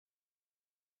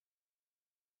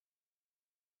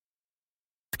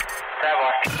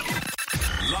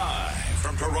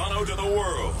Toronto to the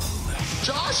world.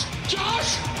 Josh!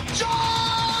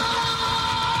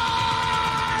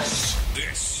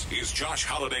 This is Josh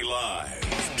Holiday Live.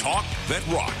 Talk that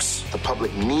rocks. The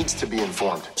public needs to be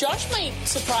informed. Josh might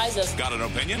surprise us. Got an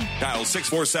opinion? Dial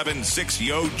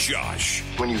 647-6YO-JOSH.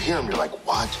 When you hear him, you're like,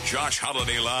 what? Josh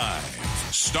Holiday Live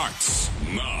starts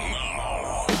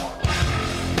now.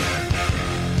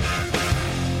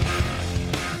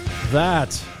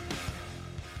 That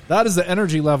is the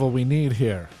energy level we need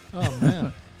here. Oh,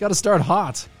 man. Got to start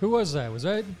hot. Who was that? Is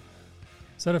that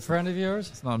a friend of yours?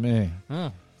 It's not me.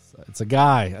 Oh. It's a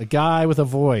guy with a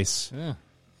voice. Yeah.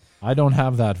 I don't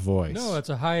have that voice. No, it's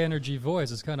a high energy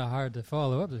voice. It's kind of hard to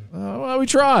follow up to. Well, we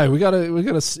try. We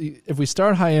gotta see if we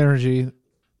start high energy.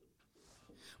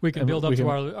 We can build up to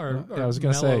our I was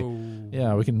gonna say,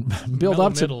 yeah, we can build mellow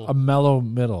up to middle. a mellow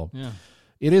middle. Yeah.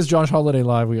 It is Josh Holiday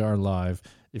Live. We are live.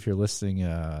 If you're listening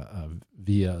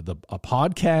via a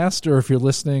podcast, or if you're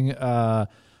listening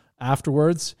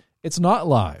afterwards, it's not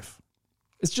live.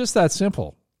 It's just that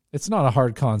simple. It's not a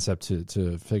hard concept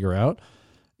to figure out.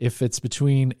 If it's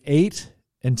between 8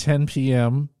 and 10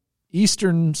 p.m.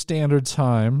 Eastern Standard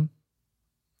Time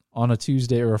on a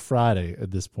Tuesday or a Friday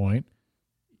at this point,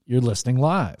 you're listening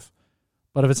live.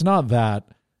 But if it's not that,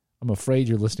 I'm afraid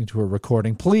you're listening to a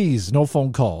recording. Please, no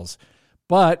phone calls.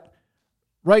 But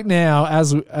right now,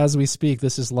 as we speak,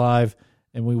 this is live,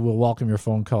 and we will welcome your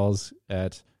phone calls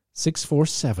at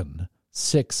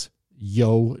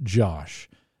 647-6YO-JOSH.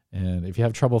 And if you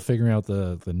have trouble figuring out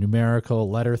the numerical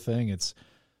letter thing, it's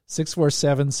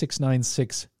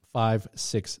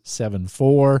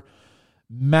 647-696-5674.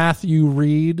 Matthew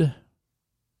Reed,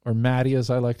 or Matty as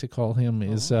I like to call him,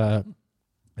 is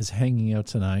hanging out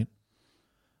tonight.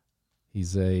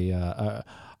 He's I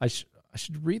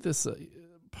should read this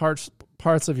parts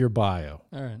of your bio.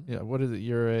 All right. Yeah. What is it?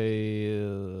 You're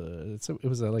it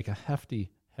was like a hefty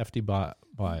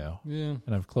bio. Yeah.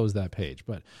 And I've closed that page.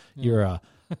 But you're a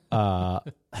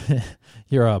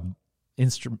you're a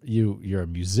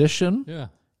musician. Yeah.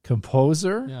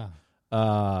 Composer.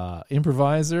 Yeah.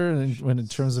 Improviser. And when in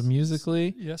terms of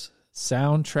musically. Yes.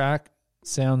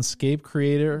 Soundscape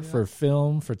creator for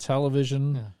film, for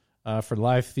television, for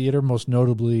live theater, most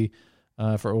notably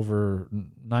for over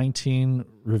 19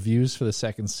 reviews for the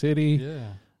Second City.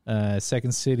 Yeah.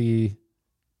 Second City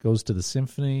goes to the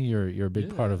symphony. You're a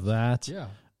big part of that. Yeah.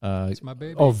 It's my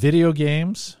baby. Oh, video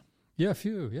games. Yeah, a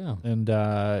few. Yeah. And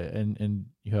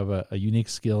you have a unique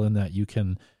skill in that you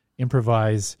can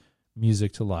improvise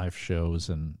music to live shows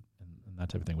and that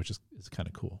type of thing, which is kind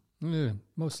of cool. Yeah.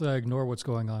 Mostly I ignore what's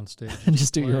going on stage. And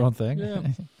just do your own thing. Yeah.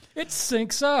 It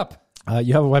syncs up.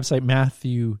 You have a website,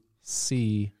 Matthew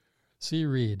C.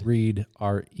 Reed. Reed,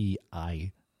 REID.com.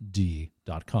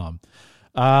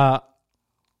 I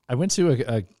went to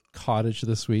a cottage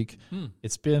this week.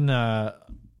 It's been, I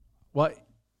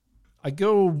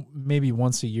go maybe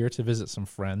once a year to visit some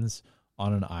friends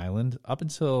on an island. Up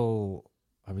until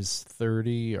I was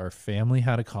 30, our family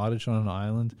had a cottage on an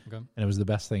island, and it was the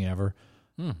best thing ever.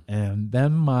 And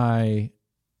then my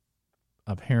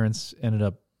parents ended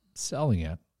up selling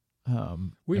it.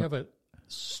 We have a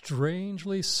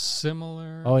strangely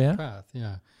similar path.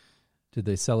 Yeah. Did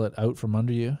they sell it out from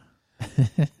under you?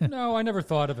 No, I never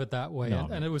thought of it that way. No.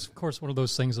 And it was, of course, one of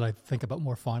those things that I think about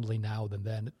more fondly now than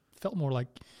then. It felt more like,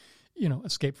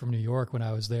 Escape from New York when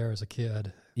I was there as a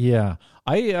kid. Yeah.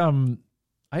 I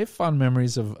have fond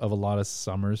memories of a lot of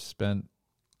summers spent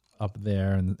up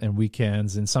there and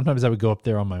weekends. And sometimes I would go up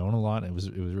there on my own a lot. It was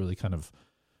really kind of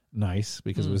nice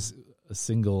because it was a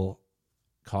single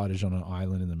cottage on an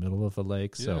island in the middle of a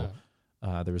lake. So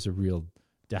there was a real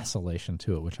desolation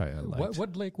to it, which I liked.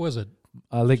 What lake was it?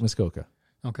 Lake Muskoka.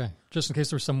 Okay, just in case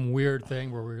there was some weird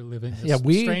thing where we were living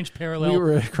strange parallel. We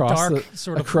were across dark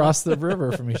the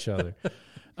river from each other,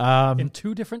 in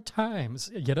two different times,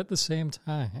 yet at the same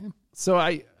time. So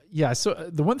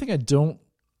the one thing I don't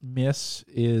miss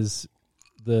is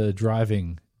the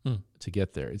driving to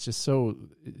get there. It's just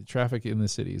traffic in the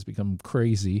city has become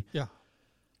crazy. Yeah.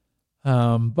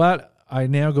 But I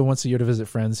now go once a year to visit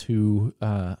friends who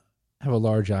have a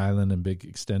large island and big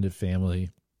extended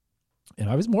family. And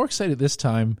I was more excited this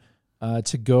time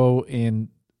to go and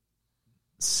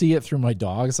see it through my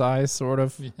dog's eyes, sort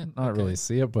of. Yeah, not really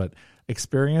see it, but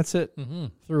experience it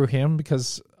through him,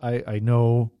 because I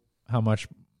know how much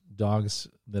dogs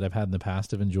that I've had in the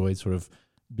past have enjoyed sort of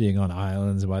being on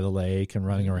islands by the lake and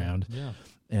running around. Yeah.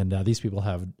 And these people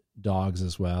have dogs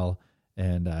as well.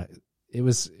 And he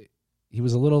was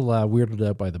a little weirded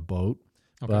out by the boat,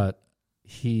 but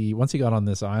once he got on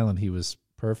this island, he was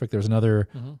perfect. There's another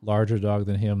larger dog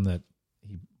than him that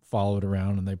he followed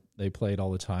around, and they played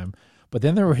all the time. But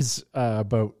then there was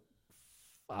about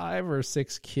 5 or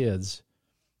 6 kids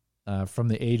from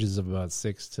the ages of about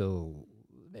 6 till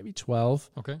maybe 12.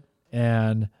 Okay.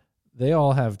 And they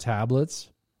all have tablets.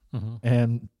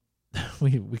 And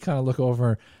we kind of look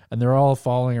over, and they're all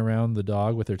following around the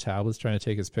dog with their tablets trying to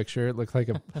take his picture. It looked like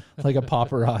a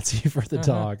paparazzi for the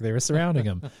dog. They were surrounding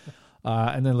him.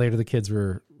 And then later the kids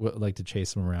would like to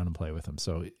chase him around and play with him.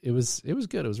 So it was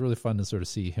good. It was really fun to sort of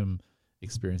see him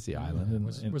experience the island.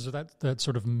 And was it that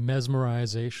sort of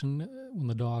mesmerization when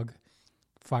the dog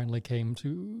finally came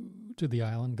to the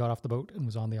island, got off the boat and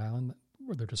was on the island,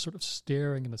 where they're just sort of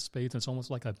staring into space, and it's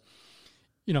almost like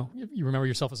you remember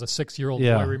yourself as a 6-year-old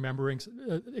boy remembering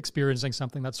experiencing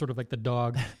something. That's sort of like the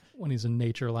dog when he's in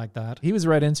nature like that. He was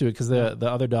right into it because the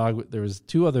other dog, there was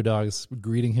 2 other dogs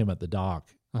greeting him at the dock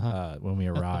when we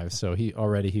arrived. So he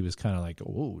was kind of like,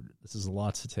 oh, this is a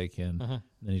lot to take in. And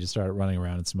then he just started running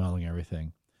around and smelling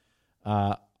everything.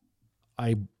 I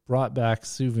brought back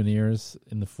souvenirs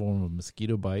in the form of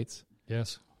mosquito bites.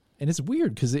 Yes. And it's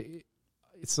weird because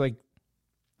it's like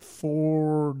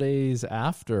 4 days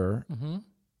after,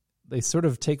 they sort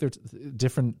of take their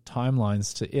different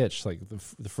timelines to itch. Like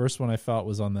the first one I felt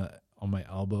was on my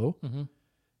elbow,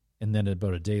 and then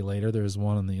about a day later there was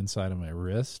one on the inside of my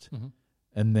wrist,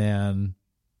 and then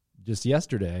just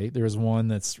yesterday there was one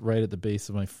that's right at the base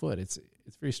of my foot. It's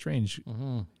very strange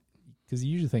because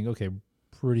you usually think, okay,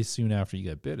 pretty soon after you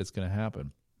get bit, it's going to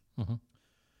happen.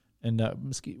 And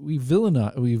we've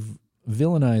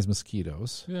villainized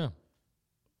mosquitoes,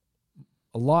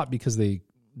 a lot because they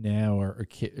now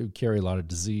carry a lot of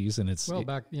disease, and it's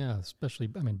back then.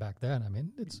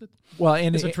 It's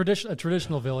a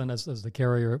traditional villain as the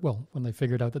carrier. Well, when they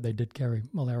figured out that they did carry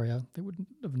malaria, they wouldn't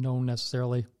have known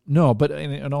necessarily. No, but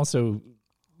and also,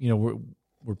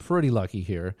 we're pretty lucky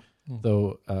here,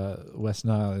 though. West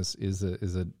Nile is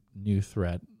a new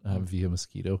threat via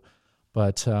mosquito,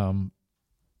 but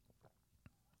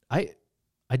I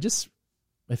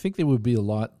think there would be a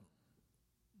lot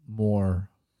more.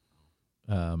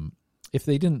 If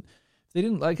they didn't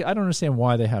like, I don't understand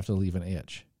why they have to leave an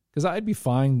itch, because I'd be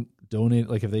fine donate.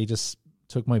 Like if they just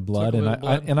took my blood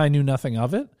and I knew nothing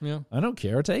of it, I don't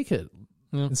care. Take it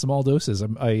in small doses.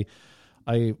 I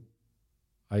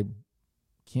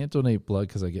can't donate blood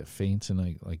because I get faint and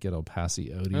I get all passy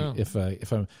outy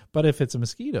but if it's a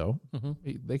mosquito,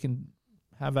 they can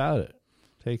have at it.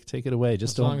 Take it away.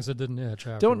 Just as long as it didn't itch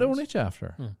after. Don't itch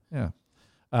after. Yeah.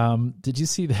 Did you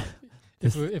see that?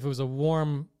 If it was a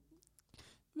warm,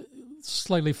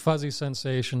 slightly fuzzy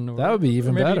sensation, that would be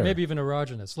even better. Maybe even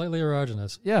erogenous, slightly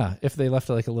erogenous. Yeah, if they left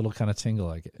like a little kind of tingle,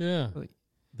 like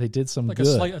they did some like good,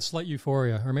 a slight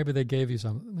euphoria, or maybe they gave you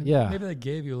some. Maybe they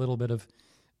gave you a little bit of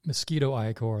mosquito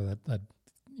ichor that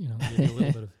gave you a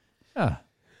little bit of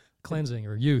cleansing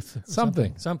or youth, or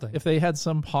something. If they had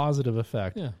some positive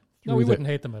effect, no, we wouldn't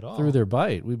hate them at all through their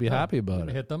bite. We'd be happy about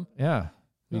it. Hit them,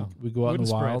 we go out in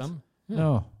the wild. Them.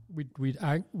 No.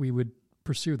 We would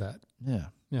pursue that. Yeah.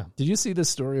 Did you see this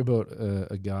story about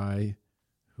a guy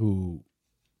who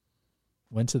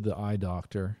went to the eye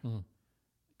doctor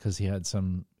because he had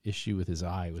some issue with his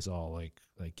eye? It was all like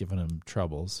giving him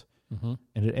troubles, and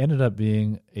it ended up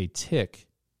being a tick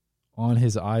on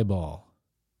his eyeball,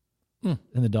 and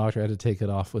the doctor had to take it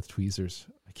off with tweezers.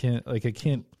 I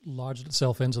can't lodged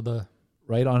itself into the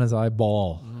right on his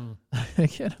eyeball. I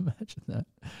can't imagine that.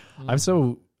 I'm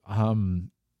so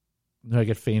I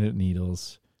get faint at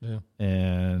needles,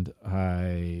 and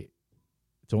I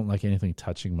don't like anything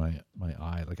touching my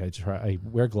eye. Like I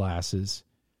wear glasses.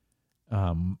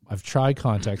 I've tried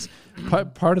contacts.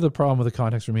 Part of the problem with the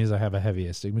contacts for me is I have a heavy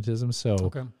astigmatism,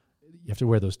 so you have to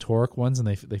wear those toric ones, and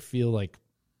they feel like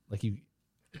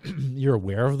you're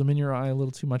aware of them in your eye a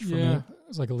little too much for me.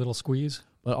 It's like a little squeeze.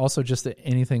 But also just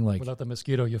anything like without the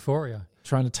mosquito euphoria,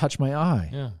 trying to touch my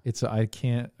eye. I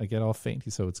get all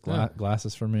fainty, so it's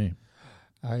glasses for me.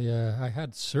 I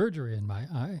had surgery in my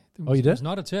eye. You did? It was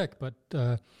not a tick, but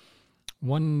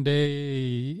one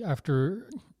day after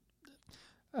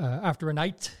a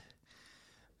night,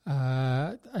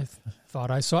 I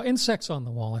thought I saw insects on the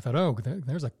wall. I thought,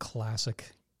 there's a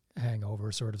classic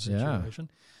hangover sort of situation.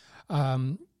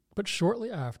 But shortly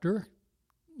after,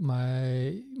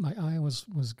 my eye was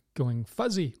going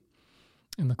fuzzy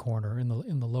in the corner, in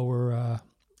the lower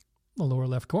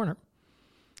left corner.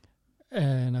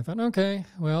 And I thought, okay,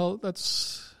 well,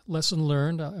 that's lesson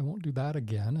learned. I won't do that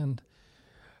again. And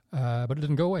but it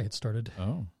didn't go away. It started.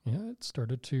 It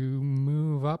started to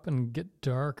move up and get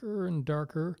darker and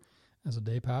darker as the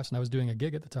day passed. And I was doing a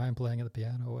gig at the time, playing at the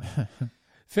piano.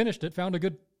 Finished it. Found a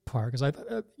good part because I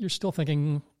thought you're still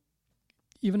thinking,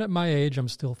 even at my age, I'm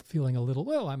still feeling a little,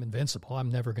 well, I'm invincible.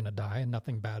 I'm never going to die and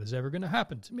nothing bad is ever going to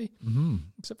happen to me,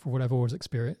 except for what I've already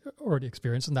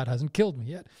experienced, and that hasn't killed me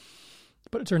yet.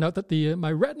 But it turned out that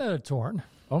my retina had torn.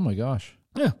 Oh my gosh.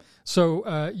 Yeah.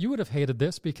 So you would have hated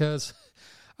this because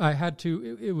I had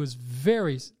to, it was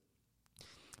very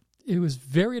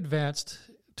advanced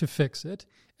to fix it,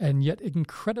 and yet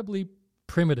incredibly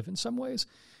primitive in some ways,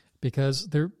 because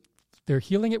they're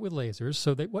healing it with lasers.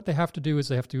 So what they have to do is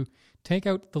they have to take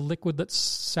out the liquid that's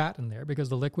sat in there, because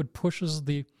the liquid pushes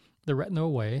the retina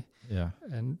away,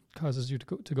 and causes you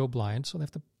to go blind. So they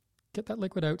have to get that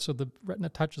liquid out so the retina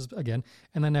touches again,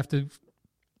 and then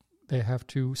they have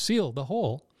to seal the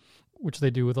hole, which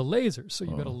they do with a laser. So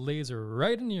you've got a laser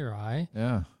right in your eye.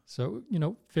 Yeah. So,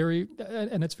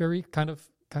 and it's very kind of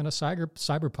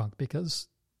cyberpunk, because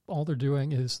all they're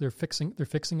doing is they're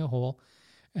fixing a hole,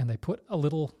 and they put a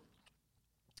little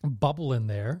bubble in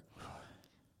there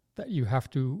that you have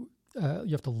to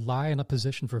lie in a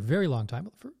position for a very long time,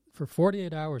 for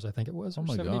 48 hours, I think it was. Oh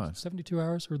my God. 72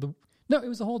 hours, no, it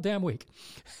was the whole damn week.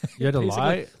 You had to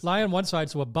lie on one side,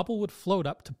 so a bubble would float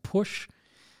up to push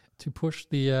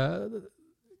the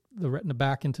retina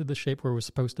back into the shape where it was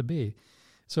supposed to be.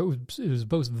 So it was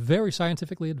both very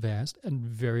scientifically advanced and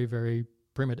very, very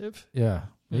primitive. Yeah.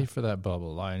 Wait for that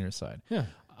bubble. Lie on your side. Yeah.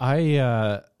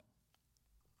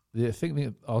 The thing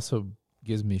that also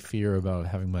gives me fear about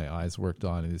having my eyes worked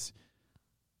on is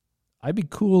I'd be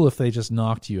cool if they just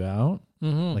knocked you out,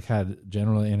 like had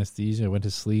general anesthesia, I went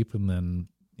to sleep, and then,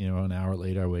 an hour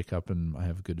later I wake up and I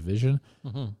have good vision.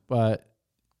 But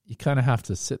you kind of have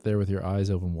to sit there with your eyes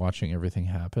open watching everything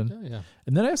happen. Yeah.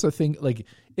 And then I also think, like,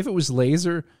 if it was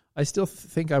laser, I still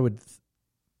think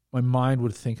my mind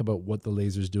would think about what the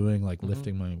laser's doing, like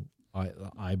lifting my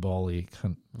eyeball-y.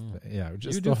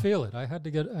 You do feel it. I had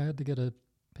to get a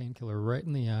painkiller right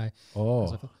in the eye.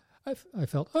 Oh. I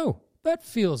felt, that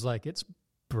feels like it's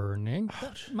burning.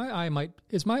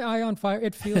 Is my eye on fire?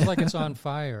 It feels like it's on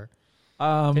fire.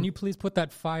 Can you please put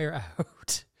that fire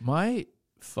out? My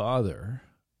father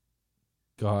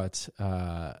got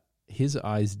his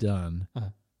eyes done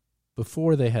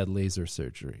before they had laser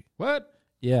surgery. What?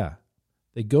 Yeah.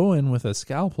 They go in with a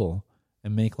scalpel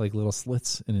and make like little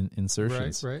slits and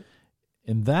insertions. Right.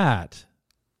 And that,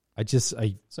 it's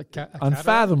like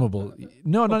unfathomable. Cataract?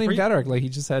 No, not even cataract. Like, he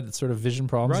just had sort of vision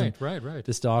problems. Right.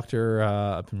 This doctor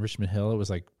up in Richmond Hill, it was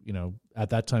like,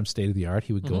 at that time, state of the art.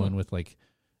 He would go in with like,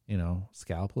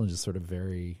 scalpel and just sort of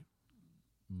very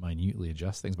minutely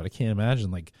adjust things. But I can't imagine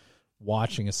like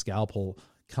watching a scalpel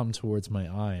come towards my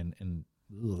eye and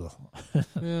ugh.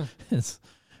 Yeah. It's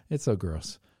so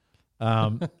gross.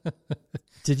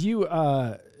 Did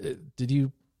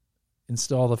you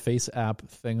install the Face app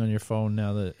thing on your phone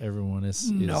now that everyone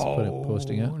is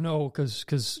posting it? No,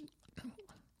 because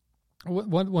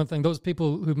one thing, those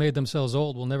people who made themselves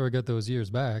old will never get those years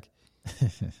back.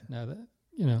 Now that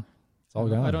it's all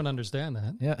gone. I don't understand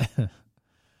that. Yeah.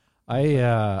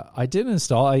 I did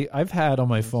install. I've had on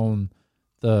my phone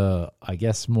the, I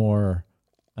guess, more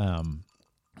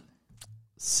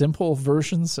simple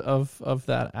versions of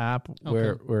that app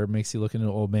where it makes you look into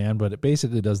an old man, but it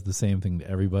basically does the same thing to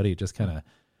everybody. It just kind of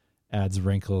adds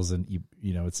wrinkles, and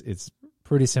it's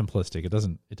pretty simplistic.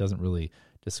 It doesn't really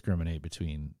discriminate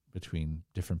between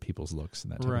different people's looks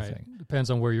and that type of thing. Depends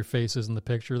on where your face is in the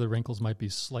picture. The wrinkles might be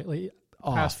slightly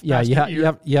off. You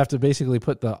have to basically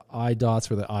put the eye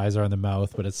dots where the eyes are in the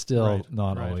mouth, but it's still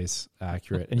not always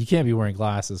accurate. And you can't be wearing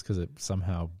glasses because it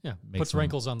somehow puts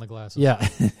wrinkles on the glasses. Yeah.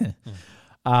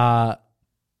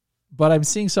 But I'm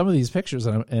seeing some of these pictures,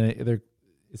 and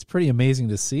it's pretty amazing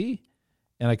to see,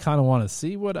 and I kind of want to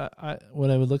see what I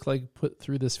would look like put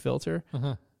through this filter.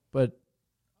 But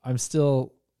I'm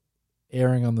still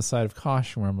erring on the side of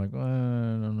caution, where I'm like, I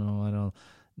don't know,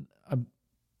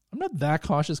 I'm not that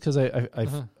cautious, because I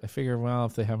figure, well,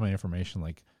 if they have my information,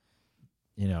 like,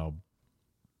 I'm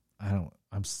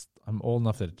old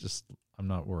enough that I'm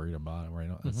not worried about it. Right?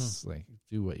 It's like,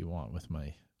 do what you want with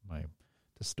my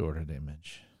distorted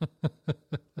image. I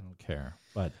don't care,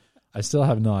 but I still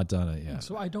have not done it yet.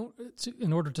 So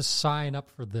in order to sign up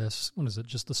for this, what is it?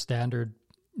 Just the standard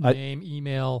name,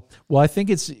 email? Well, I think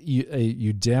it's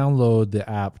you download the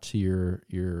app to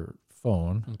your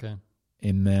phone. Okay.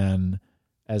 And then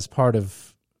as part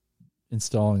of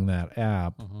installing that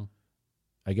app,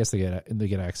 I guess they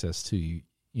get access to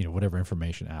whatever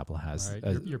information Apple has.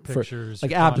 Right. Your pictures,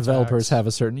 like your app contacts. developers have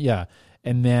a certain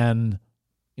and then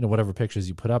whatever pictures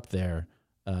you put up there,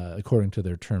 according to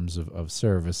their terms of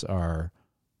service,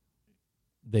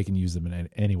 they can use them in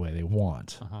any way they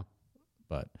want.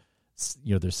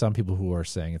 there's some people who are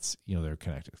saying it's, they're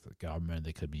connected to the government.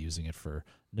 They could be using it for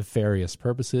nefarious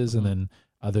purposes. And then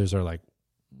others are like,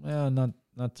 well,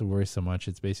 not to worry so much.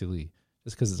 It's basically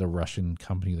just because it's a Russian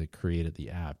company that created the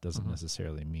app doesn't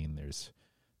necessarily mean there's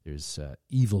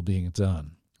evil being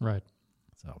done. Right.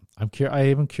 So I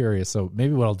am curious. So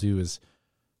maybe what I'll do is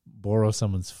borrow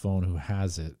someone's phone who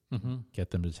has it,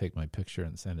 get them to take my picture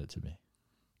and send it to me.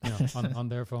 Yeah, on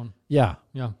their phone. Yeah.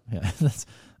 Yeah.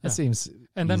 That seems...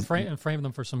 And then frame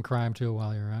them for some crime, too,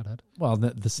 while you're at it. Well,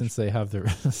 since they have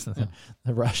the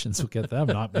Russians will get them,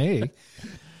 not me.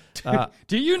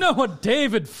 Do you know what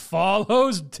David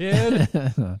Follows did?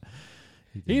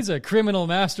 He's a criminal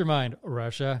mastermind.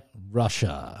 Russia.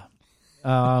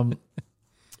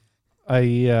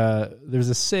 There's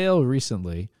a sale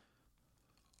recently.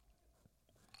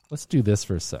 Let's do this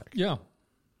for a sec. Yeah.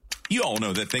 You all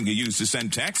know that thing you use to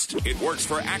send text? It works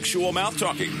for actual mouth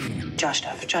talking. Josh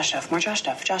stuff, more Josh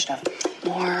stuff.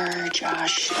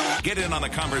 Get in on the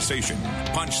conversation.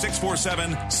 Punch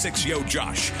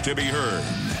 647-6YO-JOSH to be heard.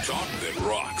 Talk that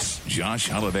rocks. Josh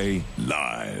Holiday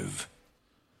Live.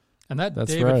 And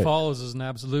that's David right. Follows is an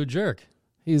absolute jerk.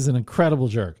 He's an incredible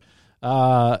jerk.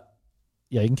 You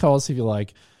can call us if you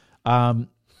like.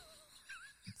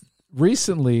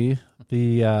 Recently,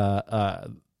 the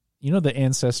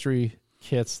Ancestry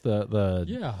kits, the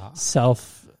not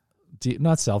self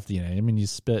DNA. I mean, you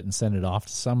spit and send it off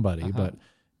to somebody, but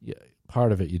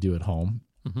part of it you do at home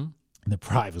in the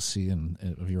privacy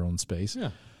of your own space.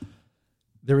 Yeah.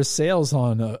 There were sales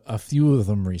on a few of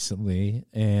them recently,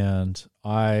 and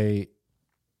I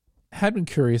had been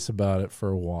curious about it for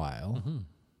a while,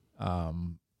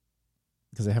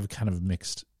 because I have kind of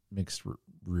mixed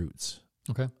roots.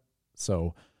 Okay.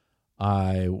 So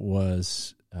I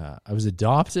was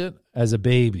adopted as a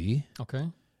baby. Okay.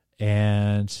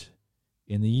 And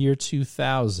in the year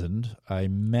 2000, I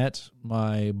met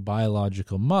my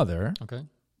biological mother. Okay.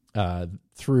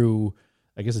 Through,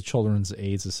 I guess, the Children's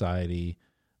Aid Society.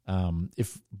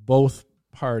 If both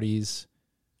parties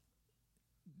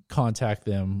contact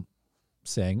them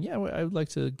saying, yeah, I would like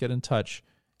to get in touch.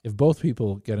 If both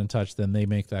people get in touch, then they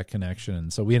make that connection.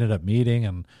 And so we ended up meeting,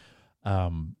 and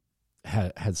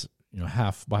had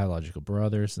half biological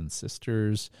brothers and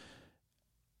sisters.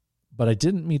 But I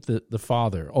didn't meet the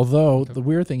father. Although the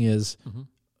weird thing is,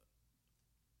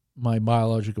 my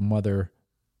biological mother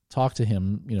talked to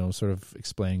him, sort of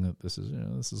explaining that this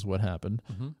is what happened.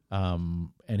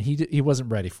 And he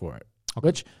wasn't ready for it,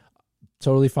 which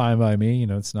totally fine by me.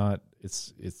 It's not.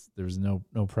 There's no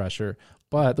pressure.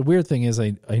 But the weird thing is,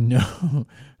 I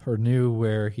knew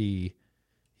where he's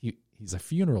a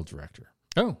funeral director.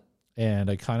 Oh, and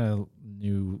I kind of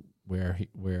knew where he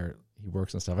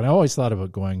works and stuff. And I always thought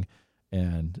about going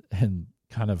and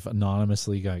kind of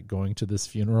anonymously going to this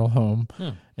funeral home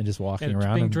and just walking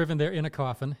around, being driven there in a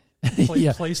coffin,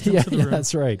 placed into the room.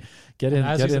 That's right. Get in,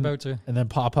 about to, and then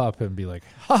pop up and be like,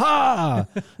 "Ha ha!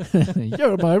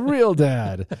 You're my real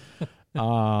dad."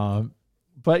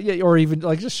 But yeah, or even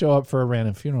like just show up for a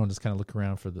random funeral and just kind of look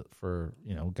around for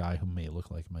a guy who may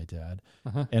look like my dad.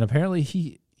 And apparently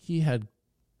he had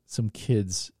some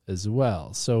kids as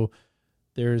well. So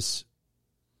there's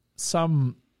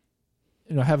some,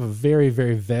 have a very,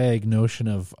 very vague notion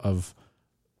of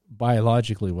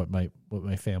biologically what my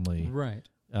family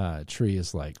tree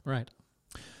is like. Right.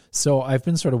 So I've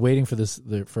been sort of waiting for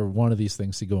for one of these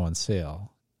things to go on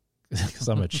sale because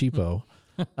I'm a cheapo.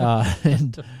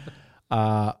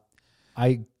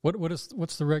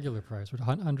 What's the regular price?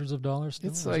 Hundreds of dollars? Still?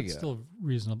 It's like it's still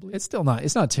reasonably. It's still not.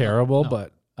 It's not terrible,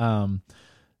 but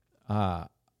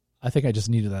I think I just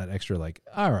needed that extra. Like,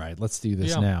 all right, let's do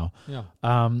this now. Yeah.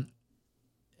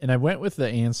 And I went with the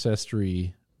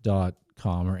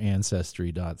Ancestry.com or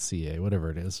Ancestry.ca,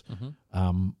 whatever it is.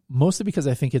 Mostly because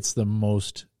I think it's the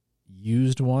most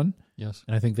used one. Yes.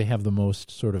 And I think they have the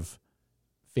most sort of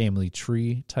family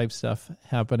tree type stuff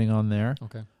happening on there.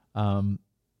 Okay.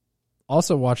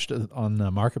 Also watched on the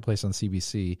Marketplace on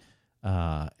CBC,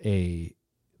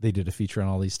 they did a feature on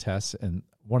all these tests, and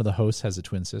one of the hosts has a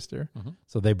twin sister.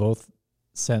 So they both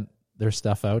sent their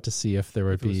stuff out to see if there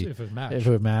would if it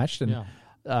matched. And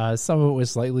some of it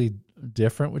was slightly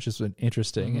different, which is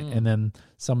interesting. And then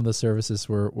some of the services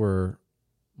were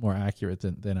more accurate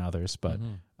than others. But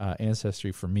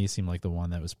Ancestry for me seemed like the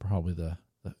one that was probably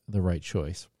the right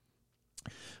choice.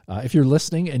 If you're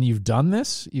listening and you've done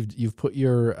this, you've put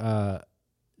your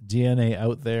DNA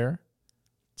out there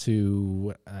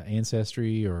to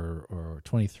Ancestry or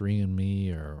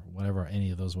 23andMe or whatever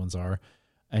any of those ones are,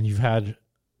 and you've had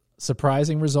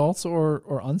surprising results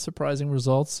or unsurprising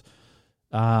results,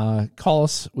 call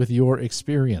us with your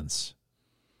experience.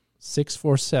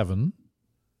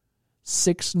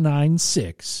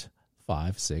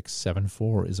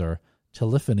 647-696-5674 is our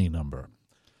telephony number.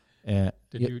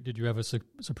 Did you have a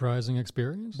surprising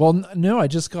experience? Well, no, I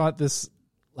just got this.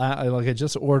 I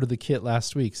just ordered the kit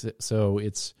last week, so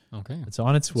it's okay. It's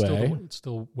on its way. It's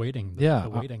still waiting. Yeah, the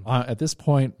waiting. At this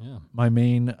point, Yeah.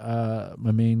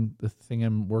 the thing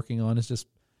I'm working on is just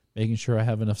making sure I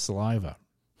have enough saliva.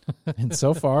 And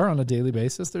so far, on a daily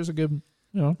basis, there's a good,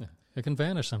 It can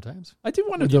vanish sometimes. I do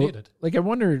wonder When you though. need it. Like, I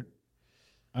wonder.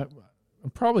 I'm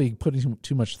probably putting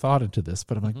too much thought into this,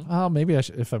 but I'm like, oh, maybe I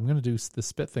should, if I'm going to do the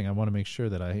spit thing, I want to make sure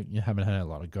that I haven't had a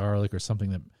lot of garlic or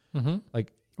something that,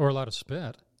 like, Or a lot of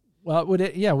spit. well, would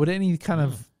any kind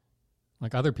of,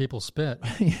 Like other people spit.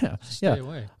 stay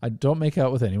away. I don't make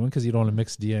out with anyone because you don't want to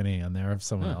mix DNA on there of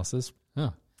someone else's. Yeah.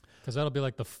 Because that'll be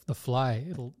like the fly.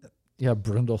 It'll. Yeah,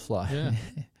 brindlefly. Yeah.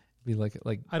 Be like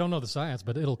I don't know the science,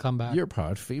 but it'll come back. you're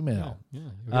part female. Yeah.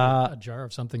 You get a jar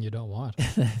of something you don't want.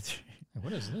 That's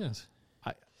What is this?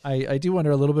 I do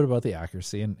wonder a little bit about the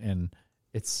accuracy, and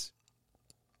it's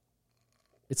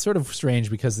sort of strange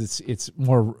because it's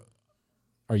more.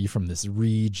 Are you from this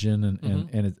region?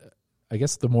 And I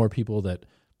guess the more people that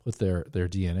put their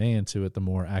DNA into it, the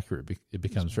more accurate it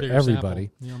becomes for Bigger everybody.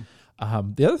 sample. Yeah.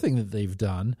 The other thing that they've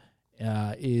done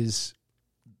is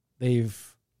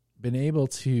they've been able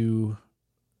to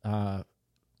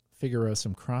figure out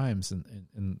some crimes,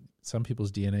 and some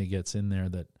people's DNA gets in there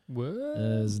that What?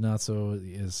 is not so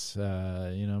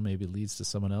maybe leads to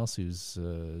someone else who's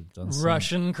done some,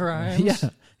 Russian crimes. Yeah,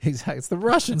 exactly. It's the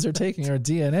Russians are taking our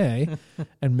DNA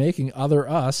and making other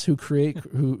us who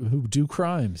do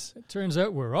crimes. It turns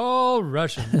out we're all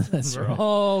Russian. We're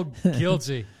all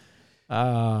guilty.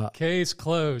 Case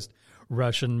closed.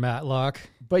 Russian Matlock.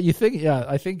 But you think,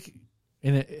 I think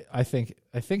I think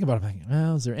about it. I'm like,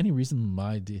 well, is there any reason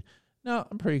my DNA? No,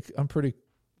 I'm pretty.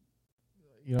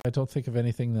 I don't think of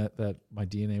anything that my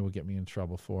DNA would get me in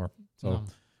trouble for. So,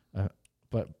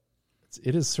 but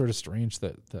it is sort of strange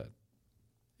that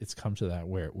it's come to that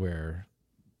where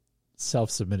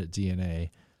self-submitted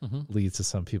DNA leads to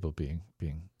some people being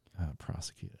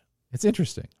prosecuted. It's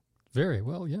interesting. Very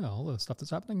well, yeah. All the stuff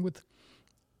that's happening with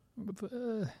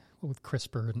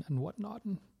CRISPR and whatnot,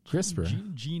 and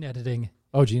CRISPR, gene editing.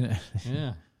 Oh, gene.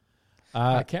 Yeah.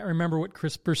 I can't remember what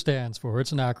CRISPR stands for.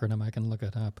 It's an acronym. I can look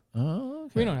it up. Oh,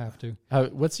 okay. We don't have to.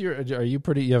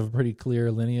 You have a pretty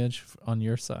clear lineage on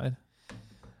your side?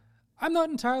 I'm not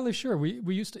entirely sure. We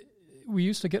used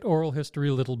to get oral history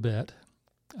a little bit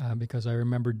because I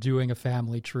remember doing a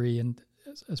family tree and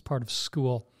as part of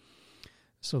school.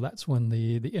 So that's when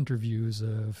the interviews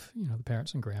of the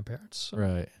parents and grandparents. So,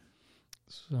 Right.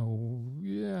 So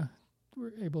yeah,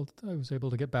 I was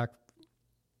able to get back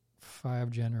 5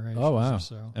 generations. Oh wow! Or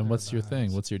so, And what's your thereabouts.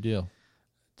 thing? What's your deal?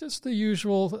 Just the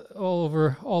usual, all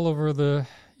over the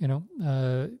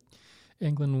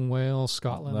England, Wales,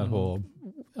 Scotland, That whole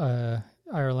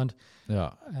Ireland,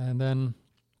 yeah. and then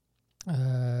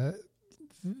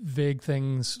vague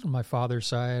things on my father's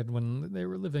side when they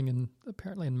were living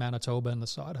apparently in Manitoba in the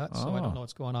sod hut. So I don't know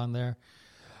what's going on there.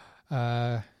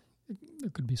 There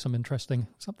could be something a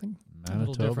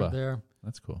little different Manitoba. there.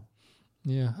 That's cool.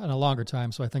 Yeah, and a longer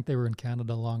time. So I think they were in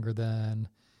Canada longer than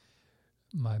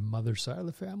my mother's side of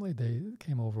the family. They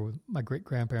came over with my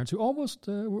great-grandparents who almost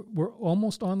were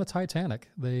almost on the Titanic.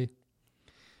 They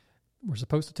were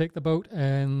supposed to take the boat,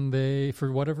 and they,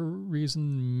 for whatever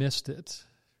reason, missed it.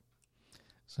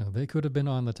 So they could have been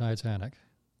on the Titanic.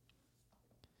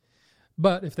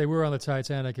 But if they were on the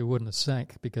Titanic, it wouldn't have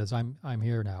sank because I'm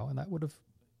here now, and that would have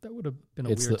been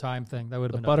a weird time thing. That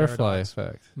would have The been a butterfly paradox.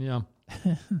 effect. Yeah.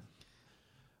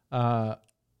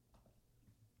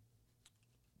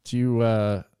 Do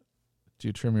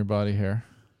you trim your body hair?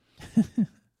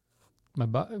 My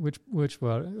which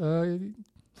one?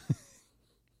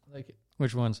 Like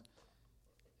Which ones?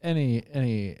 any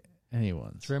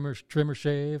ones? Trimmer,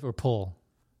 shave, or pull?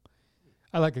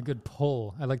 I like a good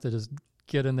pull. I like to just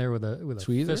get in there with a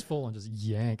Tweezer? fistful and just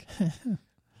yank.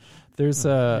 There's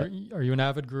Are you an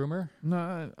avid groomer?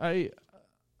 no,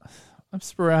 I'm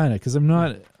sporadic because I'm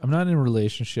not in a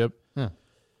relationship. Yeah.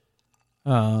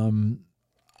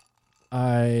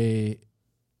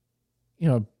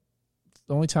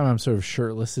 The only time I'm sort of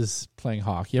shirtless is playing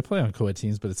hockey. I play on co-ed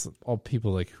teams, but it's all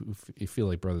people like who you feel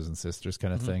like brothers and sisters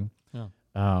kind of thing. Yeah.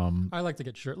 I like to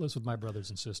get shirtless with my brothers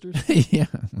and sisters. Yeah,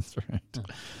 that's right.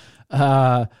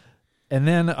 And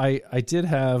then I did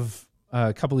have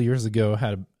a couple of years ago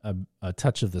had a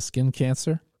touch of the skin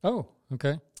cancer, Oh,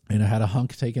 okay. and I had a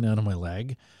hunk taken out of my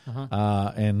leg.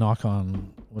 And knock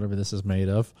on whatever this is made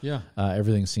of. Yeah.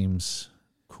 Everything seems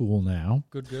cool now.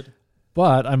 Good.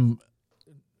 But I'm,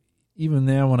 even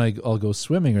now when I'll go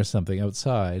swimming or something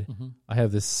outside, I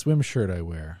have this swim shirt I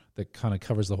wear that kind of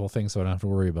covers the whole thing, so I don't have to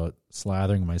worry about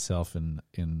slathering myself in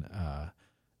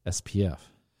SPF.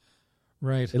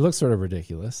 Right. It looks sort of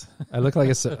ridiculous. I look like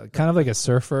kind of like a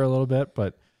surfer a little bit,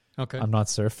 but Okay. I'm not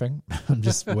surfing. I'm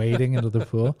just wading into the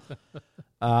pool.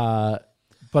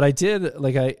 But I did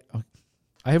I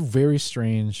have very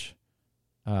strange,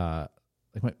 like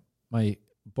my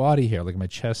body hair, like my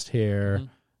chest hair,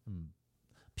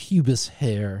 pubis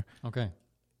hair. Okay.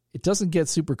 It doesn't get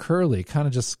super curly. It kind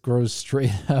of just grows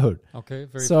straight out. Okay.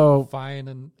 Very So- fine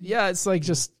and Yeah, it's like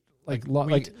just like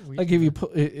wheat like if you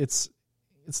put it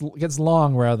gets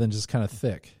long rather than just kind of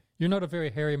thick. you're not a very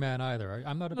hairy man either.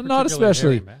 I'm not a Not particularly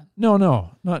especially. hairy man. No,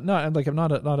 not like I'm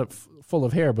not full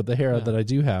of hair, but the hair that I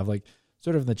do have, like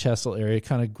sort of in the chestal area,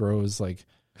 kind of grows like,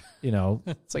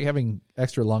 it's like having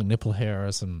extra long nipple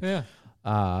hairs and Yeah.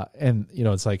 and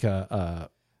it's like down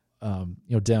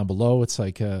below it's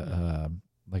like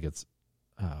it's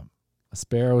a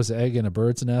sparrow's egg in a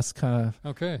bird's nest kind of.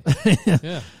 Okay.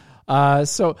 Yeah.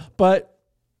 But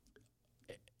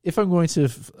if I'm going to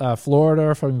Florida,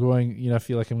 or if I'm going, I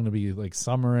feel like I'm going to be like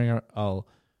summering, I'll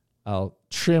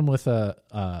trim with a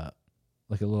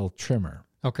little trimmer,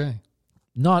 Okay.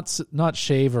 not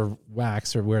shave or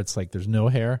wax or where it's like there's no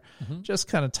hair, just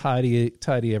kind of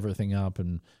tidy everything up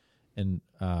and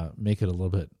make it a little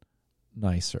bit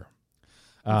nicer.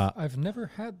 I've never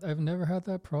had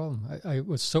that problem. I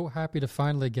was so happy to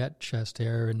finally get chest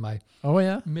hair in my Oh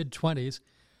yeah, mid-20s,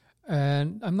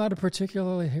 and I'm not a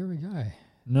particularly hairy guy.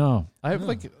 no, I have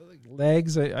like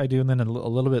legs. I do, and then a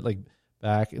little bit like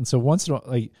back, and so once in a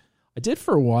while, like I did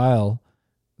for a while.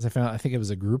 As I think it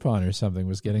was a Groupon or something,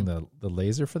 was getting the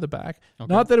laser for the back.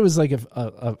 Okay. Not that it was like it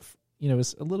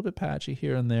was a little bit patchy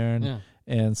here and there,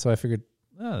 and so I figured,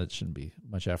 that shouldn't be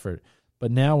much effort.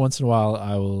 But now, once in a while,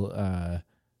 I will,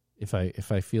 if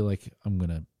I feel like I'm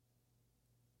gonna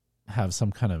have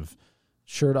some kind of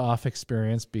shirt off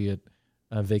experience, be it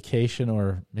a vacation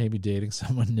or maybe dating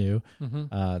someone new.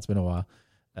 It's been a while.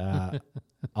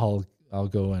 I'll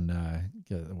go and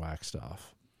get it waxed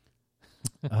off.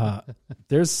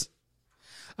 There's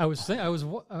I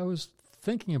was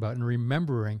thinking about and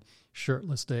remembering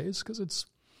shirtless days because it's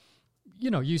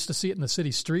you used to see it in the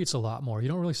city streets a lot more. You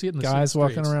don't really see it in the guys city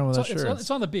walking streets. around with it's, their it's on- shirts.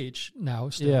 It's on the beach now,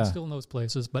 Yeah. still in those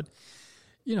places. But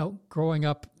growing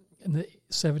up in the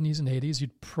 70s and 80s,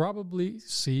 you'd probably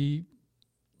see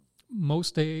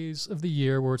most days of the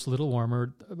year where it's a little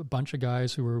warmer, a bunch of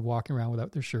guys who were walking around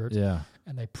without their shirts. Yeah.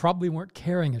 And they probably weren't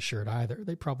carrying a shirt either.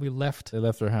 They probably left They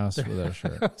left their house without a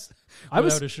shirt.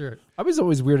 without a shirt. I was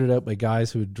always weirded out by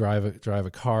guys who would drive a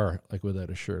car like without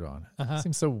a shirt on. It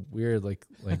seems so weird. Like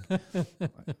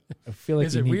I feel like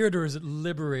Is it weird or is it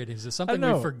liberating? Is it something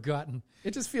know. we've forgotten?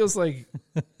 It just feels like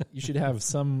you should have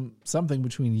something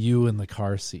between you and the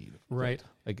car seat, Right.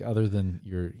 like other than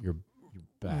your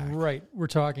back. Right. We're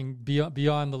talking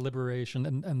beyond the liberation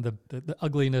and the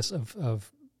ugliness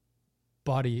of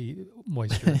body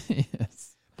moisture.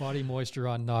 Yes. Body moisture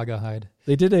on naga hide.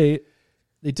 They did a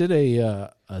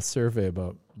survey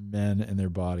about men and their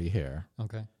body hair.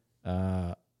 Okay.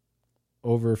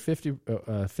 Over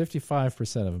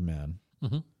 55% of men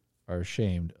are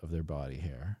ashamed of their body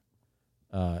hair.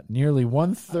 Nearly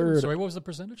 1/3. Sorry, what was the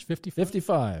percentage? 55?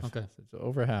 55. Okay. So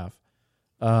over half.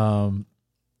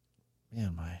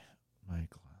 Man, my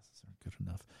glasses aren't good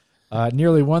enough.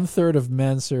 Nearly 1/3 of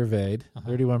men surveyed,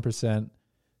 31%,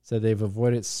 said they've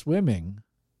avoided swimming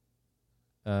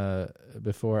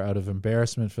before out of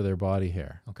embarrassment for their body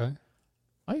hair. Okay.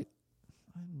 I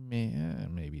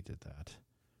maybe did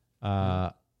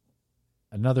that.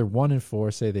 Another 1 in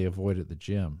 4 say they avoided the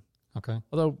gym. Okay.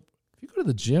 Although, if you go to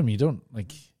the gym, you don't I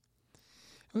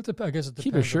guess it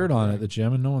keep your shirt on at the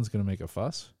gym, and no one's going to make a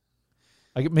fuss.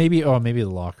 Maybe the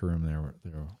locker room they're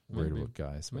worried Maybe. about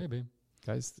guys. But Maybe.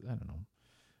 guys, I don't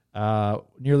know.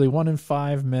 Nearly 1 in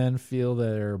 5 men feel that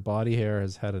their body hair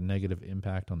has had a negative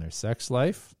impact on their sex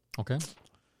life, Okay.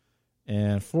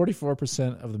 and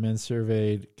 44% of the men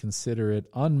surveyed consider it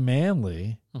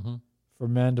unmanly for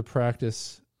men to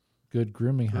practice good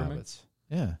grooming habits.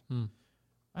 Yeah,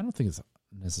 I don't think it's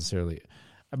necessarily.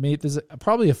 I mean, there's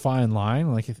probably a fine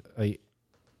line. Like, I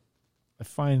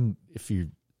find if you're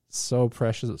so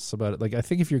precious about it, like I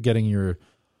think if you're getting your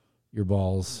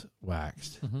balls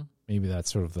waxed, maybe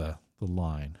that's sort of the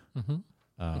line.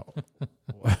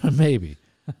 Maybe,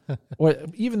 or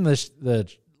even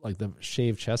the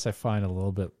shaved chest, I find a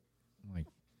little bit like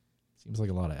seems like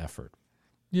a lot of effort.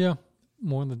 Yeah,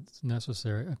 more than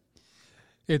necessary.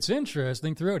 It's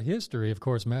interesting. Throughout history, of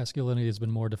course, masculinity has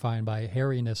been more defined by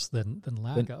hairiness than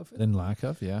lack of. Than lack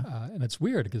of, yeah. And it's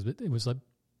weird because it was like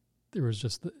there was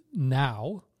just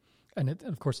now, and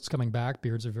of course it's coming back.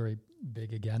 Beards are very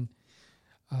big again.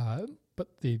 But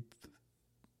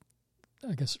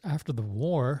I guess after the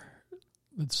war,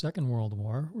 the Second World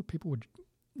War, where people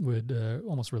would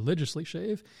almost religiously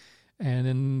shave, and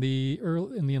in the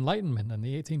Enlightenment and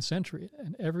the 18th century,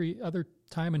 and every other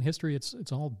time in history,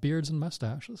 it's all beards and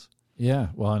mustaches. Yeah,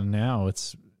 well, and now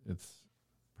it's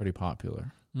pretty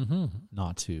popular Mm-hmm.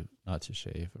 not to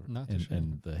shave, shave.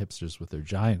 And the hipsters with their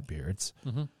giant beards.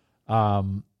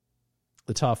 Mm-hmm.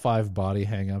 The top 5 body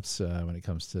hang-ups when it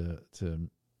comes to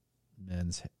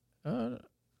men's,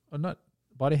 not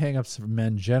body hang-ups for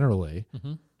men generally.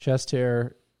 Mm-hmm. Chest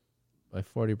hair by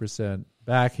 40%,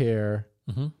 back hair,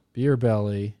 Mm-hmm. beer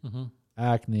belly, Mm-hmm.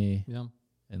 acne, Yeah.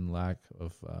 and lack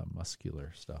of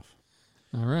muscular stuff.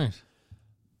 All right.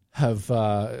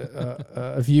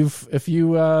 If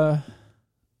you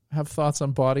have thoughts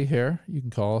on body hair, you can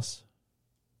call us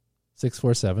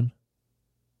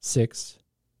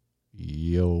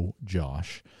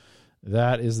 647-6YO-JOSH.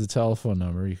 That is the telephone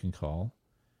number you can call.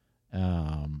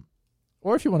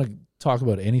 Or if you want to talk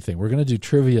about anything, we're going to do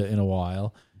trivia in a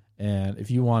while. And if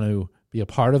you want to be a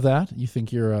part of that, you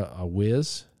think you're a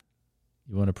whiz,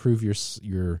 you want to prove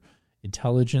your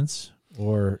intelligence,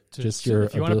 or If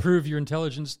you want to prove your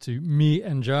intelligence to me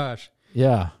and Josh,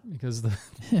 yeah, because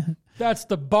that's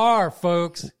the bar,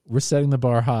 folks. we're setting the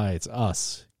bar high. It's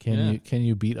us. Can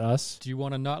you beat us? Do you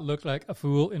want to not look like a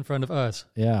fool in front of us?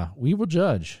 Yeah, we will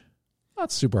judge,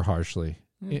 not super harshly,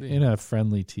 in a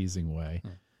friendly, teasing way.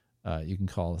 You can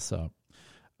call us up.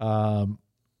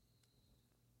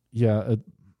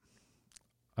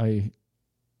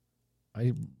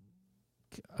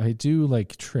 I do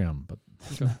like trim, but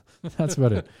that's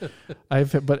about it. I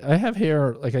have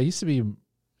hair. Like I used to be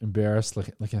embarrassed,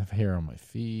 like I have hair on my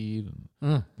feet,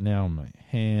 and now on my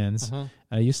hands. Uh-huh.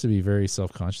 I used to be very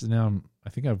self-conscious. Now I'm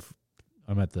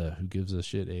at the who gives a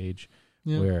shit age,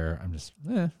 where I'm just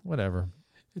whatever.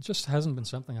 It just hasn't been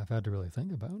something I've had to really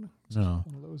think about. It's No.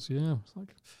 one of those, It's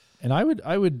like, And I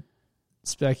would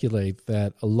speculate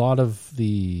that a lot of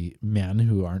the men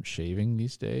who aren't shaving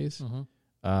these days,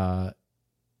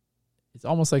 it's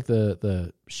almost like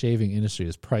the shaving industry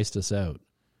has priced us out,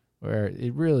 where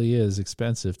it really is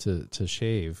expensive to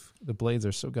shave. The blades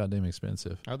are so goddamn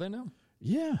expensive. are they now?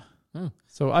 Yeah. Oh.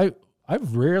 So I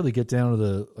rarely get down to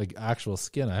the like actual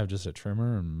skin. I have just a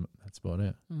trimmer, and that's about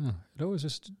it. It always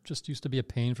just used to be a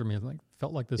pain for me. Like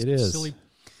felt like this It is. silly,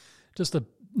 just a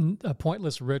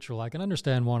pointless ritual. I can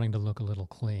understand wanting to look a little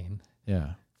clean,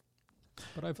 Yeah.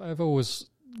 but I've always,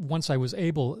 once I was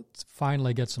able to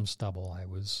finally get some stubble, I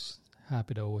was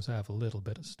happy to always have a little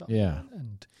bit of stubble. Yeah.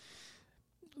 And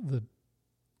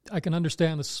I can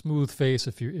understand the smooth face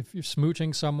if you're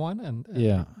smooching someone, and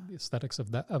Yeah. the aesthetics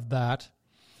of that.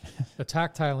 The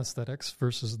tactile aesthetics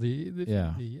versus the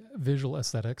visual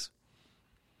aesthetics.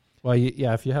 Well,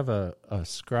 if you have a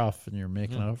scruff and you're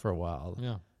making out for a while,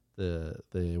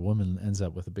 the woman ends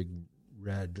up with a big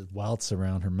red welts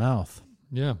around her mouth.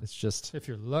 Yeah. It's just If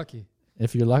you're lucky.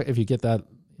 if you get that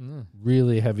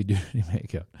really heavy duty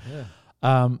makeup.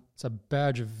 Yeah. It's a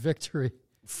badge of victory.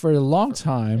 For a long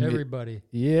time, Everybody.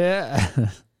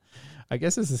 I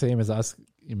guess it's the same as us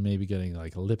maybe getting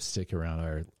like lipstick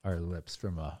around our lips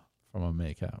from a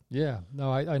makeup. Yeah.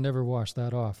 No, I never washed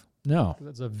that off. No.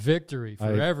 That's a victory for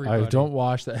everybody. I don't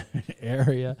wash that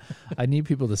area. I need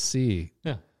people to see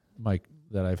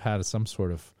that I've had some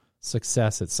sort of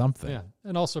success at something. Yeah.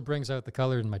 And also brings out the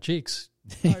color in my cheeks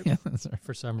That's right.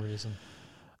 for some reason.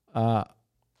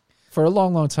 For a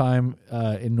long, long time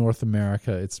in North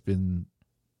America, it's been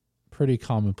pretty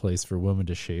commonplace for women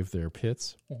to shave their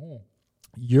pits.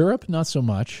 Europe, not so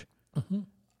much.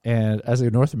 And as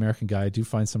a North American guy, I do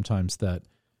find sometimes that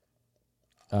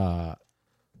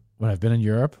when I've been in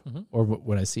Europe or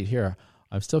when I see it here,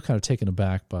 I'm still kind of taken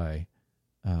aback by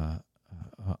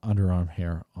underarm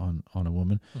hair on a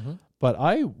woman. But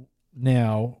I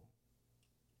know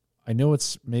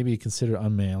it's maybe considered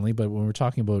unmanly, but when we're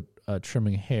talking about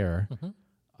trimming hair,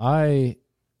 I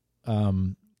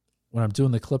when I'm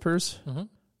doing the clippers,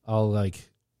 I'll like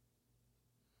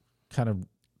kind of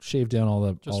shave down all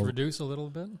the reduce a little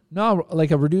bit. No,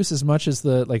 like I reduce as much as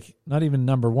the like not even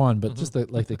number one, but just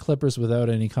the clippers without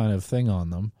any kind of thing on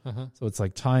them. So it's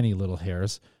like tiny little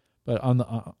hairs, but on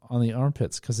the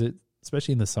armpits, because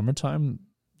especially in the summertime,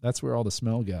 that's where all the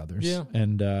smell gathers. Yeah.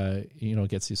 And it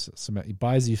gets you it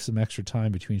buys you some extra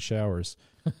time between showers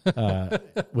without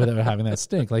having that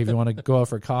stink. Like if you want to go out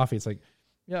for coffee, it's like,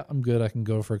 yeah, I'm good. I can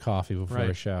go for a coffee before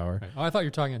I shower. Right. Oh, I thought you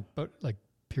were talking about like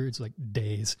periods like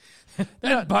days.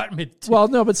 That bought me. Well,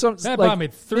 no, but That bought me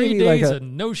 3 days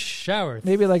and no shower.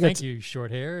 Maybe like thank you,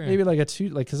 short hair. Maybe like a 2,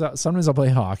 like because sometimes I'll play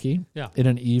hockey. Yeah. In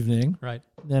an evening. Right.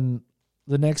 Then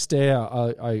the next day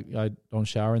I don't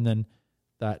shower, and then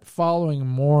that following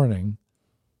morning,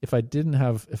 if I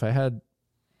had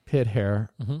pit hair,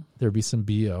 there'd be some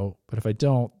BO. But if I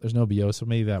don't, there's no BO. So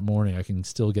maybe that morning I can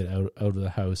still get out of the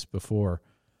house before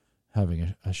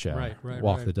having a shower,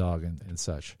 walk the dog and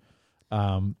such.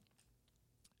 And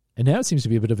now it seems to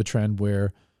be a bit of a trend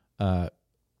where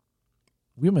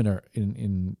women are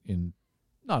in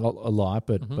not a lot,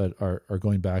 but are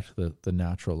going back to the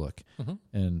natural look.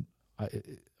 And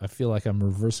I feel like I'm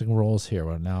reversing roles here.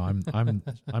 Well, now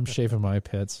I'm shaving my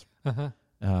pits, not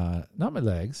my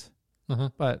legs,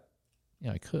 but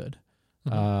I could.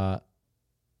 But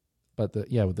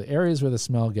with the areas where the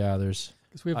smell gathers,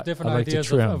 because we have different ideas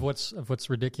of what's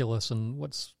ridiculous and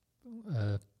what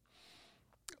are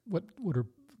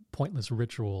pointless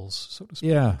rituals, so to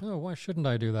speak. Yeah. Oh, why shouldn't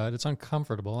I do that? It's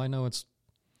uncomfortable. I know it's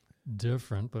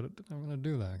different, but I'm going to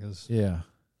do that because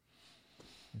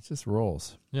it's just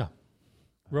roles. Yeah,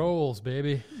 roles,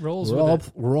 baby, roles.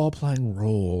 We're all playing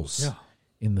roles. Yeah.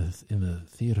 In the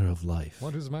theater of life.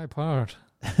 What is my part?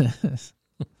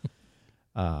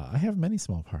 I have many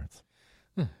small parts.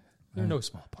 There are no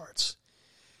small parts.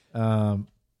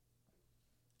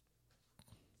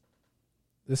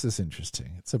 This is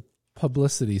interesting. It's a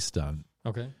publicity stunt.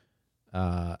 Okay.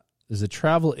 There's a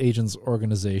travel agents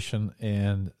organization,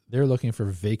 and they're looking for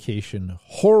vacation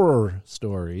horror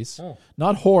stories. Oh.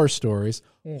 Not horror stories,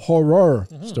 horror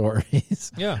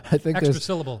stories. Yeah, I think extra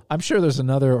syllable. I'm sure there's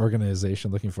another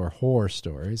organization looking for horror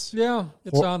stories. Yeah,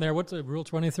 it's on there. What's Rule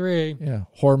 23? Yeah,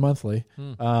 Horror Monthly.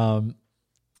 And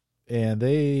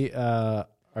they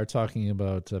are talking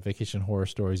about vacation horror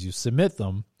stories. You submit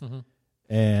them,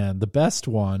 and the best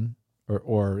one,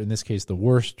 or in this case, the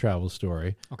worst travel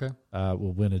story,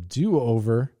 will win a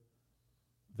do-over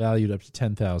valued up to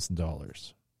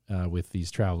 $10,000 with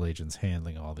these travel agents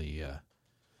handling all the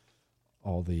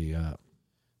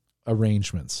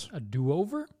arrangements. A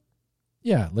do-over?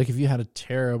 Yeah, like if you had a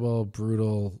terrible,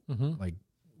 brutal, like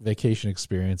vacation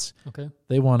experience,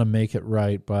 they want to make it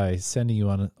right by sending you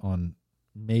on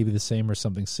maybe the same or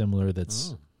something similar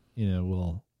that's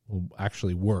will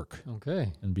actually work.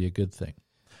 And be a good thing.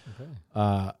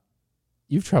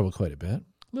 You've traveled quite a bit.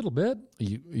 A little bit.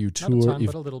 You toured. Not a ton,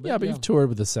 but a little bit. Yeah, but you've toured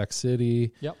with the Sex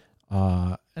City. Yep.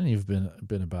 And you've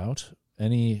been about.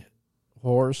 Any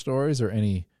horror stories or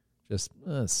any just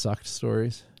sucked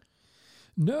stories?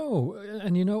 No,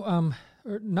 and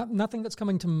nothing that's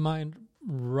coming to mind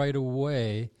right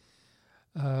away.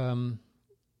 I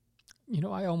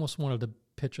almost wanted to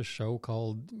pitch a show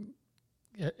called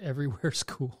Everywhere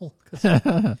School.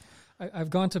 I've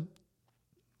gone to,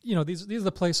 these are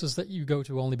the places that you go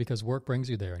to only because work brings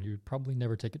you there, and you'd probably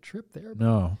never take a trip there.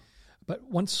 No. But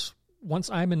once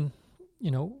I'm in,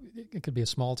 it could be a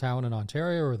small town in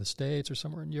Ontario or the States or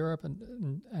somewhere in Europe,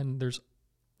 and there's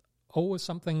always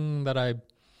something that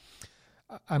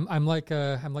I'm like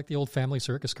the old family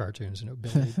circus cartoons,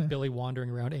 Billy wandering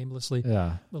around aimlessly,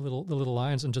 the little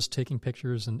lions, and just taking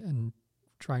pictures and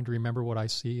trying to remember what I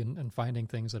see and finding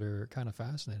things that are kind of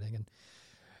fascinating,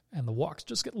 and the walks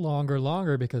just get longer and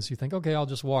longer because you think, okay, I'll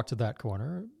just walk to that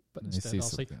corner, but instead I'll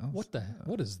say, what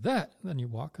is that? And then you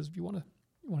walk because you want to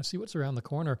see what's around the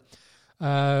corner.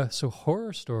 So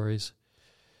horror stories.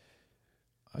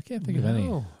 I can't think of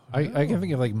any. I can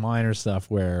think of like minor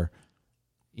stuff where,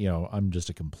 I'm just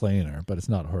a complainer, but it's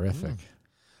not horrific.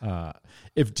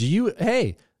 Do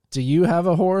you have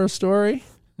a horror story?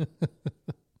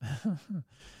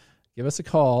 Give us a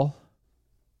call.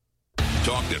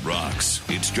 Talk that rocks.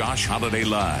 It's Josh Holiday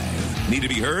Live. Need to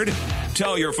be heard?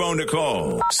 Tell your phone to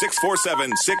call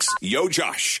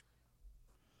 647-6-YO-JOSH.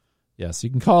 Yes,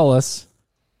 you can call us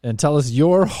and tell us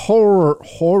your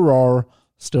horror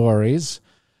stories.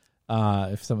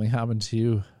 If something happened to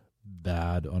you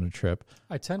bad on a trip.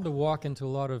 I tend to walk into a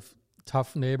lot of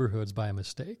tough neighborhoods by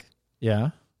mistake. Yeah,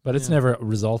 but it's never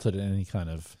resulted in any kind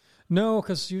of... No,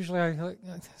 because usually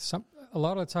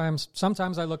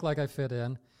sometimes I look like I fit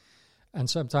in, and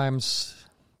sometimes,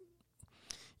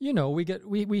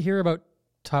 we hear about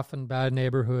tough and bad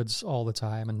neighborhoods all the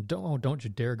time, and don't you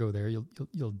dare go there,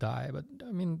 you'll die. But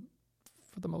I mean,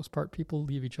 for the most part, people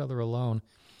leave each other alone.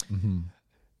 Mm-hmm.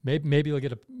 Maybe you'll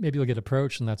get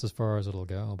approached, and that's as far as it'll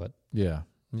go. But yeah.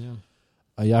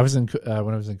 I was in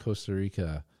when I was in Costa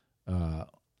Rica,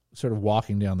 sort of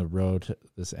walking down the road to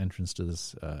this entrance to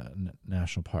this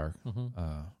national park.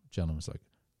 Gentleman was like,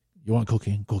 "You want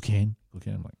cocaine? Cocaine?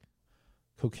 Cocaine?" I'm like,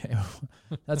 "Cocaine?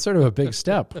 That's sort of a big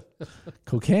step.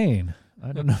 Cocaine."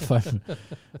 I don't know if I'm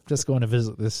just going to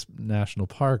visit this national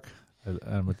park,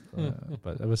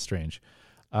 but it was strange.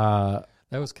 That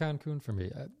was Cancun for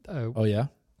me. Oh yeah,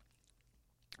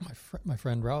 my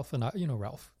friend Ralph and I,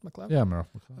 Ralph McLeod. yeah, Merle.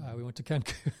 We went to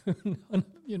Cancun on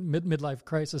a midlife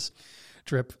crisis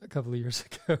trip a couple of years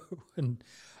ago, and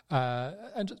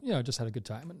just had a good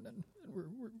time. And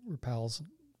we're pals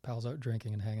out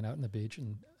drinking and hanging out on the beach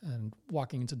and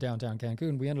walking into downtown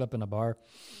Cancun. We ended up in a bar,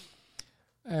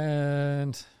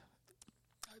 and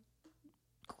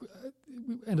we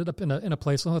ended up in a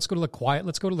place. Let's go to the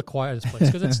quietest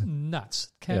place because it's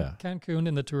nuts. Cancun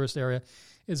in the tourist area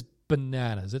is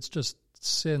bananas. It's just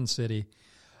Sin City,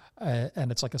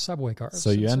 and it's like a subway car.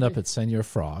 So you end up at Senor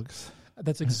Frogs.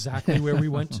 That's exactly where we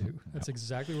went to. That's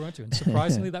exactly where we went to. And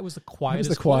surprisingly, that was the quietest. It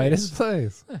was the quietest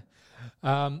place.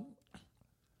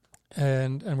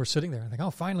 And we're sitting there. I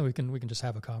think, finally we can just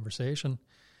have a conversation,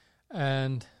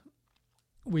 and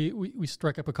we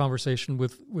strike up a conversation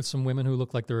with some women who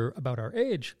look like they're about our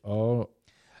age. Oh,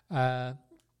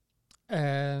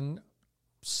 and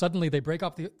suddenly they break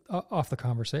off the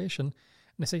conversation, and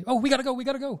they say, "Oh, we gotta go to the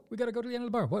end of the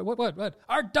bar. What?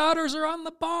 Our daughters are on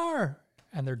the bar."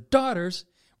 And their daughters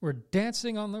were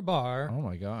dancing on their bar. Oh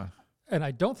my God. And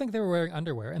I don't think they were wearing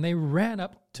underwear. And they ran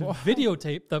up to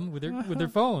videotape them with their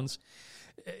phones.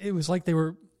 It was like they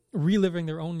were reliving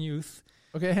their own youth.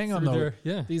 Okay, hang on though.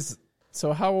 Yeah.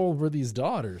 So how old were these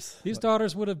daughters? These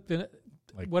daughters would have been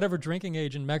whatever drinking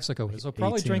age in Mexico is. So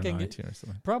probably 18 or drinking, 19 or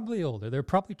something. probably older. They're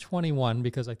probably 21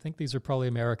 because I think these are probably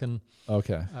American.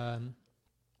 Okay.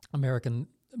 American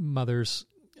mothers.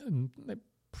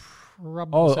 Wait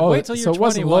Wait till you're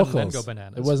 21 and then go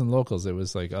bananas. It wasn't locals. It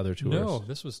was like other tourists. No,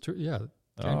 this was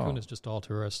Cancun is just all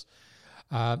tourists,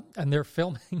 and they're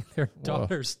filming their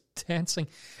daughters dancing,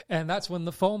 and that's when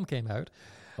the foam came out.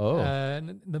 Oh,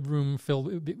 and the room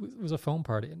filled. It was a foam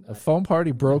party. A foam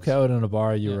party broke out in a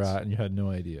bar you were at, and you had no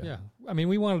idea. Yeah, I mean,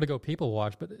 we wanted to go people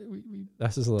watch, but we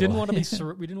didn't want to be.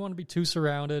 We didn't want to be too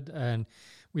surrounded, and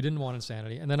we didn't want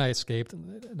insanity. And then I escaped,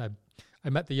 and I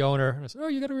met the owner, and I said, "Oh,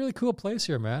 you got a really cool place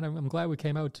here, man. I'm glad we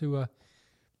came out to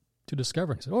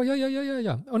discover." He said, "Oh,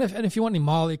 yeah. Oh, and if you want any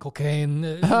Molly, cocaine,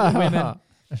 women."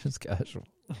 It's casual.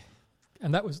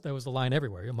 And that was the line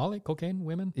everywhere. Molly, cocaine,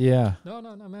 women. Yeah. No,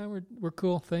 man. We're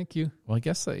cool. Thank you. Well, I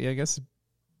guess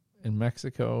in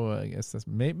Mexico, I guess that's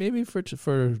maybe for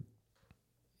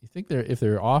you think if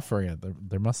they're offering it,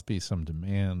 there must be some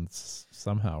demands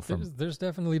somehow from. There's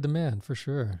definitely demand for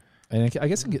sure. And I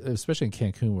guess especially in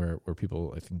Cancun, where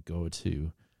people I think go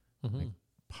to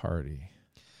party.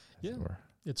 Yeah,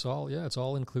 it's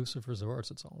all inclusive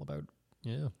resorts. It's all about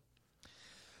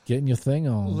getting your thing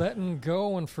on, letting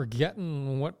go and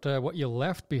forgetting what you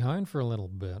left behind for a little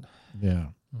bit. Yeah.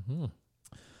 Mm-hmm.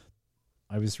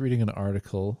 I was reading an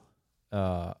article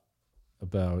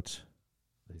about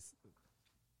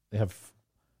they have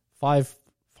five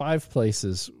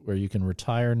places where you can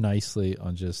retire nicely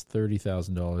on just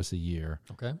 $30,000 a year.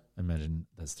 Okay. I imagine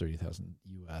that's $30,000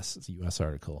 US. It's a US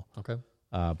article. Okay.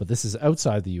 But this is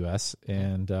outside the US,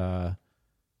 and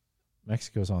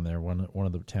Mexico's on there, one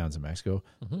of the towns in Mexico.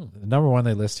 Mm-hmm. The number one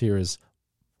they list here is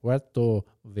Puerto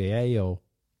Viejo,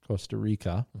 Costa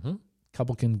Rica. Mm-hmm.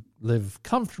 Couple can live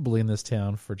comfortably in this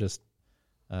town for just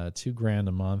 $2,000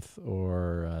 a month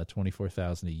or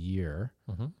 $24,000 a year.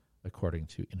 Mm-hmm. According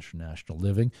to International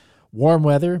Living. Warm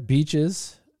weather,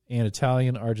 beaches, and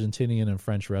Italian, Argentinian, and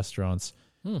French restaurants.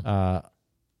 When I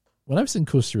was in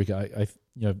Costa Rica,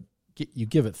 you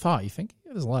give it thought. You think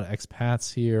there's a lot of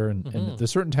expats here, and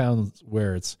there's certain towns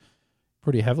where it's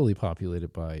pretty heavily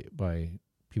populated by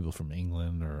people from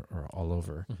England or all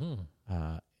over.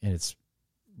 And it's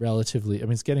relatively,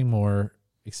 it's getting more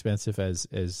expensive as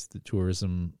the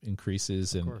tourism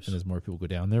increases and as more people go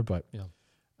down there. But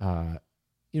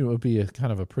it would be a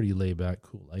kind of a pretty laid-back,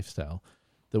 cool lifestyle.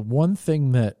 The one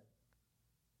thing that,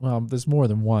 there's more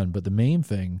than one, but the main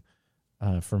thing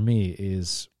for me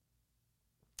is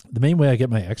the main way I get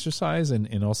my exercise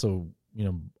and also,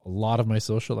 a lot of my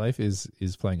social life is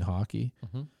playing hockey.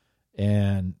 Mm-hmm.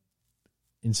 And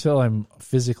until I'm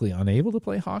physically unable to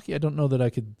play hockey, I don't know that I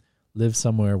could live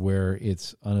somewhere where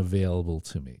it's unavailable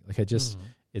to me. Like it's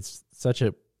such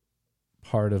a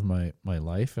part of my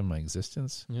life and my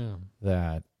existence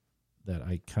that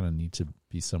I kind of need to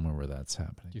be somewhere where that's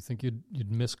happening. Do you think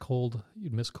you'd miss cold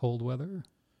weather?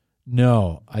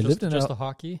 No, I lived in the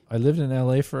hockey. I lived in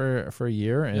LA for a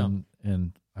year and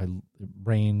it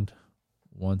rained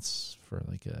once for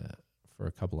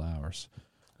a couple hours.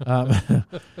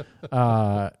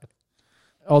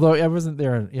 Although I wasn't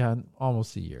there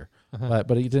almost a year.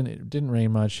 But it didn't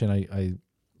rain much, and I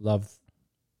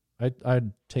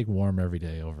I'd take warm every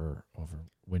day over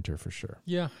winter for sure.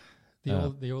 Yeah.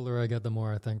 The older I get, the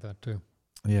more I think that too.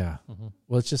 Yeah. Mm-hmm.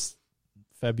 Well, it's just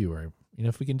February.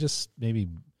 If we can just maybe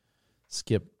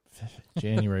skip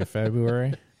January,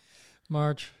 February,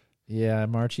 March. Yeah,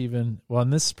 March even. Well,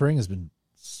 and this spring has been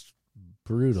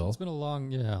brutal. It's been a long,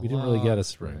 We didn't really get a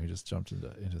spring. We just jumped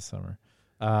into summer.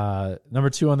 Number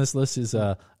 2 on this list is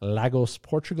Lagos,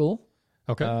 Portugal.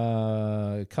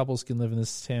 Okay. Couples can live in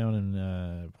this town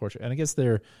in Portugal, and I guess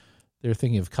they're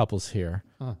thinking of couples here.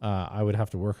 Huh. I would have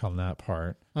to work on that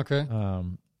part. Okay.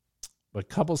 But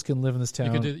couples can live in this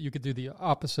town. You could do the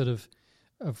opposite of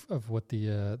what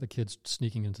the kids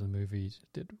sneaking into the movie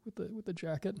did with the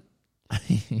jacket.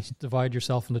 Divide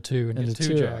yourself into two and get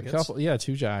two jackets.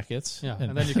 Two jackets. Yeah,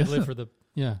 and then you can live for the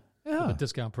for the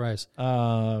discount price.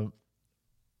 Or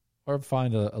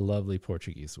find a lovely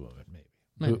Portuguese woman, maybe.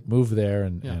 Move there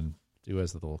and do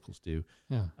as the locals do.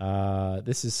 Yeah.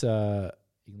 This is you can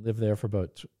live there for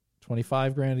about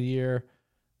 $25,000 a year.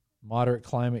 Moderate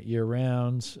climate year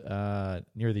round.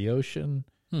 Near the ocean.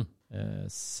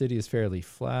 City is fairly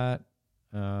flat.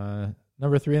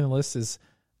 Number 3 on the list is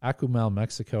Acumal,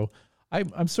 Mexico.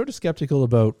 I'm sort of skeptical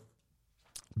about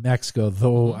Mexico,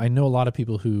 though I know a lot of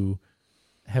people who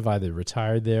have either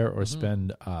retired there or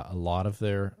spend a lot of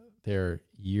their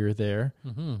year there.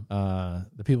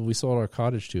 The people we sold our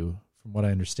cottage to, from what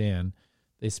I understand,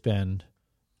 they spend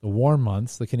the warm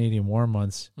months, the Canadian warm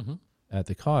months, at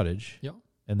the cottage. Yeah.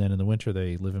 And then in the winter,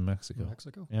 they live in Mexico.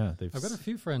 Yeah. I've got a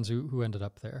few friends who ended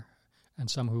up there, and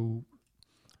some who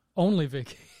only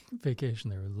vacation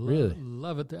there. Really?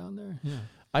 Love it down there. Yeah.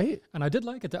 I did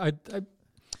like it. I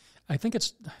think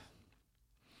it's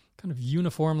kind of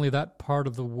uniformly that part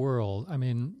of the world. I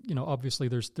mean, obviously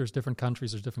there's different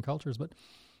countries, there's different cultures, but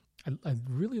I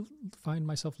really find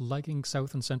myself liking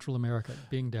South and Central America,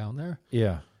 being down there.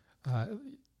 Yeah.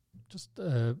 Just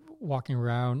walking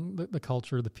around, the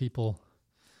culture, the people.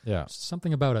 Yeah.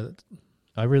 Something about it.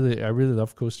 I really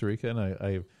love Costa Rica,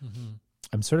 and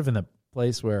I'm sort of in the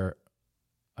place where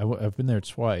I've been there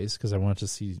twice because I want to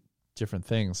see different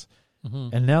things.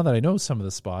 And now that I know some of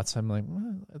the spots, I'm like,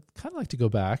 I'd kind of like to go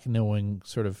back, knowing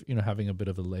sort of, having a bit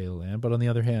of a lay of the land. But on the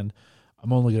other hand,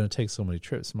 I'm only going to take so many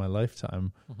trips in my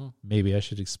lifetime. Maybe I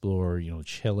should explore,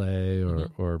 Chile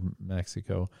or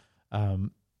Mexico.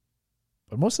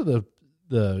 But most of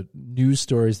the news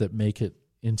stories that make it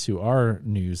into our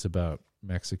news about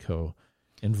Mexico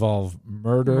involve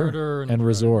murder and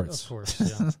resorts. Of course,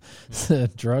 yeah.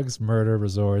 Drugs, murder,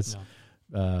 resorts. Yeah.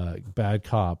 Bad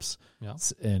cops, Yeah.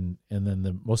 and then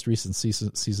the most recent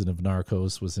season of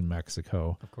Narcos was in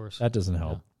Mexico. Of course, that doesn't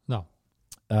help. Yeah.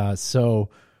 No. So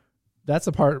that's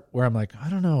the part where I'm like, I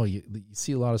don't know. You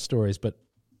see a lot of stories, but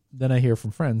then I hear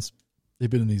from friends they've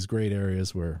been in these great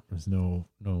areas where there's no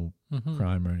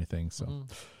crime or anything. So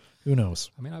who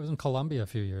knows? I mean, I was in Colombia a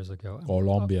few years ago.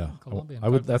 Colombia. I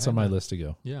would. That's on my list to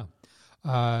go. Yeah,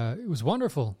 it was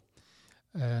wonderful,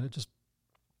 and it just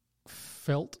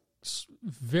felt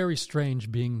very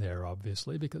strange being there,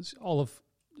 obviously, because in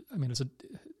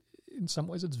some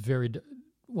ways it's in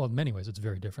many ways it's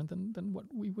very different than what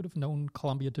we would have known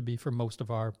Colombia to be for most of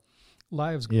our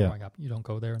lives growing up. You don't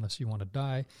go there unless you want to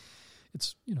die.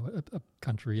 It's, a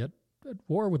country at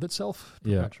war with itself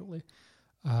perpetually.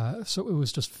 So it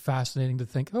was just fascinating to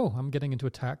think, I'm getting into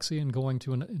a taxi and going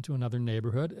into another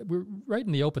neighborhood. We're right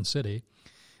in the open city.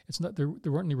 It's not there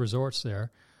weren't any resorts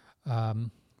there.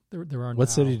 There are. What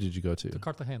city did you go to?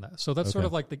 Cartagena. So that's sort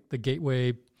of like the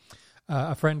gateway.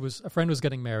 A friend was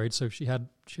getting married, so she had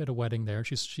a wedding there.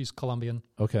 She's Colombian.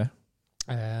 Okay.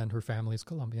 And her family's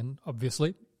Colombian,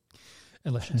 obviously,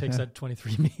 unless she takes that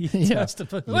 23andMe test.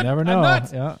 You never know.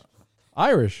 Yeah.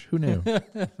 Irish. Who knew?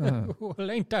 Well,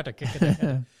 ain't that a kick in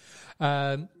the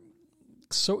head?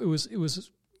 So it was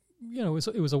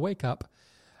a wake up,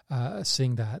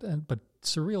 seeing that, but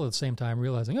surreal at the same time,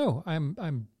 realizing,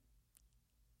 I'm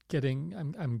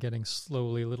getting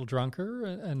slowly a little drunker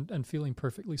and feeling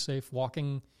perfectly safe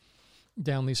walking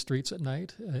down these streets at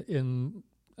night in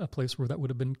a place where that would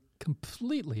have been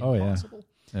completely impossible.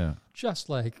 Yeah. Just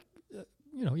like,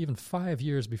 even 5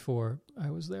 years before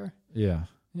I was there. Yeah.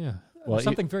 Yeah. Well, There's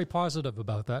something very positive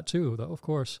about that too, though, of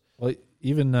course. Well,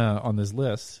 even on this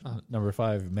list, number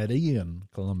 5, Medellin,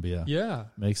 Colombia. Yeah.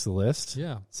 Makes the list.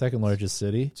 Yeah. Second largest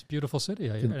city. It's a beautiful city.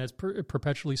 And it's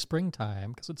perpetually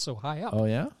springtime because it's so high up. Oh,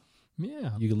 yeah?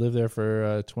 Yeah. You could live there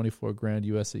for $24,000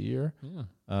 US a year.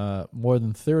 Yeah. More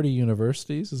than 30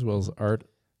 universities, as well as art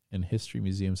and history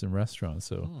museums and restaurants.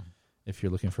 So if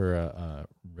you're looking for a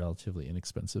relatively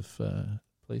inexpensive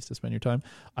place to spend your time.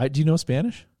 Do you know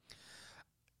Spanish?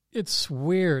 It's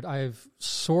weird. I've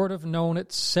sort of known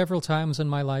it several times in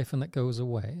my life, and it goes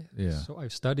away. Yeah. So I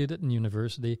studied it in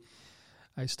university.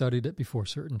 I studied it before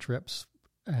certain trips,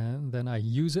 and then I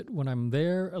use it when I'm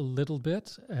there a little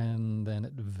bit, and then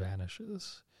it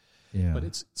vanishes. Yeah. But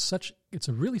it's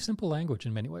a really simple language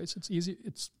in many ways. It's easy.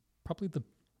 It's probably the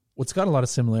Well, it's got a lot of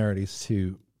similarities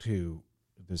to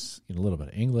this, a little bit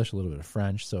of English, a little bit of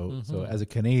French. So as a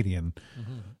Canadian,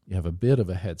 you have a bit of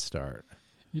a head start.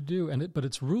 You do, but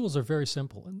its rules are very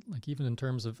simple, and like even in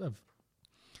terms of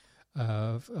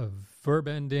verb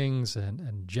endings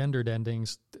and gendered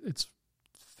endings, it's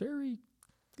very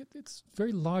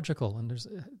logical, and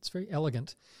it's very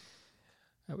elegant,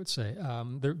 I would say.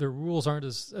 Their rules aren't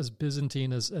as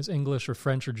Byzantine as English or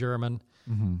French or German,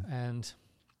 and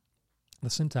the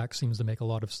syntax seems to make a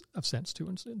lot of sense too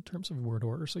in terms of word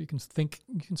order. So you can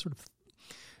sort of.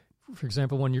 For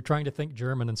example, when you're trying to think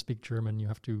German and speak German, you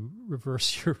have to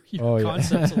reverse your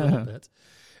concepts a little bit.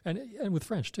 And with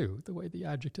French, too, the way the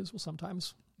adjectives will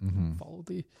sometimes follow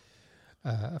the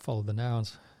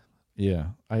nouns. Yeah.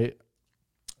 It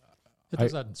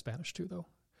does that in Spanish, too, though.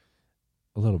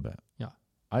 A little bit. Yeah.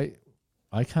 I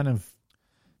kind of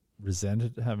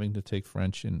resented having to take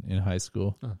French in high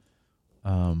school.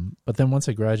 But then once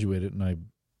I graduated and I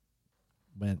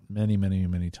went many, many,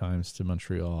 many times to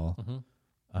Montreal,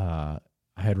 I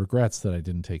had regrets that I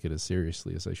didn't take it as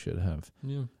seriously as I should have.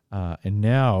 Yeah. And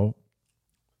now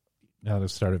that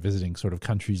I've started visiting sort of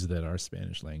countries that are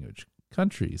Spanish language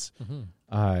countries,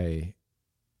 I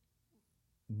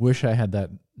wish I had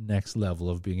that next level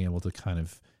of being able to kind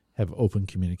of have open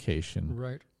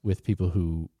communication with people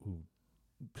who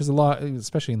because a lot,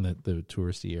 especially in the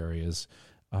touristy areas,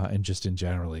 and just in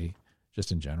general,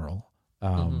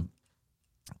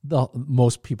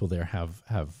 most people there have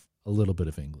a little bit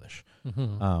of English.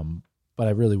 But I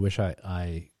really wish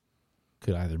I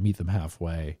could either meet them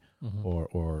halfway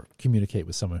or communicate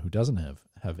with someone who doesn't have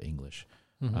English.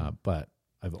 But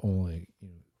I've only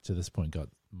to this point got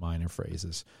minor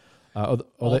phrases. All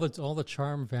the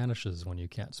charm vanishes when you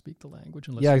can't speak the language.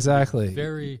 Unless yeah,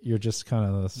 exactly. You're just kind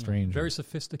of a stranger. Very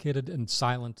sophisticated and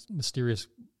silent, mysterious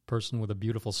person with a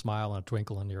beautiful smile and a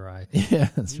twinkle in your eye. Yeah,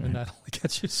 that's Even right. that only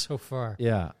gets you so far.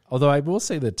 Yeah, although I will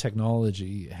say that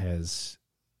technology has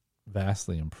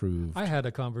vastly improved. I had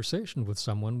a conversation with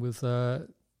someone with I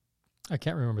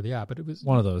can't remember the app, but it was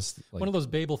one of those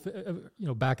Babel,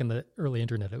 back in the early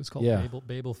internet, it was called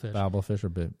Babelfish. Babelfish or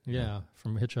Bib. Yeah,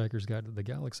 from Hitchhiker's Guide to the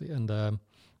Galaxy, and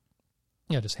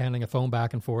just handing a phone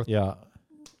back and forth. Yeah,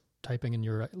 typing in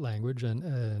your language,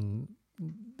 and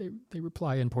they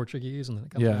reply in Portuguese, and then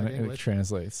it comes back in English. It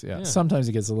translates. Yeah, sometimes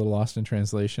it gets a little lost in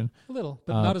translation. A little,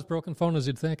 but not as broken phone as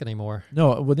you'd think anymore.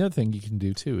 No, well, the other thing you can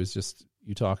do too is just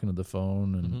you talking to the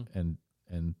phone, and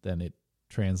then it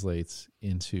translates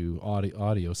into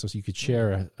audio, so you could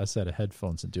share a set of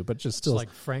headphones and do it, but just still it's like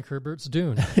Frank Herbert's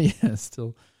Dune. Yeah,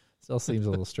 still seems a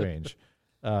little strange.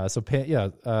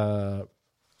 Colombia's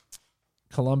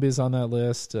on that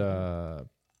list. Panama,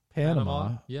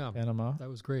 Panama, that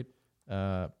was great.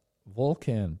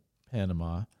 Volcan,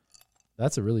 Panama,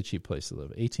 that's a really cheap place to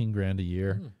live. $18,000 a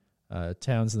year.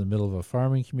 Town's in the middle of a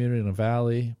farming community in a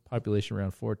valley. Population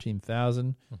around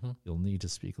 14,000. You'll need to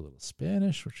speak a little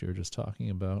Spanish, which you were just talking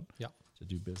about. Yeah, to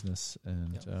do business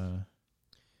and.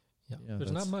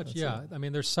 There's not much. Yeah, I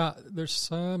mean, there's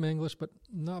some English, but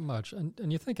not much.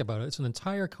 And you think about it, it's an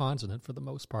entire continent for the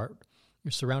most part.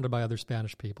 You're surrounded by other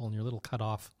Spanish people, and you're a little cut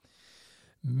off.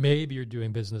 Maybe you're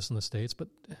doing business in the States, but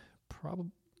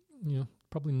probably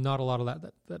not a lot of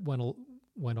that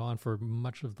went on for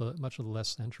much of the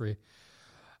last century.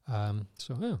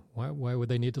 Why would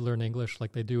they need to learn English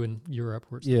like they do in Europe,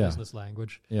 where it's the business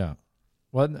language? Yeah.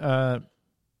 Well,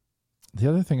 the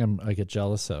other thing I get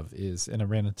jealous of is, and I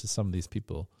ran into some of these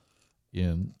people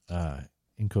in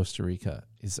Costa Rica,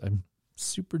 is I'm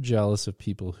super jealous of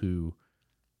people who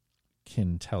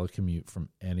can telecommute from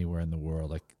anywhere in the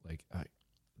world.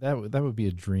 That would be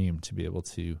a dream to be able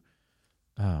to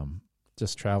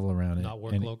just travel around and not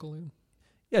work locally.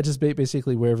 Yeah, just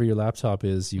basically wherever your laptop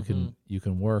is, you can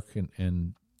work,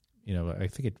 and I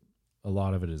think a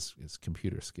lot of it is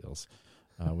computer skills,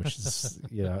 which is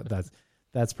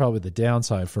that's probably the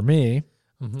downside for me.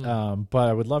 But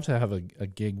I would love to have a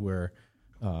gig where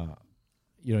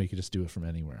you could just do it from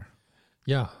anywhere.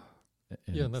 Yeah,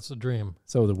 that's the dream.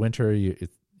 So the winter,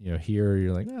 here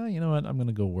you're like, you know what, I'm going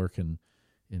to go work in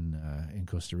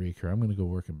Costa Rica. Or I'm going to go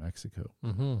work in Mexico.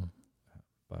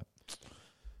 But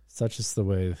such is the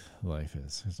way life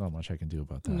is. There's not much I can do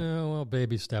about that. No, well,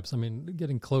 baby steps. I mean,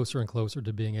 getting closer and closer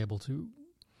to being able to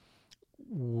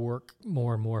work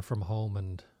more and more from home,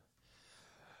 and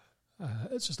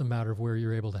It's just a matter of where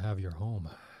you're able to have your home.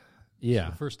 Yeah.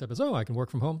 The first step is, I can work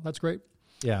from home. That's great.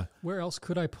 Yeah. Where else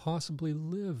could I possibly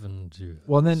live and do this?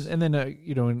 Well, and then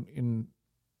in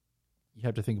you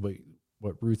have to think about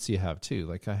what roots you have too.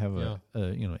 Like I have a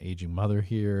aging mother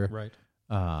here, Right.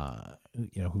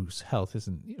 Whose health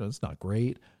isn't, it's not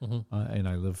great, and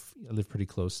I live pretty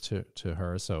close to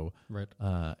her. So, Right.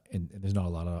 And there's not a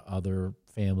lot of other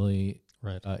family,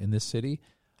 Right. in this city.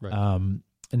 Right. And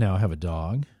now I have a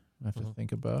dog I have to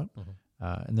think about.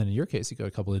 And then in your case, you got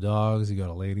a couple of dogs, you got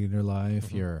a lady in your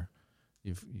life,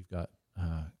 you've got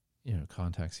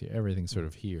contacts here, everything's sort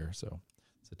of here. So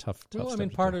it's a tough. Well, I mean,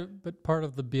 part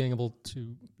of the being able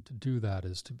to do that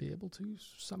is to be able to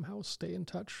somehow stay in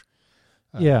touch.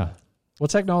 Yeah. Well,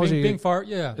 technology being far,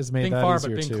 has made being that far,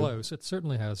 easier but being too. close. It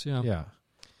certainly has. Yeah. Yeah.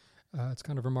 It's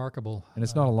kind of remarkable. And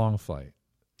it's not a long flight.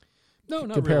 No,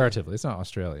 not comparatively. really. It's not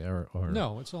Australia or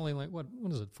No, it's only like what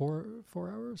is it? 4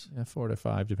 hours? Yeah, 4 to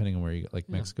 5, depending on where you go. Like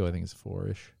Mexico, I think it's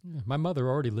 4-ish. Yeah. My mother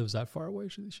already lives that far away.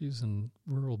 She's in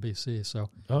rural BC. So,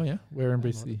 Oh yeah, where in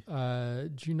BC?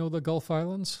 do you know the Gulf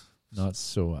Islands? Not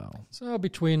so well. So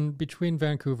between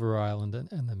Vancouver Island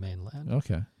and the mainland.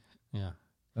 Okay, Yeah,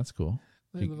 that's cool.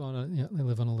 they live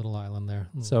on a little island there.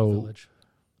 A So- little village.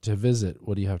 To visit,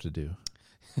 what do you have to do?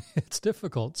 It's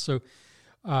difficult. So,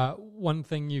 one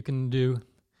thing you can do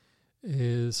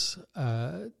is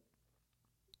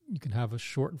you can have a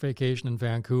short vacation in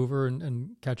Vancouver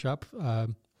and catch up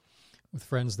with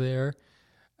friends there,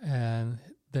 and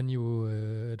then you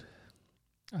would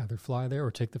either fly there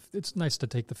or it's nice to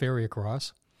take the ferry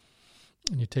across,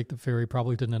 and you take the ferry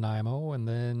probably to Nanaimo, and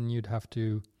then you'd have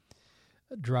to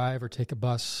drive or take a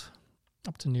bus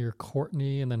up to near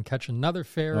Courtney, and then catch another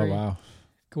ferry. Oh wow,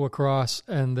 Go across,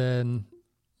 and then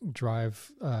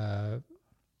drive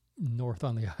north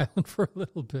on the island for a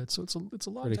little bit. So it's a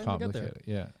long pretty time to get there. complicated.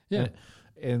 Yeah, Yeah.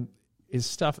 And is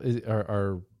stuff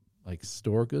are like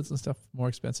store goods and stuff more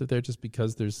expensive there just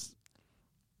because there's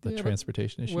the Yeah, but-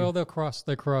 transportation issue? Well, they cross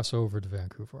over to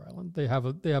Vancouver Island. They have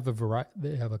a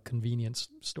convenience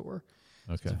store.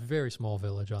 okay. It's a very small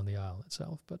village on the island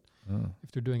itself, but Oh.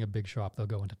 if they're doing a big shop, they'll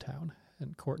go into town.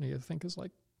 And Courtney, I think, is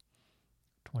like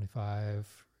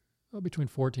 25. Between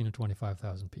 14 and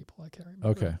 25,000 people. I can't remember.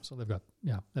 Okay. So they've got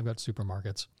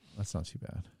supermarkets. That's not too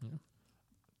bad. Yeah.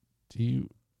 Do you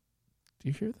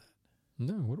hear that?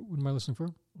 No, what am I listening for?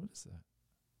 What is that?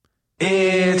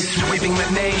 It's sweeping the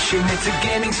nation, it's a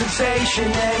gaming sensation,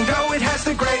 and oh, it has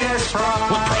the greatest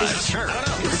prize. Sure.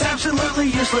 It's absolutely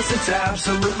useless, it's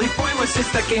absolutely pointless,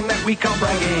 it's that game that we call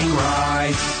bragging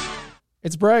rights.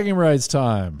 It's bragging rights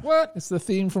time. What? It's the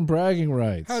theme from Bragging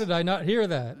Rights. How did I not hear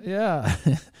that? Yeah,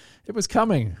 it was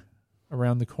coming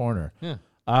around the corner. Yeah.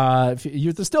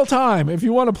 There's still time if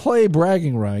you want to play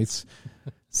Bragging Rights.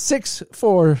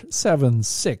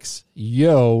 6476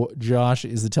 Josh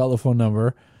is the telephone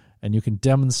number, and you can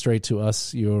demonstrate to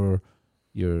us your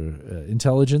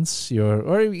intelligence,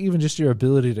 or even just your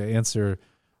ability to answer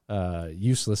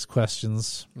useless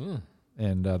questions.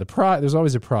 And the prize, there's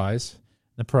always a prize.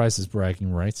 The prize is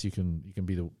bragging rights. You can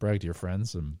brag to your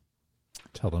friends and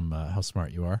tell them how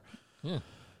smart you are. Yeah.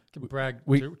 You can brag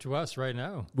to us right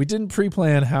now. We didn't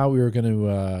pre-plan how we were going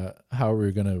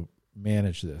to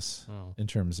manage this in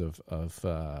terms of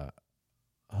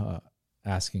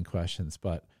asking questions,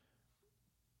 but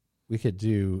we could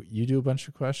do a bunch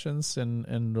of questions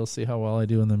and we'll see how well I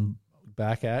do and then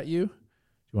back at you. Do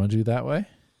you want to do it that way?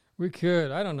 We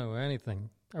could. I don't know anything.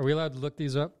 Are we allowed to look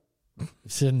these up? You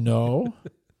said no.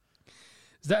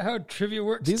 Is that how trivia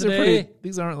works These today?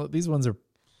 these ones are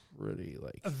pretty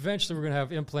like. Eventually, we're going to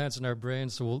have implants in our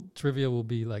brains, so trivia will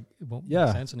be like, it won't Yeah,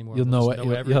 make sense anymore. you'll We'll know just it.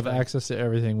 You'll have everything. access to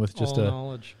everything with just all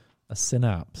knowledge. a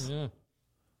synapse. Yeah.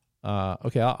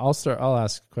 Okay, I'll start. I'll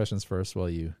ask questions first while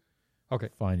you Okay.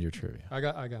 find your trivia. I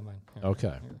got mine. Yeah.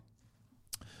 Okay.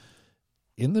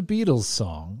 In the Beatles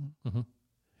song,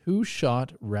 who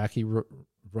shot Rocky Raccoon?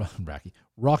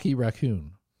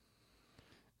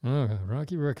 Oh,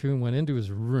 Rocky Raccoon went into his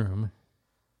room.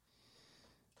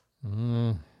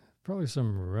 Probably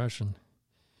some Russian.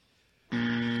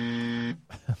 It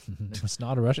was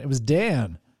not a Russian. It was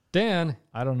Dan. Dan.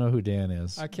 I don't know who Dan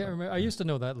is. I can't remember. I used to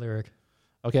know that lyric.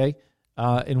 Okay.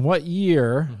 In what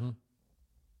year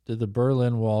did the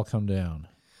Berlin Wall come down?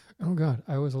 Oh, God.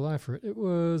 I was alive for it. It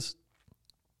was,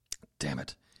 damn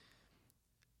it,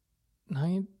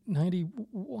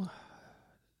 91.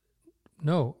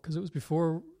 No, because it was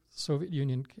before the Soviet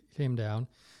Union came down.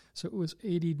 So it was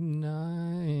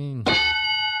 89.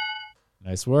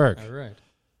 Nice work. All right.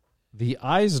 The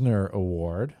Eisner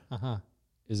Award Uh-huh.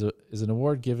 is an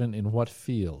award given in what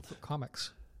field?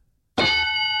 Comics.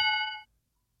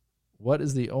 What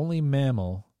is the only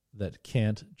mammal that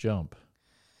can't jump?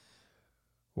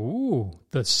 Ooh,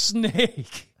 the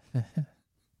snake.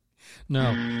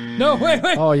 No, wait.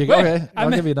 Oh, you wait. okay?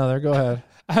 I'll give you another. Go ahead.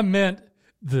 I meant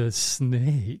the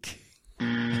snake.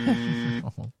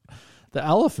 The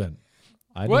elephant.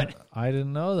 What? I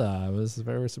didn't know that. I was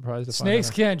very surprised to Snakes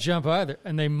find out. can't jump either,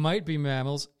 and they might be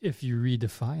mammals if you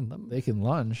redefine them. They can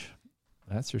lunge.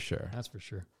 That's for sure. That's for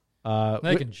sure. They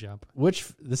They can jump.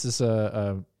 This is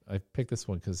I picked this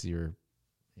one because you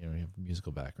have a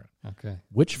musical background. Okay.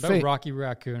 Which About Rocky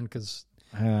Raccoon, because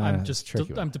I'm it's just a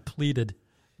tricky one. I'm depleted.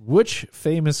 Which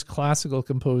famous classical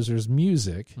composer's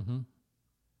music Mm-hmm.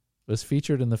 was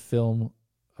featured in the film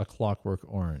A Clockwork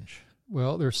Orange?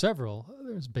 Well, there are several.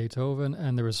 There's Beethoven,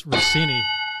 and there was Rossini,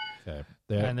 Okay.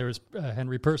 and there was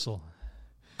Henry Purcell.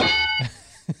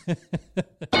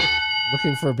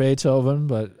 Looking for Beethoven,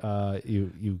 but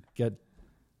you get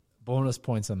bonus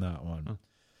points on that one.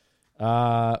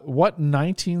 What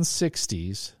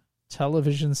 1960s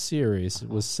television series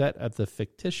was set at the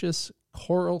fictitious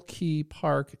Coral Key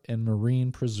Park and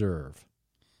Marine Preserve?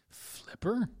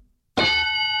 Flipper?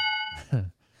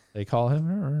 They call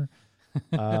him.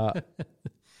 And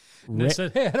they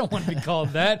said, hey, I don't want to be called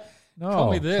that. No,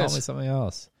 call me this. Call me something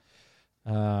else.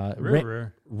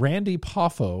 River. Randy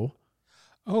Poffo,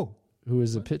 Oh, who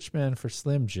is a pitchman for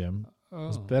Slim Jim,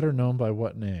 was better known by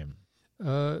what name?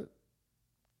 the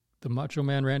Macho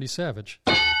Man Randy Savage.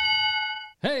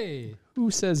 Hey!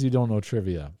 Who says you don't know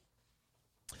trivia?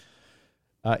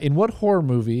 In what horror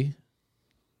movie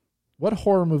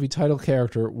title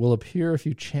character will appear if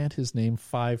you chant his name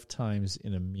 5 times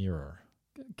in a mirror?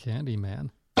 Candyman.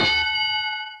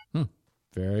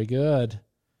 Very good.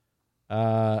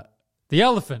 The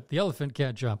elephant. The elephant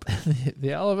can't jump.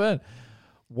 The elephant.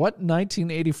 What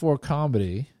 1984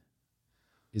 comedy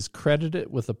is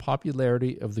credited with the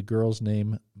popularity of the girl's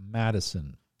name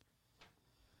Madison?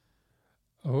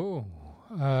 It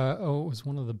was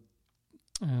one of the...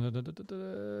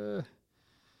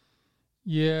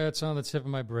 yeah, it's on the tip of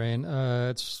my brain.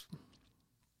 It's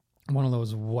one of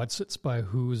those what's it's by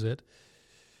who's it.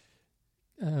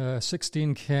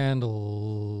 16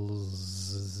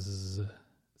 Candles.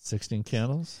 16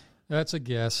 Candles? That's a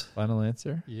guess. Final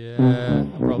answer? Yeah.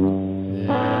 I'm probably...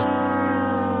 Yeah.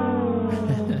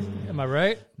 Am I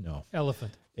right? No.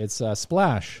 Elephant. It's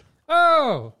Splash.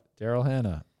 Oh! Daryl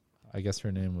Hannah. I guess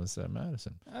her name was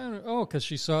Madison. I don't know. Oh, because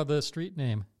she saw the street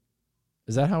name.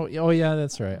 Is that how? Oh, yeah,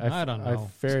 that's right. I don't know. I'm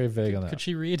very vague on that. Could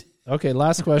she read? Okay,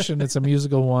 last question. It's a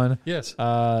musical one. Yes.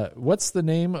 What's the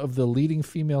name of the leading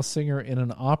female singer in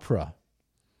an opera?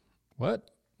 What?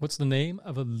 What's the name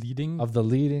of the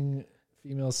leading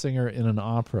female singer in an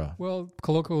opera? Well,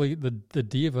 colloquially, the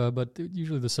diva, but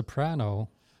usually the soprano.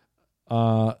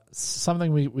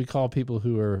 Something we call people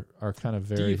who are kind of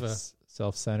very Diva.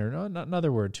 self-centered. No, not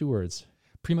another word. 2 words.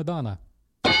 Prima donna.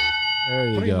 There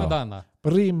you Prima go. donna.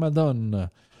 Prima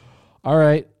donna. All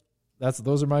right.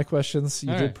 Those are my questions.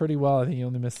 You All did right. pretty well. I think you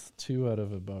only missed 2 out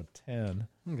of about 10.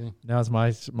 Okay. Now it's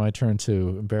my turn to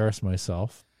embarrass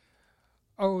myself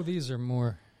Oh, these are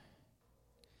more.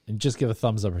 and just give a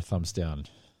thumbs up or thumbs down.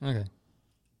 Okay.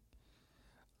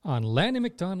 On Lanny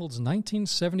McDonald's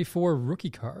 1974 rookie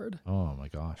card, Oh my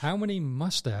gosh. how many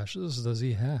mustaches does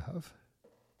he have?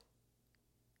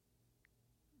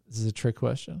 This is a trick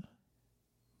question.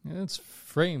 It's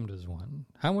framed as one.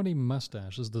 How many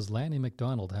mustaches does Lanny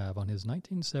McDonald have on his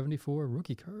 1974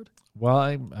 rookie card? Well,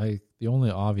 I the only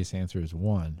obvious answer is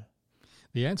 1.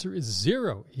 The answer is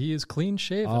 0. He is clean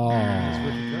shaven. Oh. on his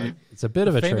rookie card. It's a bit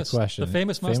of a famous- trick question. the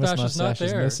famous mustache is not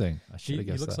there. Missing. I should He have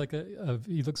guessed looks that. like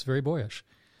he looks very boyish.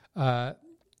 And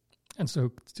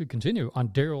so to continue, on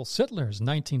Daryl Sittler's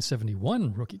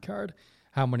 1971 rookie card,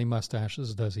 how many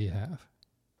mustaches does he have?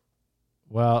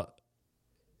 Well,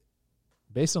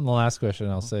 based on the last question,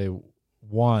 I'll say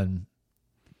 1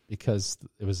 because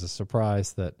it was a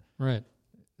surprise that. Right.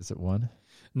 Is it 1?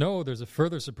 No, there's a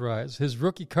further surprise. His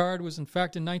rookie card was, in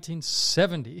fact, in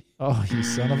 1970. Oh, you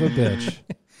son of a bitch.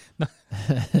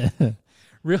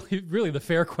 Really, the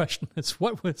fair question is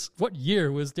what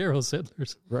year was Daryl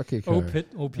Sittler's Rookie card.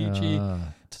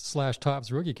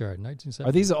 OPG/Topps rookie card? 1970.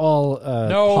 Are these all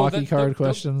hockey card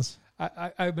questions?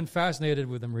 I've been fascinated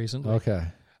with them recently. Okay.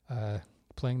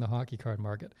 Playing the hockey card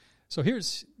market. So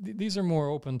these are more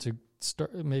open to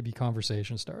maybe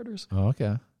conversation starters. Oh,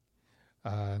 okay.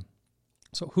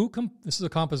 So this is a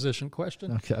composition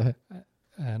question, Okay.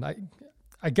 and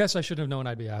I guess I should have known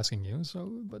I'd be asking you.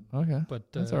 So, Okay.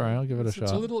 but That's all right. I'll give it a shot.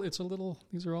 It's a little.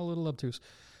 These are all a little obtuse.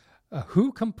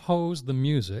 Who composed the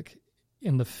music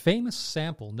in the famous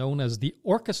sample known as the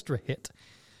orchestra hit,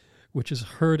 which is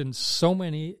heard in so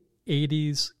many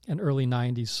 80s and early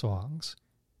 90s songs.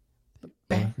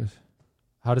 Bang,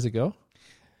 How does it go?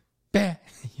 bang.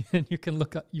 And you can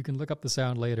look up the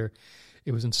sound later.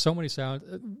 It was in so many sounds.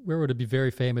 Where would it be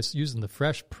very famous? Using the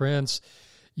Fresh Prince,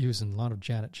 using a lot of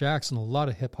Janet Jackson, a lot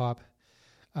of hip hop,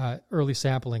 early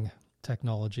sampling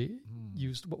technology.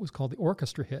 Used what was called the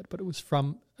orchestra hit, but it was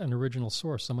from an original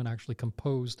source. Someone actually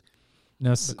composed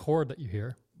Now, the chord that you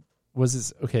hear. was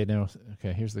this okay? Now,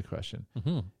 okay. Here's the question: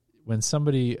 when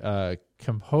somebody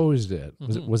composed it,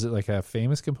 was it like a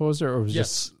famous composer, or was it Yes.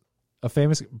 just a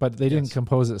famous? But they didn't Yes.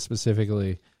 compose it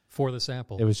specifically. For the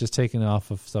sample. It was just taken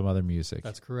off of some other music.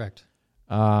 That's correct.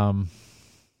 Well,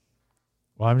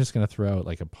 I'm just going to throw out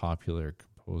like a popular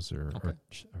composer Okay.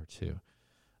 or two.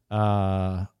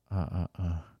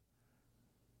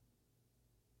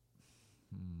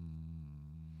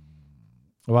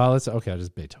 Well, it's okay.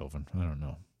 Just Beethoven. I don't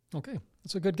know. Okay,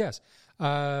 that's a good guess.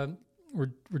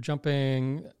 We're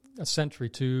jumping a century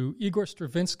to Igor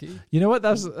Stravinsky. You know what?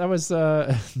 That was that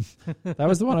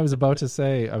was the one I was about to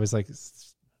say. I was like,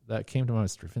 that came to mind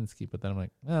with Stravinsky, but then I'm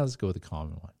like, let's go with the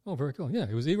common one. Oh, very cool. Yeah,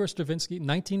 it was Igor Stravinsky,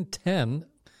 1910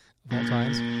 of all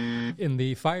times, in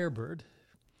the Firebird,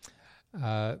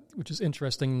 which is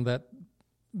interesting that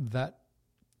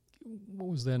what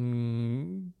was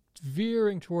then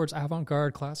veering towards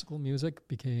avant-garde classical music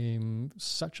became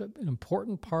such an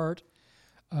important part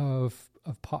of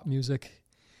pop music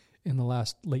in the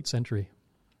late century.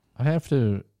 I have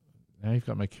to. Now you've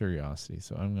got my curiosity,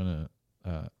 so I'm gonna.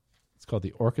 It's called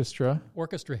the orchestra.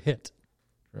 Orchestra hit.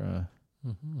 Hit.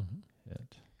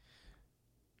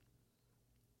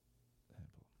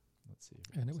 Let's see.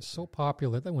 And it was so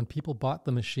popular that when people bought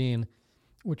the machine,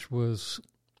 which was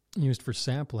used for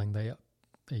sampling, they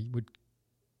would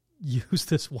use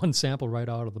this one sample right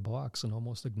out of the box and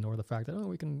almost ignore the fact that,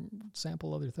 we can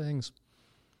sample other things.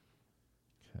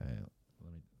 Okay,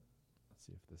 let's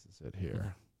see if this is it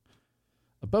here.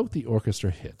 About the orchestra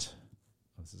hit.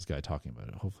 This is this guy talking about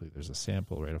it. Hopefully there's a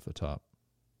sample right off the top.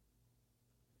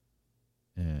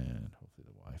 And hopefully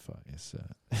the Wi-Fi is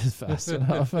fast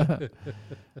enough. Okay,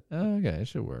 it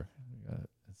should work.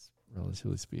 It's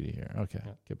relatively speedy here. Okay,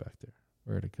 get back there.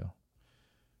 Where'd it go?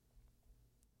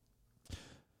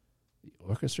 The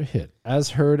orchestra hit. As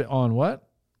heard on what?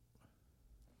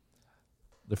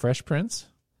 The Fresh Prince?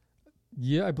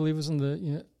 Yeah, I believe it was in the...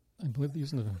 Yeah, I believe it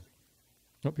was in the...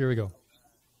 Oh, here we go.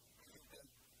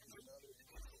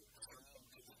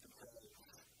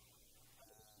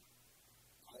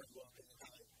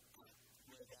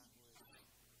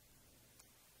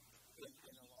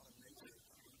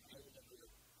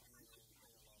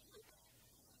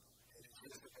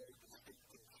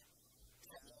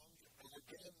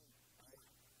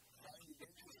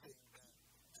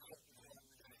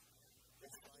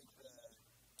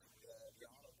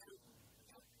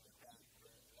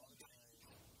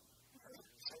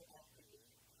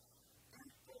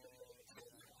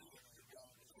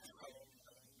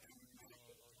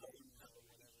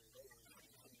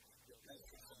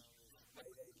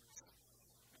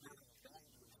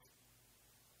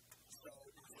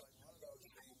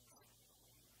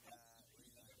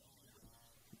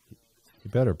 You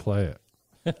better play it.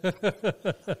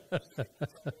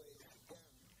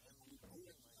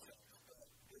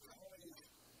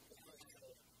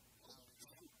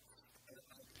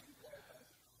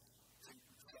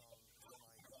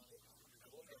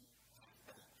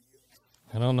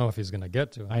 I don't know if he's going to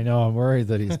get to it. I know. I'm worried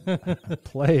that he's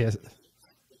play it.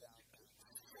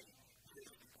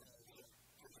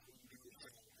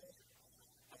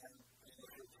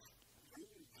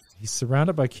 He's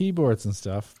surrounded by keyboards and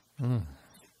stuff.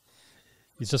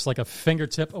 He's just like a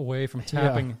fingertip away from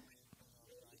tapping.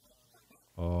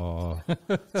 Oh,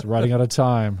 it's running out of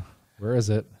time. Where is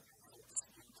it?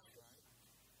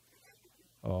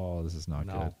 Oh, this is not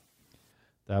good.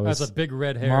 That was That's a big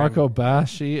red herring. Marco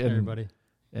Basci and Everybody.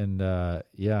 And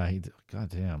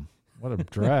goddamn, what a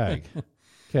drag.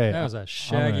 Okay, That was a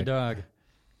shaggy right. dog.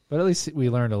 But at least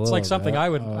we learned a little. It's like something bit. I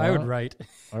would write.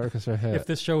 Orchestra hit. If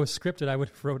this show was scripted, I would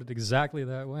have wrote it exactly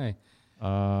that way.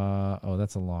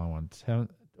 That's a long one.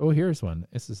 Here's one.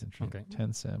 This is interesting. Okay.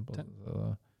 10 samples.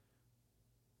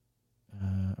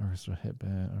 Orchestra hit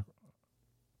band.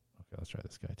 Okay, let's try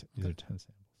this guy. These are 10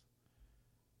 samples.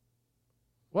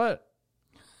 What?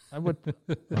 I would.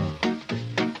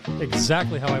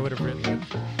 Exactly how I would have written it.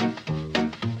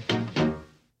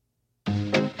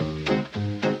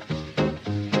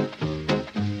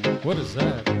 What is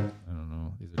that? I don't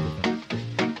know. These are different.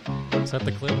 Is that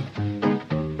the clip?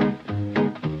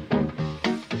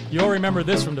 You'll remember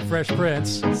this from The Fresh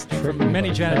Prince, from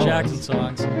many Janet Jackson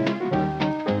songs.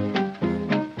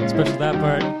 Especially that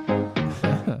part.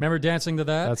 Remember dancing to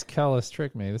that? That's Kellis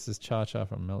Trick Me. This is Cha Cha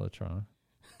from Mellotron.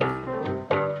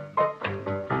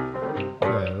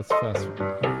 Okay, let's fast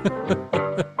forward.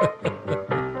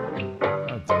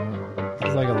 God damn it. This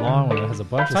is like a long one. It has a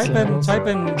bunch of samples. Type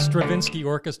in Stravinsky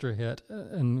orchestra hit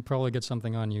and probably get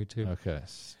something on YouTube. Okay.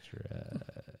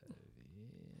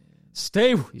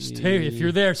 Stay. If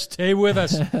you're there, stay with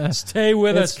us. Stay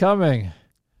with It's us. coming.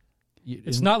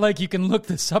 It's not like you can look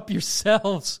this up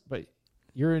yourselves. But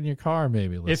you're in your car,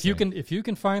 maybe. If you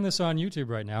can find this on YouTube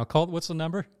right now, call. What's the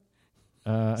number?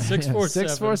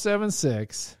 647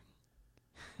 6476.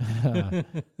 Okay,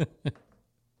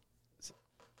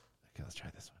 let's try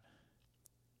this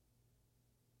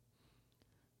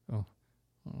one.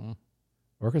 Oh.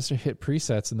 Orchestra hit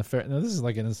presets in the fair. Now this is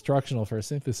like an instructional for a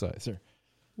synthesizer,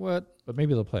 What? but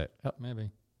maybe they'll play it. Oh.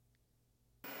 Maybe.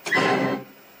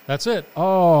 That's it.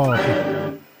 Oh,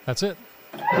 okay. That's it.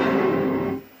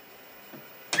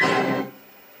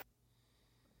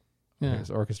 Yeah.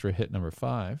 Here's orchestra hit number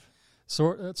 5.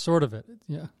 Sort of it.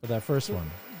 Yeah. But that first one.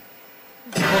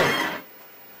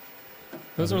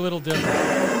 Those are a little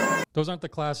different. Those aren't the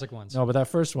classic ones. No, but that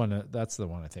first one, that's the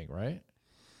one, I think, right?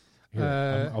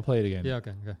 Here, I'll play it again. Yeah,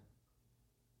 okay.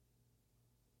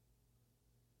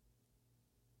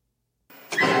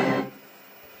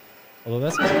 Although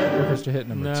that's orchestra hit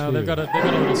number 2. No, they've got a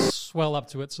little swell up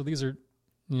to it. So these are,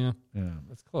 yeah,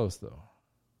 it's close though.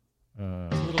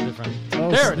 it's a little different.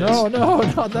 Oh, There it is. No,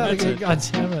 not that That's again. it. God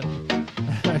damn it.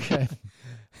 Okay.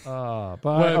 But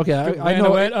When I know. I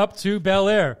went up to Bel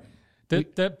Air.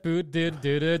 Did that boo did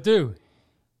do.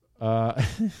 No.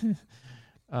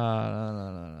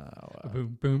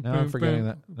 Boom boom. Now I'm forgetting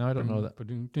that. Now I don't know that.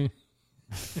 that.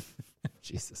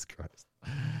 Jesus Christ.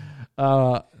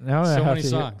 Now I So have many to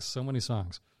songs. So many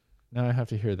songs. Now I have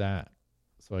to hear that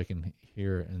so I can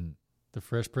hear it, and The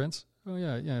Fresh Prince. Oh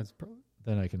yeah. It's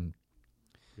then I can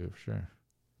do it for sure.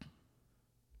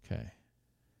 Okay.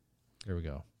 Here we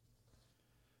go.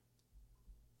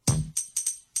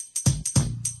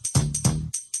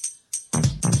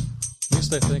 at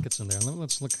least I think it's in there.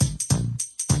 Let's look.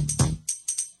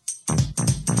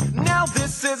 Now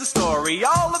this is a story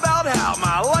all about how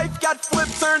my life got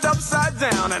flipped, turned upside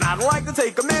down, and I'd like to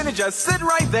take a minute, just sit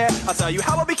right there. I'll tell you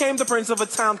how I became the prince of a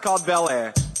town called Bel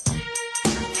Air.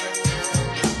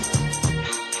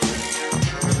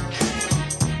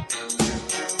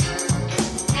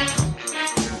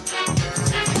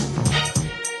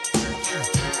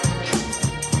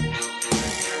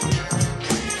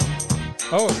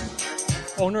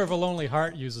 Oh, Owner of a Lonely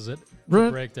Heart uses it.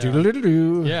 Breakdown.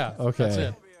 Doo-doo-doo-doo. Yeah, Okay. that's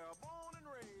it.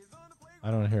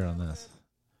 I don't hear it on this.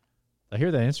 I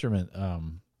hear that instrument,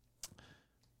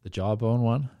 the Jawbone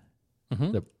one.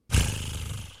 Mhm. The-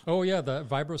 Oh yeah, the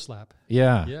vibro slap.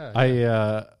 yeah.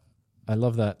 Yeah, I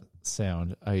love that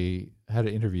sound. I had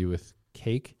an interview with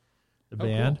Cake, the Oh,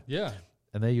 band, cool. Yeah.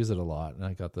 and they use it a lot. And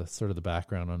I got the sort of the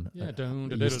background on. Yeah.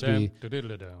 it used to be-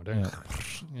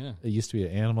 Yeah. It used to be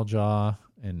an Animal Jaw,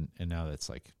 and now it's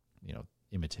like,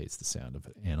 imitates the sound of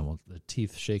an animal, the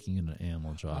teeth shaking in an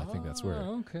animal jaw. I think that's where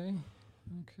Okay.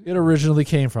 it originally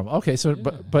came from. Okay, so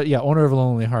but yeah, Owner of a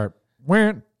Lonely Heart.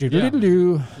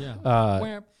 Do-do-do-do-do. Yeah.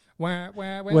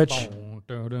 which,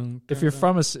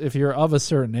 if you're of a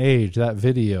certain age, that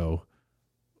video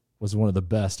was one of the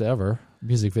best ever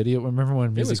music video. Remember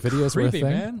when music videos were a thing?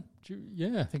 man.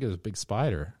 Yeah. I think it was Big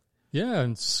Spider. Yeah,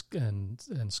 and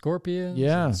scorpions,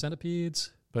 Yeah. and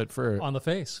centipedes But for on the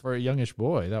face. a youngish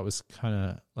boy, that was kind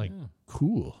of like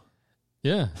cool.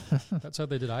 Yeah, that's how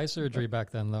they did eye surgery back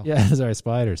then, though. Yeah, sorry,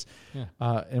 spiders. Yeah.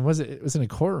 And it was in a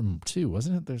courtroom too,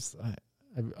 wasn't it?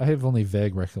 I have only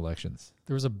vague recollections.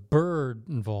 There was a bird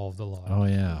involved a lot. Oh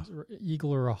yeah, It was an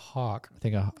eagle or a hawk. I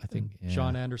think yeah.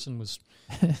 John Anderson was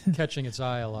catching its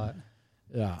eye a lot.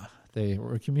 Yeah, they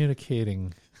were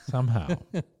communicating somehow.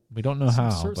 We don't know how.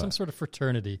 Some sort of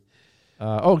fraternity.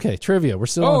 Okay, trivia. We're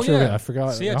still on trivia. I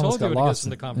forgot. See, I almost told you got it lost gets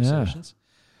into in- conversations.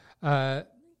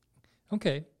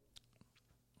 Okay.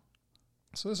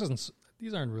 So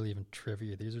these aren't really even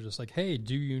trivia. These are just like, hey,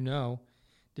 did you know?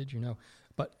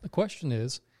 But the question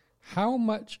is, how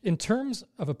much, in terms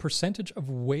of a percentage of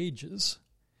wages,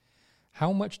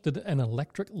 how much did an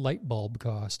electric light bulb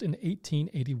cost in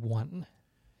 1881?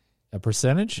 A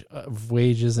percentage of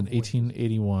wages in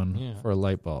 1881 for a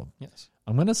light bulb. Yes.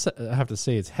 I'm gonna have to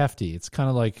say it's hefty. It's kind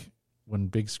of like when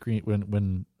big screen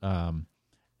when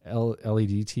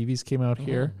LED TVs came out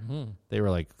here. They were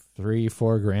like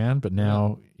 $3-4 grand, but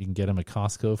now you can get them at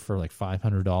Costco for like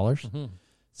 $500.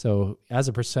 So as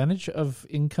a percentage of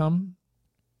income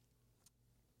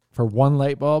for one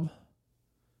light bulb,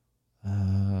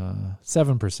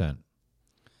 7%.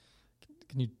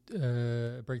 Can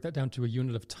you break that down to a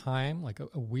unit of time, like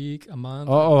a week, a month,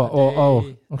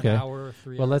 Okay. an hour,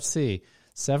 3 Well, hours? let's see.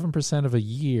 7% of a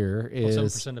year is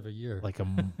 7% of a year. like a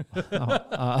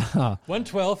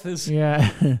 1/12 is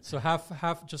yeah, so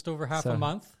half, just over half So- a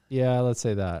month. yeah. Let's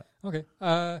say that. Okay,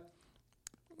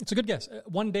 it's a good guess.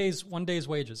 One day's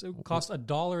wages. It cost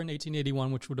 $1 in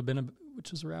 1881,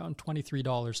 which is around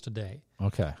 $23 today.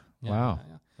 Okay. Yeah, Wow.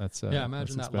 yeah. That's Imagine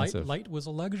that's that expensive. light was a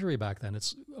luxury back then.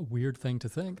 It's a weird thing to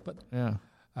think, but Yeah.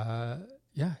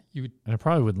 you would. And it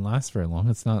probably wouldn't last very long.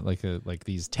 It's not like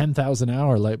these 10,000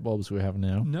 hour light bulbs we have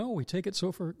now. No, we take it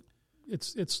so for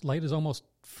its light is almost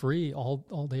free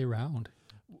all day round.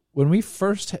 When we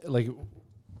first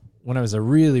when I was a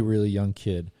really really young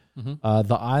kid, Mm-hmm.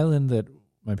 the island that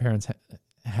my parents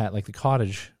had, like the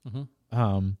cottage,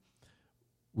 Mm-hmm.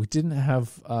 we didn't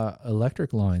have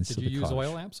electric lines. Did to you the use cottage.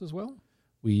 oil lamps as well?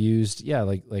 We used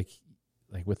like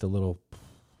with the little,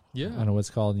 Yeah, I don't know what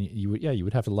it's called. You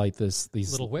would have to light these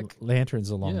Little wick? lanterns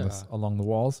along Yeah. along the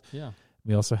walls. yeah.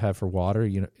 We also had for water,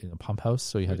 in a pump house,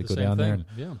 so you had to go The same down there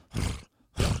thing.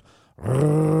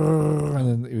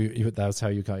 and then that's how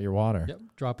you got your water. Yep.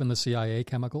 Drop in the CIA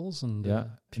chemicals and Yeah,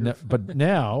 pure- but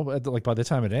now, by the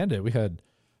time it ended, we had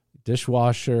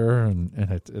dishwasher and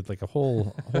it like a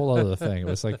whole other thing. It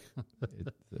was like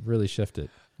it really shifted.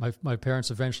 my parents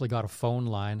eventually got a phone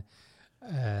line.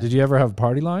 Did you ever have a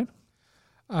party line?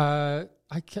 That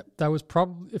was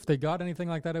probably, if they got anything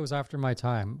like that, it was after my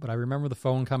time. But I remember the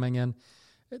phone coming in.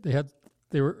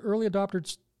 They were early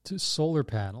adopters to solar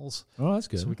panels, Oh, that's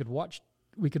good. so we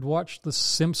could watch The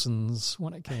Simpsons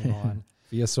when it came on.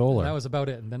 Via And solar. that was about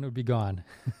it, and then it would be gone.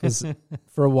 'Cause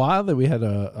for a while that we had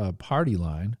a party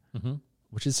line, Mm-hmm.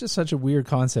 which is just such a weird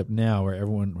concept now, where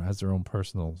everyone has their own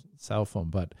personal cell phone.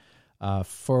 But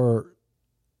for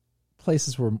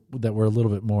places that were a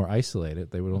little bit more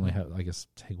isolated, they would only have, I guess,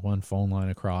 take one phone line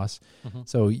across.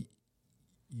 So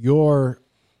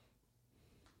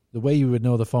the way you would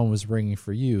know the phone was ringing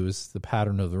for you is the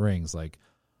pattern of the rings, like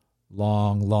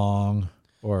long,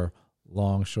 or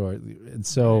long, short. And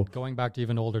so Going back to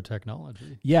even older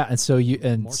technology. yeah, and so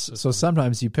More so systems.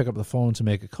 sometimes you pick up the phone to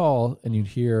make a call, and you'd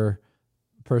hear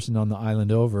a person on the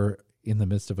island over in the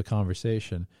midst of a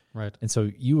conversation, Right. and so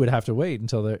you would have to wait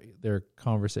until their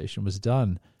conversation was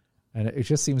done. And it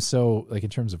just seems so, like, in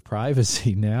terms of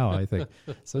privacy now, I think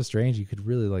so strange. You could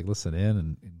really listen in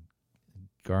and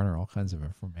garner all kinds of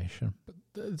information.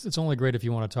 It's only great if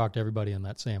you want to talk to everybody in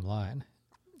that same line.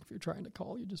 If you're trying to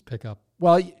call, you just pick up.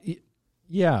 Well,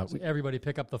 yeah, Everybody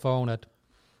pick up the phone at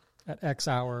X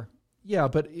hour. yeah,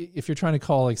 but if you're trying to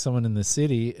call like someone in the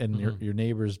city and Mm-hmm. your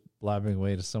neighbor's blabbing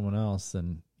away to someone else,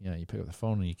 then you pick up the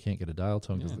phone and you can't get a dial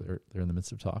tone because they're in the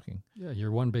midst of talking. Yeah, you're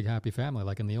one big happy family,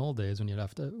 like in the old days when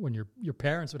when your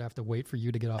parents would have to wait for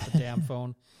you to get off the damn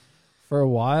phone. For a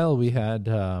while, we had.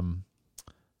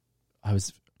 I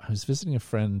was visiting a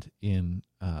friend in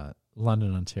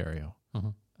London, Ontario,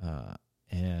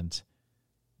 and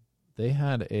they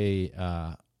had not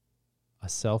a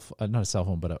cell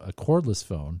phone, but a cordless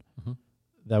phone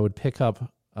that would pick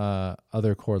up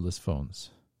other cordless phones,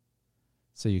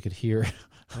 so you could hear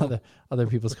other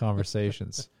people's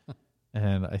conversations.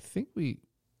 And I think we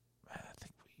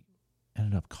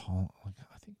ended up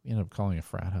calling a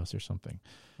frat house or something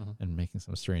and making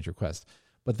some strange request.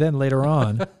 But then later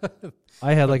on,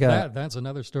 I had that's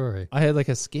another story. I had like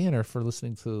a scanner for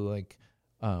listening to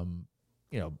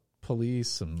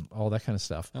police and all that kind of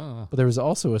stuff. Oh. But there was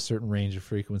also a certain range of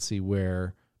frequency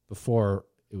where before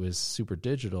it was super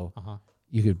digital,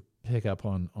 you could pick up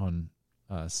on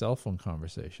cell phone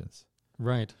conversations.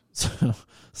 Right.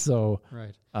 So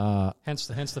Right. Hence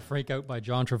the freak out by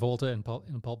John Travolta in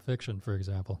Pulp Fiction, for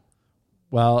example.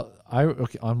 well,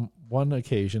 on one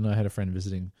occasion I had a friend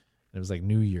visiting. It was like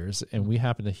New Year's, and we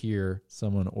happened to hear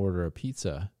someone order a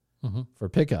pizza for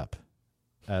pickup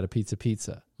at a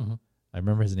Pizza. I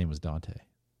remember his name was Dante.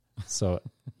 So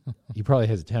he probably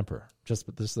has a temper.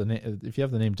 But this the name. If you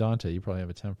have the name Dante, you probably have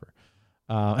a temper.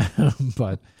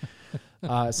 But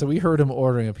so we heard him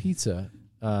ordering a pizza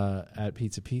at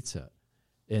Pizza,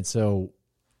 and so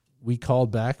we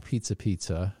called back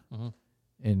Pizza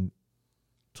and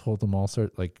told them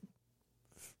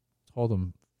told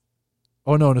them.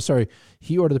 Oh no, sorry.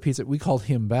 He ordered the pizza. We called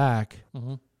him back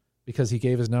because he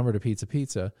gave his number to Pizza.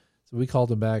 So we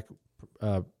called him back,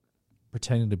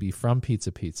 pretending to be from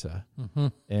Pizza,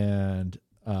 and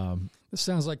This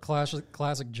sounds like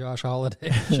classic Josh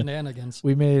Holiday shenanigans.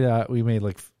 we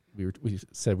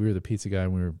said we were the pizza guy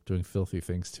and we were doing filthy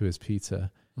things to his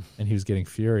pizza, and he was getting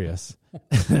furious.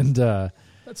 And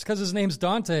That's because his name's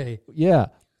Dante. yeah,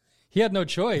 He had no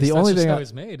choice. The That's only just thing how I-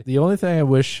 it's made. The only thing I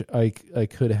wish I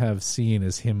could have seen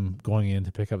is him going in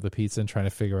to pick up the pizza and trying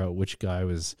to figure out which guy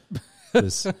was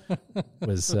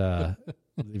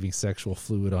leaving sexual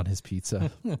fluid on his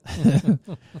pizza.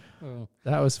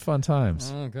 That was fun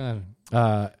times. Oh God!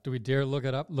 Uh, Do we dare look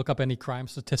up any crime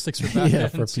statistics for that? Yeah,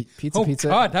 for pizza. Oh pizza.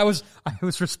 God, I was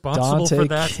responsible Dante for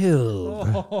that. killed.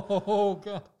 Oh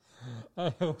God!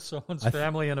 I owe someone's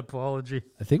family an apology.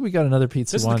 I think we got another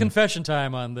pizza This is one. the confession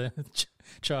time on the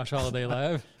Josh Holiday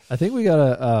Live. I think we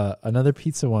got another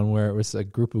pizza one where it was a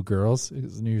group of girls. It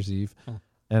was New Year's Eve,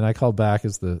 and I called back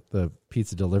as the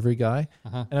pizza delivery guy,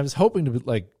 and I was hoping to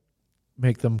like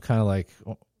make them kind of like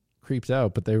creeped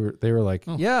out, but they were like,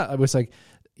 yeah. I was like,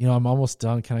 I'm almost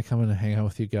done. Can I come in and hang out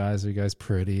with you guys? Are you guys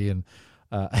pretty? And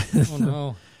Oh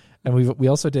no! and we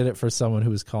also did it for someone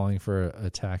who was calling for a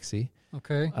taxi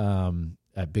Okay.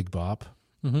 at Big Bop,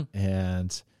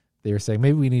 and they were saying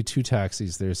maybe we need 2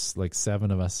 taxis. There's like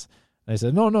 7 of us. And I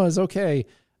said, no, it's okay.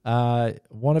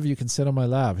 One of you can sit on my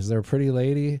lap. Is there a pretty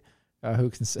lady who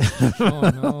can sit? Oh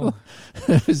no!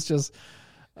 It was just,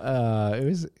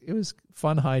 it was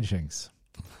fun hijinks.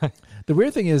 The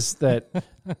weird thing is that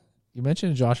you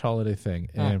mentioned a Josh Holiday thing,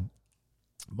 and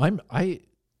my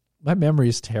memory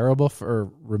is terrible for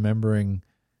remembering,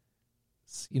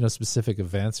 specific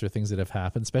events or things that have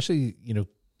happened, especially,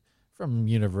 from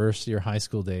university or high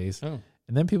school days. Oh.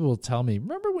 And then people will tell me,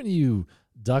 remember when you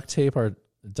duct taped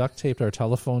our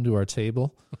telephone to our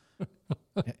table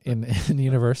in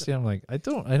university? I'm like, I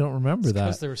don't remember that.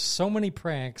 Because there were so many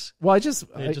pranks. Well,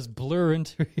 They just blur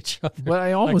into each other. But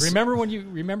I almost remember when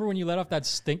you let off that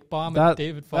stink bomb at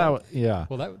David Falk. yeah.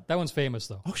 Well, that one's famous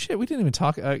though. Oh shit, we didn't even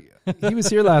talk. He was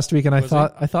here last week, and I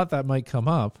thought that might come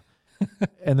up,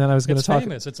 and then I was going to It's talk.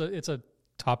 famous. It's a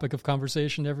topic of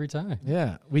conversation every time.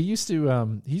 Yeah, we used to.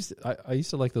 I used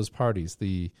to like those parties,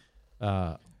 the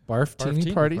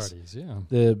Barf-tini parties. Yeah.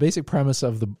 The basic premise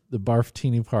of the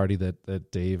Barf-tini party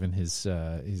that Dave and his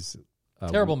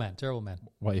Terrible man.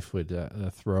 wife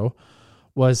would throw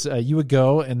was you would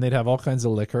go and they'd have all kinds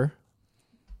of liquor,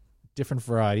 different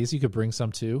varieties. You could bring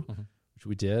some too, which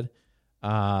we did,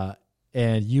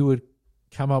 and you would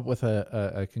come up with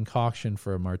a concoction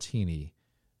for a martini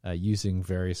using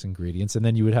various ingredients, and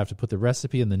then you would have to put the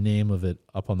recipe and the name of it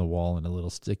up on the wall in a little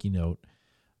sticky note.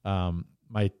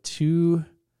 My 2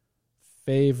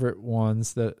 favorite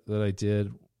ones that I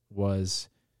did was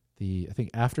I think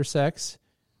After Sex,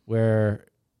 where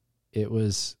it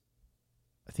was,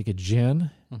 I think, a gin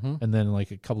and then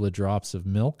like a couple of drops of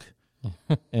milk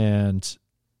and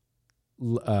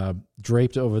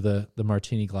draped over the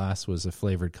martini glass was a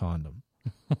flavored condom.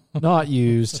 Not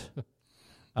used.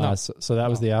 So that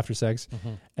was the After Sex.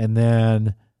 And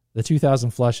then the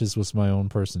 2000 Flushes was my own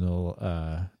personal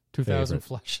 2000 favorite.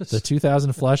 flushes. The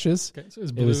 2000 Flushes. Okay, so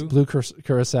It was blue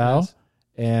curacao Yes.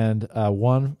 and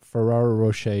 1 Ferrero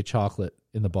Rocher chocolate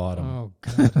in the bottom. Oh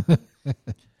God!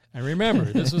 And remember,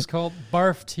 this was called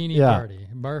Barf-tini Yeah. party.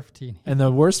 Barf-tini. And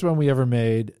the worst one we ever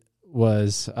made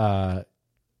was I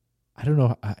don't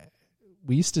know.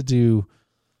 We used to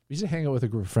hang out with a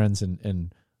group of friends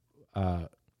and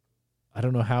I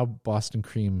don't know how Boston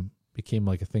cream became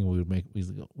like a thing we would make.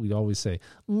 We'd always say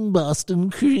Boston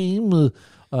cream,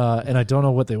 and I don't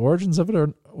know what the origins of it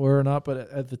were or not. But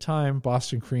at the time,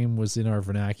 Boston cream was in our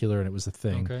vernacular and it was a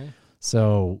thing. Okay.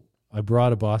 So I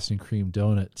brought a Boston cream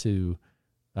donut to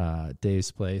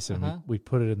Dave's place, and we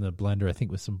put it in the blender, I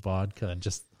think with some vodka, and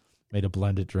just made a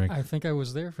blended drink. I think I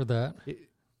was there for that.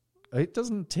 It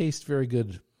doesn't taste very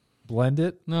good. Blend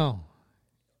it, No.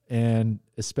 and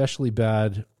especially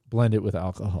bad, blend it with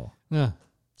alcohol. Yeah.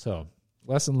 So,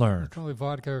 lesson learned. Probably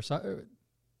vodka or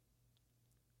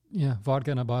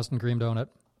vodka and a Boston cream donut.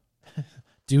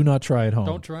 Do not try it home.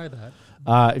 Don't try that.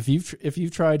 If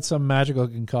you've tried some magical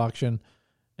concoction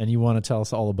and you want to tell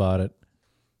us all about it,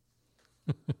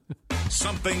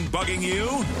 Something bugging you?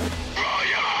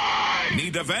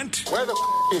 Need to vent? Where the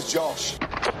is Josh?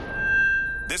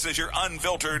 This is your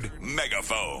unfiltered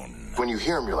megaphone. When you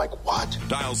hear him, you're like, what?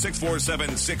 Dial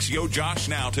 647-6-YO-JOSH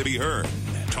now to be heard.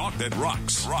 Talk that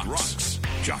rocks.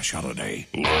 Josh Holiday.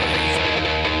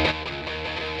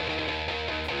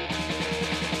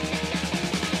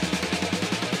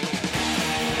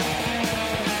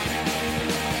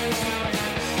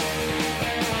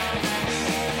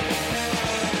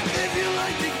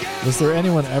 was there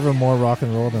anyone ever more rock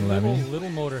and roll than Lemmy? Little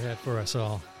Motorhead for us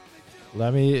all.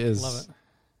 Lemmy is. Love it.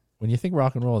 When you think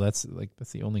rock and roll, that's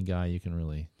the only guy you can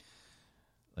really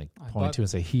point to and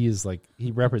say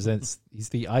he represents. He's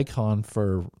the icon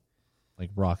for like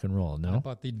rock and roll. How No,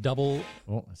 about the double?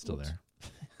 oh, it's still there.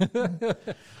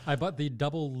 I bought the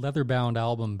double leather-bound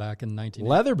album back in 1980.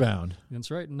 Leatherbound.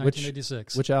 That's right, in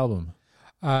 1986. Which album?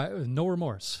 No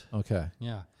Remorse. Okay.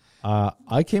 Yeah.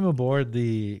 I came aboard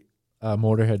the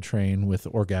Motorhead train with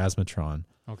Orgasmatron.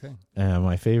 Okay. And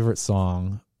my favorite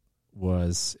song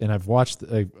was, and I've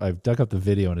dug up the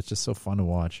video, and it's just so fun to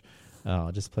watch.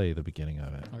 I'll just play the beginning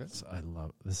of it. Okay. So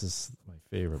this is my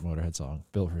favorite Motorhead song,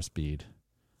 Built for Speed.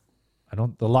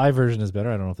 The live version is better.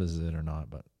 I don't know if this is it or not,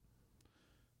 but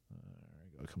there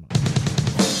we go. Come on.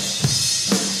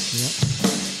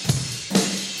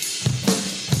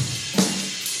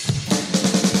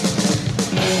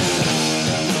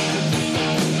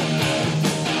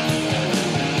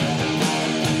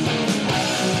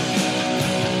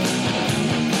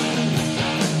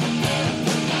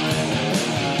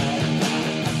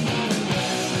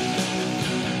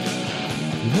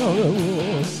 You know the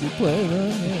rules, you play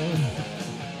them in.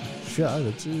 Shot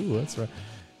it too. That's right.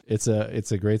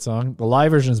 It's a great song. The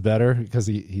live version is better because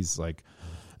he's like,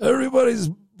 everybody's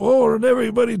born and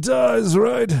everybody dies,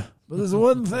 right? But there's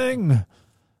one thing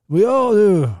we all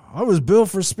do. I was built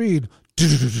for speed. They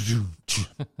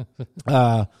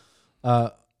were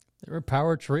a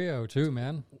power trio too,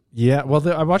 man. Yeah,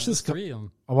 well, I watched this. Three of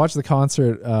them. I watched the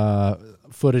concert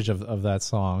footage of that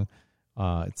song.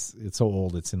 It's so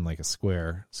old. It's in like a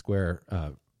square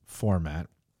format.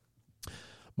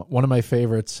 One of my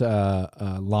favorite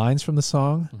lines from the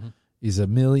song is a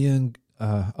million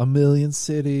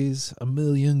cities, a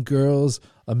million girls,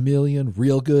 a million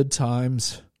real good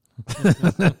times.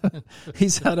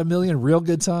 He's had a million real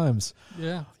good times.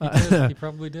 Yeah, he did. He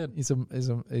probably did. He's a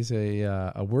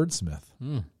wordsmith.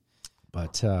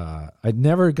 But I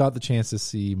never got the chance to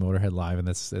see Motorhead live, and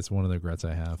that's one of the regrets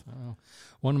I have.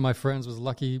 One of my friends was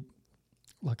lucky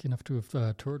enough to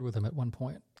have toured with him at one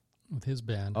point with his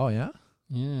band. Oh yeah.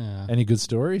 Yeah. Any good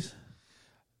stories?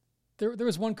 There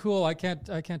was one cool. I can't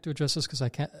do it justice because I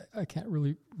can't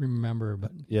really remember.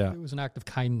 But yeah, it was an act of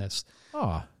kindness.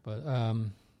 Oh, but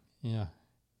yeah.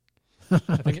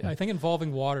 I think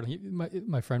involving water.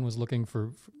 My friend was looking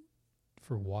for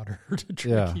water to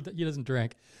drink. Yeah. He doesn't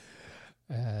drink,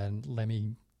 and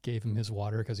Lemmy gave him his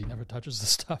water because he never touches the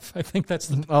stuff. I think that's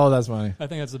the. Oh, that's funny. I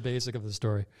think that's the basic of the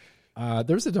story.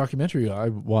 There was a documentary I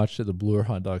watched at the Bloor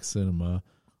Hot Dog Cinema.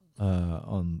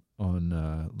 On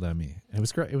Lemmy. It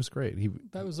was great. It was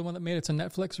great. That was the one that made it to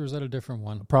Netflix, or is that a different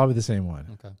one? Probably the same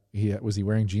one. Okay. Was he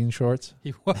wearing jean shorts?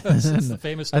 He was. That's the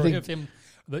famous story of him.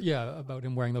 About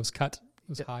him wearing those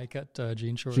high cut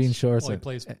jean shorts. Jean shorts. While he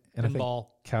plays and pinball.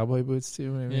 Cowboy boots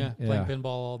too. Maybe. Yeah, playing pinball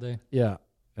all day. Yeah,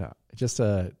 yeah. Just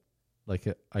an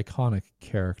iconic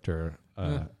character.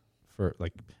 For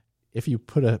like, if you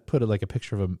put a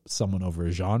picture of someone over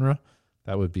a genre,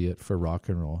 that would be it for rock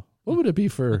and roll. What would it be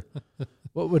for?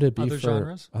 What would it be other for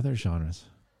genres? Other genres?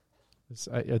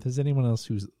 There's anyone else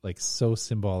who's like so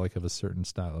symbolic of a certain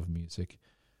style of music?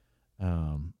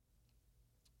 I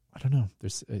don't know.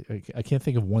 I can't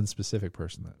think of one specific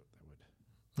person that would.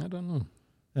 I don't know.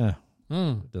 Yeah,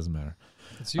 it doesn't matter.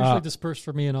 It's usually dispersed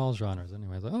for me in all genres.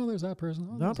 Anyways, there's that person.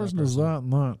 Oh, that person is that.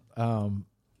 Not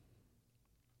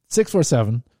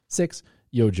 647-6.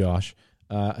 Yo, Josh.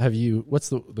 What's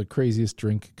the craziest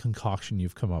drink concoction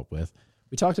you've come up with?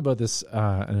 We talked about this in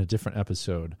a different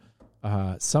episode.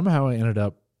 Somehow I ended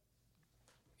up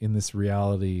in this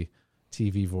reality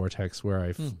TV vortex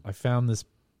where I found this.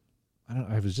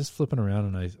 I was just flipping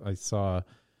around and I saw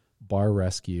Bar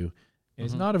Rescue. And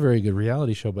it's not a very good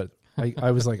reality show, but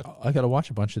I was like, I got to watch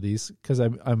a bunch of these because I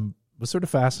was sort of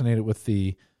fascinated with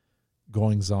the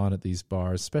goings on at these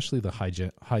bars, especially the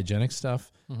hygienic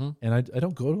stuff. And I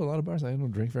don't go to a lot of bars. I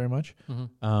don't drink very much.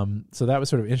 So that was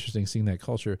sort of interesting seeing that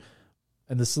culture.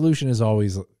 And the solution is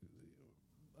always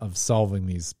of solving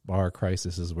these bar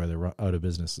crises where they're out of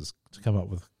business is to come up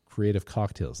with creative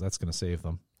cocktails. That's going to save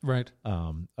them. Right.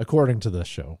 According to the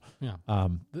show. Yeah.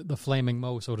 The flaming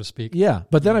Mo, so to speak. Yeah.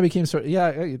 But then I became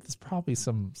there's probably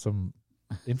some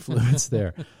influence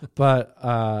there. But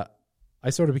I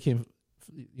sort of became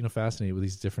fascinated with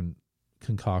these different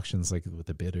concoctions, like with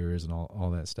the bitters and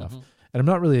all that stuff. And I'm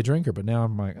not really a drinker, but now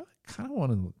I'm like, I kind of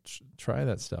want to try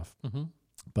that stuff.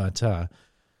 But the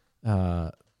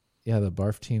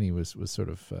Barftini was sort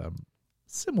of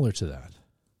similar to that.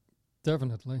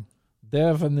 Definitely.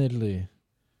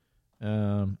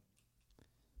 I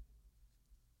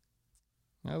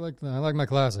like my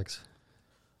classics.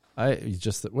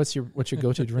 What's your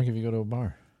go-to drink if you go to a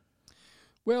bar?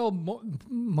 Well,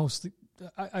 mostly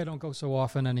I don't go so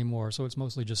often anymore, so it's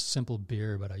mostly just simple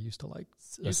beer. But I used to like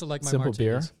my simple martinis.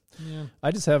 beer. Yeah, I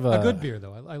just have a good beer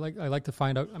though. I like to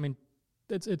find out. I mean,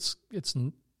 it's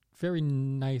very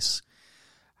nice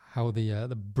how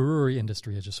the brewery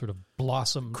industry has just sort of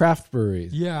blossomed. Craft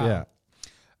breweries. Yeah. Yeah.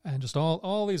 And just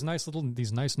all these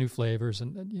nice new flavors,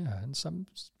 and some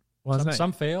Well, it's nice.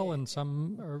 some fail and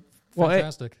some are Well,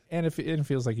 fantastic. And it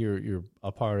feels like you're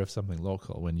a part of something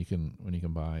local when you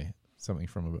can buy something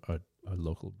from a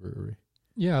local brewery.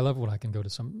 Yeah, I love when I can go to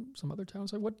some other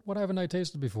towns. Like, what haven't I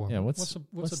tasted before? Yeah, what's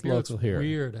what's a beer that's local here?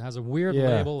 weird? It has a weird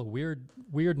Yeah. label, a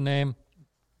weird name.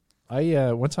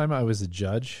 I one time I was a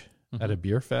judge at a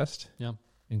beer fest Yeah.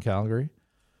 in Calgary,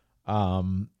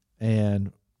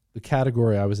 and the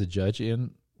category I was a judge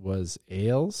in was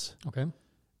ales, Okay.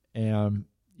 and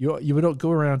you would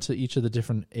go around to each of the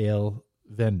different ale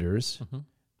vendors,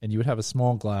 and you would have a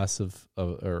small glass of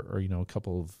or a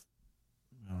couple of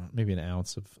maybe an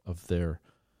ounce of their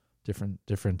different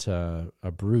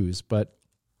brews, but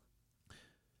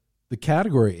the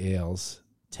category ales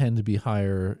tend to be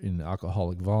higher in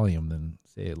alcoholic volume than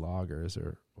say lagers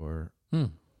or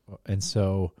and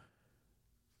so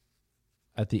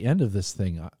at the end of this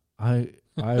thing I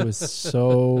was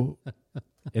so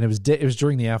and it was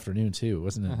during the afternoon too, it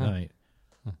wasn't at night.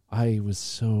 I was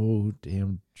so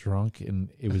damn drunk, and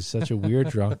it was such a weird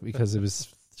drunk because it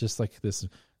was just like this.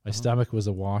 My stomach was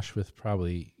awash with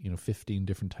probably 15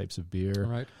 different types of beer,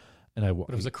 Right. and But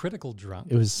it was a critical drunk.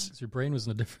 It was 'cause your brain was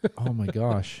in a different. oh my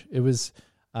gosh, it was.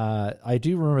 I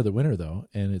do remember the winner though,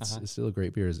 and it's still a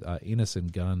great beer. Is Enos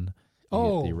and Gunn,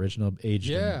 the original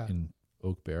aged in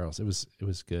oak barrels. It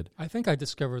was good. I think I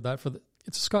discovered that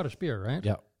it's a Scottish beer, right?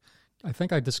 Yeah. I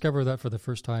think I discovered that for the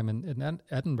first time in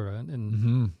Edinburgh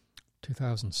in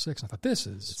 2006. I thought this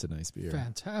is It's a nice beer.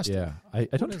 fantastic. Yeah, I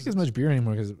don't drink as much beer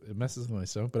anymore because it messes with my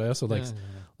stomach. But I also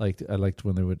I liked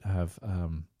when they would have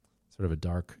sort of a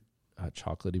dark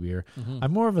chocolatey beer.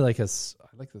 I'm more of I like a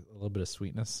little bit of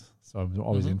sweetness, so I'm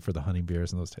always in for the honey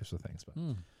beers and those types of things.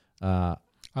 But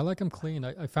I like them clean.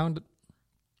 I found it,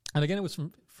 and again, it was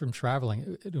from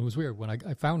traveling. It was weird when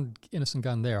I found Innocent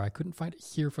Gun there. I couldn't find it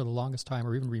here for the longest time,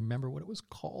 or even remember what it was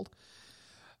called.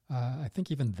 I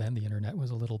think even then the internet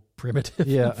was a little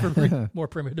primitive, more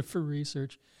primitive for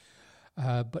research.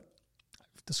 But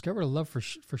I've discovered a love for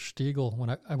Stiegl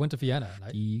when I went to Vienna.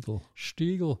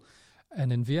 Stiegl,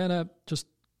 and in Vienna, just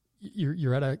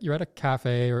you're at a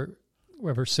cafe or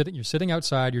wherever you're sitting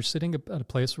outside. You're sitting at a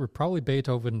place where probably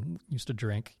Beethoven used to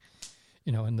drink,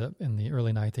 in the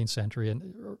early 19th century,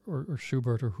 and or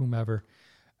Schubert or whomever,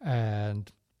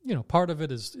 and. Part of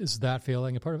it is that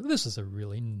feeling, and part of it, this is a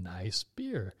really nice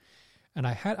beer. And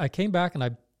I came back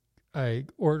and I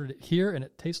ordered it here, and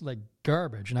it tasted like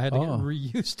garbage, and I had to get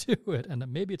reused to it. And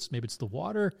maybe it's the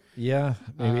water. Yeah,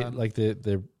 maybe do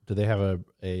they have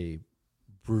a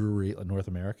brewery, a North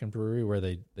American brewery, where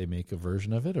they make a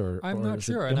version of it, or I'm not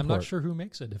sure, and I'm not sure who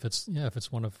makes it. If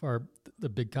it's one of the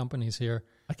big companies here.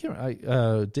 I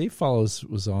can't. Dave Follows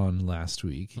was on last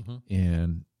week,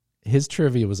 and his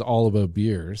trivia was all about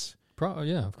beers. Of course.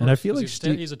 And I feel like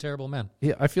he's a terrible man.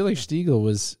 Yeah, I feel like Stiegl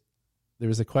was. There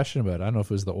was a question about it. I don't know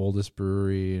if it was the oldest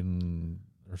brewery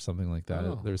or something like that.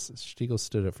 Stiegl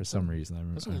stood up for some reason. I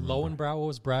remember. Lowenbrau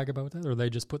always brag about that, or they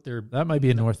just put their. That might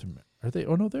be in North America. Are they?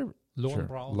 Oh no, they're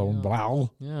Lowenbrau. Lowenbrau.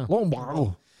 Yeah.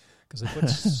 Lowenbrau. Because they put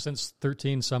since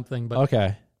 13 something, but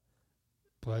okay.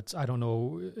 But I don't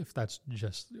know if that's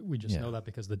we know that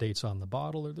because the date's on the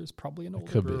bottle, or there's probably an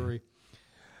older brewery. Be.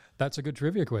 That's a good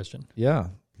trivia question. Yeah,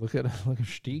 look at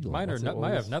Stiegl. Mine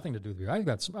have nothing to do with beer. I've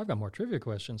got more trivia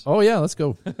questions. Oh yeah, let's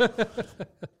go.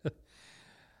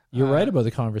 You're right about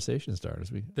the conversation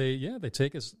starters. They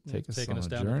take us on down a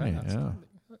journey. Yeah.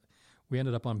 We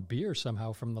ended up on beer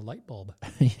somehow from the light bulb.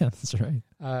 Yeah, that's right.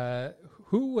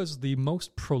 Who was the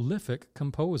most prolific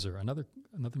composer? Another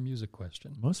music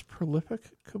question. Most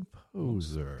prolific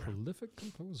composer.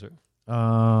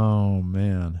 Oh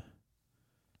man.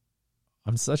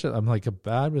 I'm like a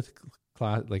bad with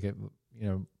class, in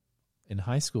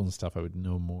high school and stuff. I would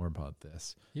know more about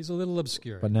this. He's a little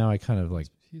obscure, but now I kind of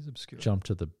he's obscure. Jump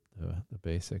to the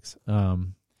basics.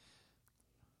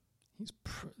 He's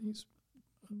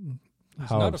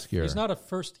how not obscure? He's not a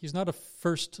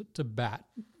first to bat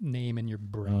name in your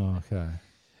brain. Oh, okay.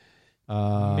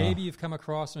 Maybe you've come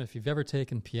across him if you've ever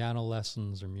taken piano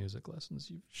lessons or music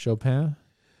lessons. Chopin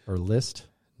or Liszt?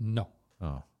 No.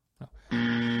 Oh. No.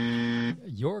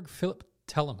 Georg Philipp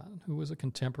Telemann, who was a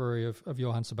contemporary of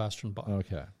Johann Sebastian Bach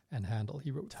and Handel.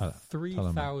 He wrote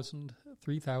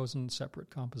 3,000 separate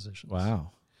compositions.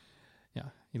 Wow. Yeah,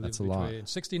 he lived between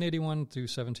 1681 to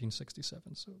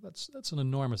 1767. So that's an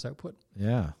enormous output.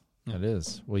 Yeah, it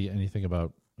is. Well, and you think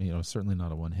about, certainly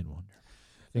not a one-hit wonder.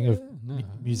 Think of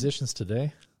musicians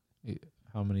today.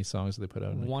 How many songs do they put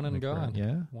out? One and gone.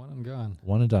 Yeah, one and gone.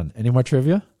 One and done. Any more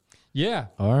trivia? Yeah.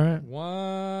 All right.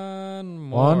 One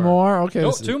more. One more? Okay.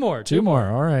 No, so- two more. Two more.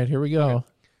 All right, here we go. Okay.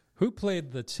 Who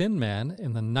played the Tin Man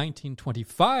in the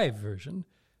 1925 version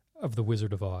of The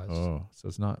Wizard of Oz? Oh, so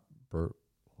it's not Burt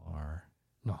Lahr.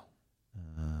 No.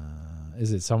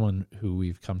 Is it someone who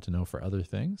we've come to know for other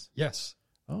things? Yes.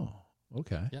 Oh,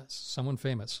 okay. Yes. Someone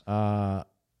famous. But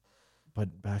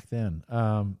back then,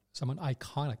 Someone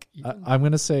iconic. Even. I'm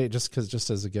going to say just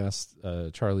as a guest,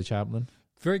 Charlie Chaplin.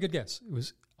 Very good guess. It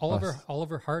was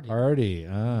Oliver Hardy. Hardy.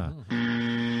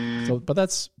 So, but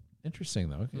that's interesting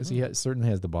though, because he certainly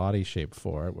has the body shape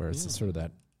for it, where it's sort of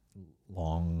that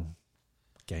long,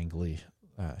 gangly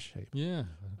shape. Yeah.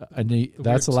 And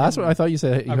that's the last one. I thought you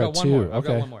said you I've got got two. one more. I've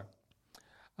Okay. got one more.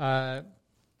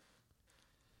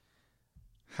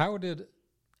 How did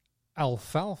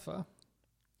Alfalfa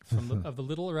of the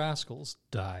Little Rascals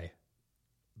die?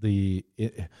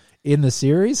 In the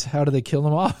series, how do they kill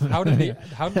them off? How did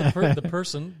the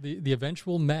person, the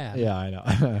eventual man, Yeah, I know.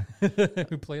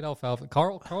 who played Alfalfa,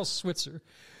 Carl Switzer,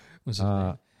 was his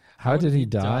name. How did he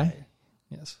die?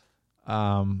 Yes.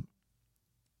 Well,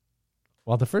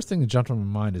 the first thing that jumped in my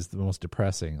mind is the most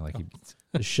depressing, like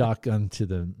a shotgun to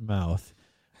the mouth,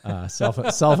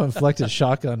 self-inflicted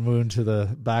shotgun wound to the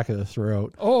back of the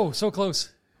throat. Oh, so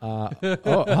close.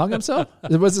 Hung himself?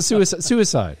 It was a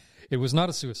suicide. It was not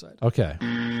a suicide. Okay.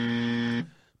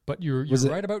 But you're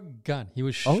right about gun. He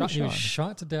was Oh, shot. He was shot.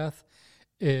 shot to death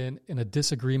in a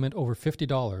disagreement over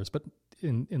 $50. But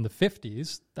in the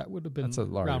 50s, that would have been That's a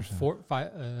large around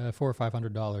 $400 or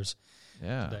 $500.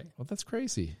 Yeah. Today. Well, that's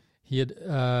crazy. He had.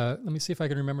 Let me see if I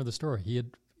can remember the story.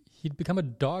 He'd become a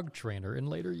dog trainer in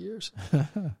later years. So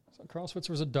Carl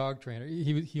Switzer was a dog trainer.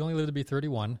 He only lived to be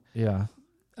 31, Yeah.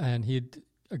 and he'd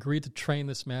agreed to train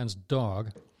this man's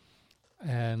dog.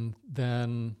 And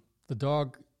then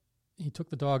he took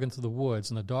the dog into the woods,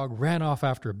 and the dog ran off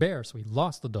after a bear, so he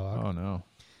lost the dog. Oh, no.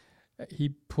 He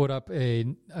put up a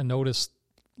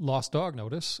lost dog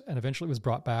notice, and eventually it was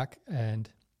brought back, and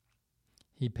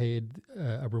he paid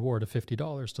a reward of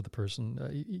 $50 to the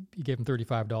person. He gave him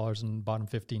 $35 and bought him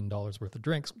 $15 worth of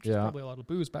drinks, which is probably a lot of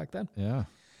booze back then. Yeah.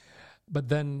 But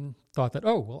then thought that,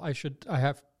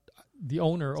 the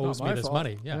owner owes not me my this fault.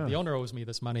 money. Yeah. Yeah, the owner owes me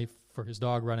this money for his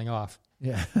dog running off.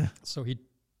 Yeah. So he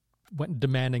went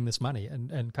demanding this money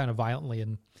and kind of violently,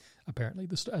 and apparently,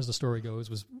 as the story goes,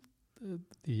 was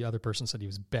the other person said he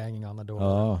was banging on the door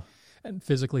Oh. and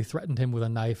physically threatened him with a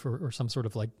knife or some sort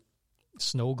of like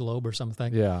snow globe or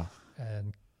something, Yeah.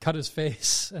 and cut his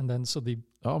face. And then so the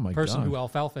Oh, my person God. who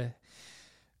Alfalfa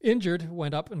injured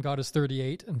went up and got his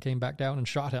 .38 and came back down and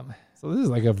shot him. So this is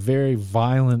like a very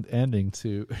violent ending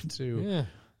to Yeah.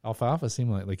 Alfalfa.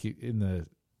 Seemed like in the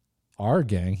R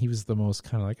gang, he was the most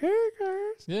kind of like, hey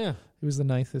guys. Yeah. He was the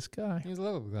nicest guy, He's a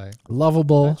lovable guy.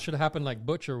 lovable. That should have happened like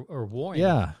Butch or Warren.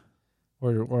 Yeah,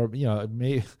 or it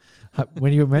may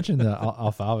when you mentioned the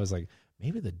Alfalfa, it's like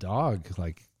maybe the dog,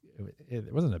 like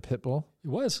it wasn't a pit bull. It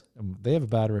was. They have a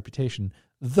bad reputation,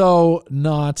 though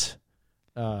not.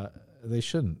 They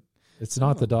shouldn't. It's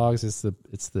not the dogs. It's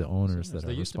the owners that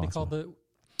They are used to be responsible. called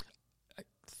I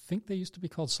think they used to be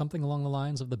called something along the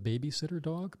lines of the babysitter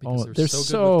dog Oh, because they're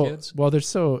so good with kids. well. They're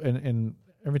so, and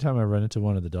every time I run into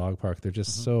one at the dog park, they're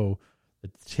just so. The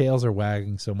tails are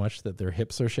wagging so much that their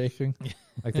hips are shaking.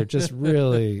 Like they're just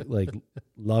really like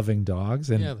loving dogs,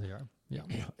 and Yeah, they are. Yeah.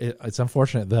 it's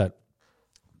unfortunate that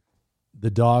the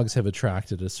dogs have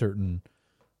attracted a certain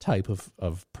type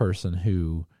of person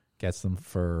who gets them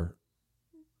for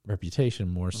reputation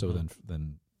more so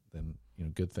than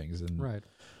good things, and Right.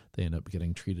 they end up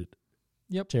getting treated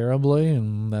Yep. terribly,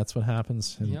 and that's what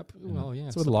happens. And, Yep. Well, yeah.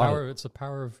 it's It's what a lot the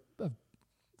power of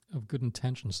good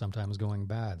intentions sometimes going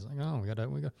bad. It's like, oh, we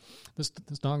got this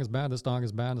dog is bad. This dog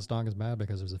is bad. This dog is bad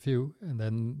because there's a few, and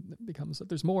then it becomes that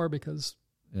there's more because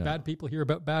Yeah. bad people hear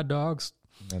about bad dogs.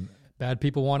 And Bad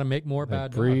people want to make more they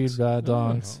bad breed dogs. bad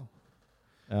dogs.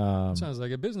 Sounds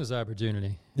like a business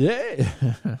opportunity. Yeah.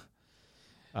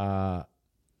 I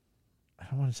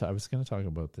don't want to. I was going to talk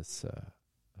about this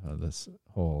this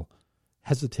whole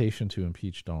hesitation to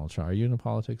impeach Donald Trump. Are you into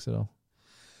politics at all?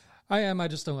 I am. I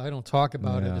just don't. I don't talk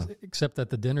about Yeah. it except at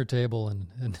the dinner table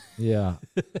and Yeah.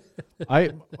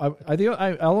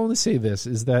 I'll only say this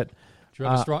is that do you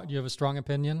have a strong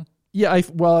opinion? yeah, I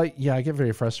get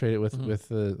very frustrated with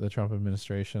the Trump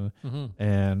administration,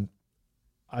 and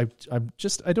I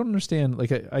don't understand like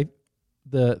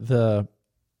the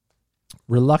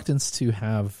reluctance to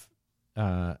have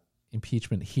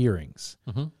impeachment hearings,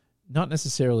 not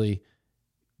necessarily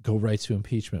go right to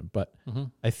impeachment, but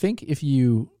I think if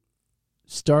you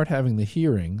start having the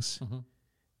hearings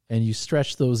and you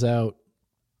stretch those out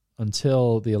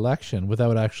until the election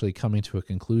without actually coming to a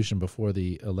conclusion before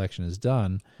the election is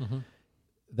done,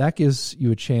 that gives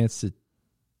you a chance to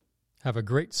have a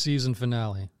great season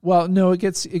finale. Well, no,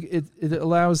 it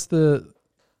allows the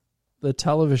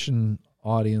television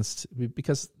audience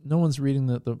because no one's reading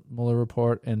the Mueller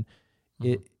report and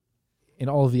and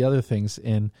all of the other things,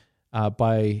 and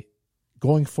by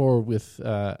going forward with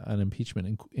an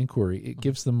impeachment inquiry, it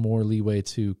gives them more leeway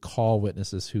to call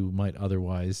witnesses who might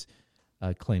otherwise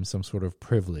claim some sort of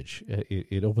privilege.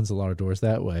 It opens a lot of doors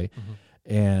that way,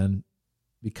 and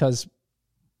because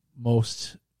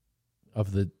most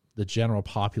of the general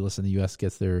populace in the U.S.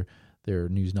 gets their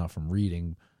news not from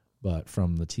reading but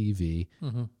from the TV,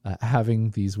 having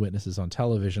these witnesses on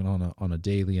television on a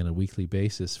daily and a weekly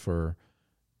basis for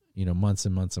months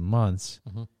and months and months,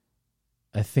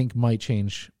 I think might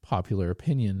change popular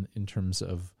opinion in terms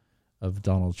of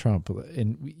Donald Trump.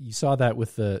 And you saw that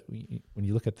with when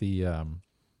you look at the I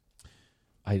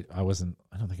don't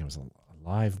think I was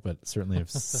alive, but certainly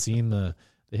I've seen the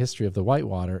history of the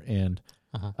Whitewater, and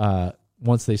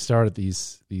once they started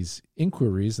these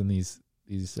inquiries and these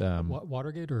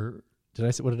Watergate, or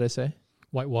what did I say?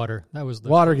 Whitewater. That was the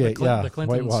Watergate. the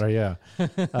Clintons. Whitewater. Yeah.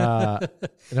 No,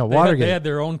 They Watergate. had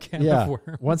their own can of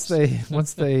worms.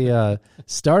 Once they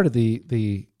started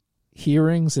the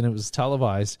hearings and it was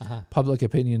televised, public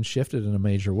opinion shifted in a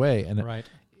major way,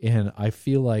 and I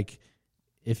feel like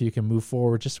if you can move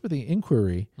forward just with the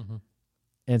inquiry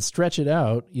and stretch it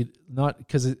out, he's not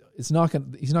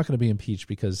going to be impeached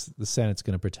because the Senate's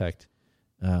going to protect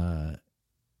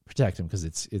him because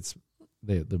it's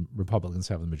the Republicans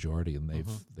have the majority and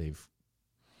they've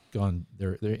gone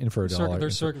they're in for a dollar.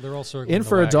 They're all circling in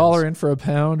for a dollar, in for a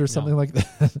pound, or something like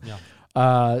that.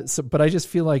 But I just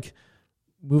feel like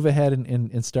move ahead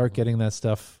and start getting that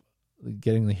stuff,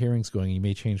 getting the hearings going. You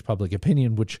may change public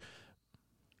opinion, which,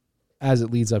 as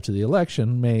it leads up to the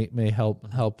election, may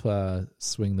help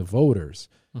swing the voters,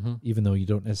 even though you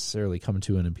don't necessarily come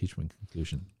to an impeachment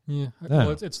conclusion. Yeah, well,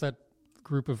 it's that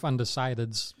group of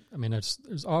undecideds. I mean,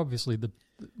 there's obviously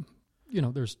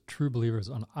there's true believers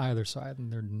on either side,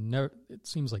 and they're never. It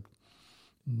seems like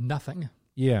nothing.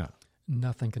 Yeah,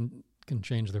 nothing can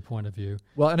change their point of view.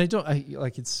 Well, and I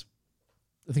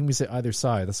think we say either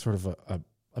side. That's sort of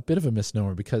a bit of a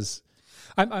misnomer because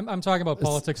I'm talking about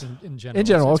politics in general. In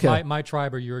general, it's okay. My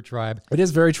tribe or your tribe. It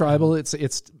is very tribal.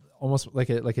 It's almost like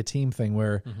a team thing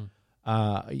where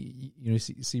you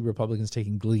see Republicans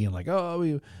taking glee and like,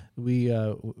 oh, we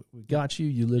got you,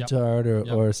 you libtard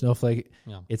or snowflake.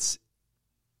 Yeah. It's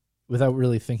without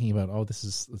really thinking about, oh, this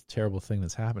is a terrible thing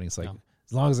that's happening. It's like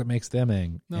as long as it makes them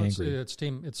angry. It's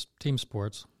team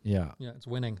sports. Yeah, it's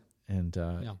winning. And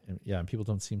and people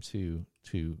don't seem to.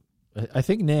 I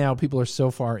think now people are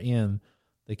so far in,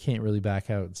 they can't really back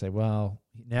out and say, well,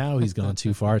 now he's gone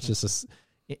too far. It's just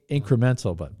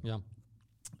incremental, but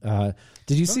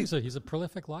did you see? He's a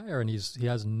prolific liar, and he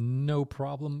has no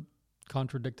problem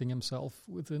contradicting himself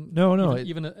within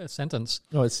even a sentence.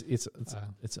 No, it's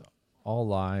all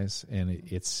lies, and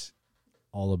it's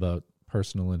all about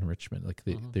personal enrichment. Like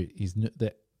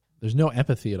there's no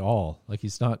empathy at all. Like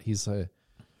he's a.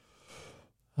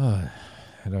 I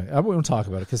won't talk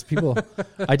about it because people.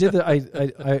 I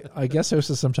guess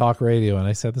hosted some talk radio, and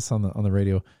I said this on the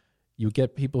radio. You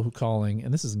get people who calling,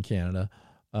 and this is in Canada,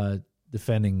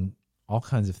 defending all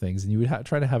kinds of things, and you would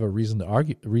try to have a reasoned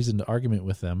argument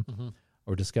with them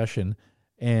or discussion,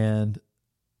 and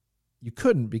you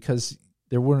couldn't because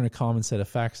there weren't a common set of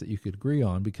facts that you could agree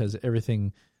on because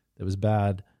everything that was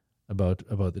bad about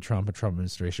the Trump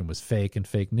administration was fake and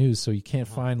fake news. So you can't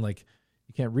you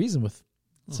can't reason with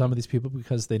some of these people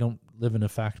because they don't live in a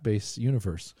fact-based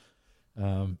universe.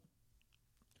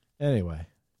 Anyway,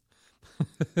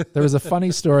 there was a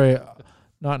funny story,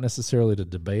 not necessarily to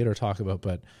debate or talk about,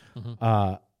 but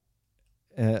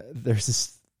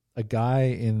there's a guy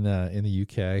in the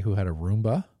UK who had a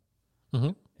Roomba,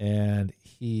 and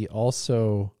he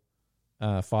also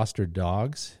fostered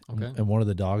dogs. Okay. And one of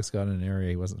the dogs got in an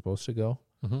area he wasn't supposed to go.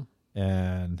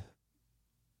 And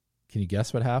can you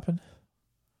guess what happened?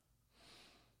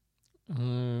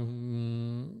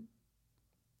 The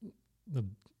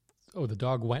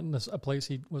dog went in a place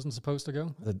he wasn't supposed to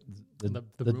go. The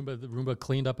Roomba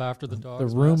cleaned up after the dog. The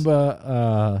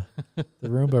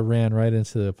Roomba ran right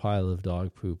into a pile of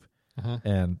dog poop,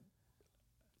 and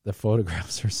the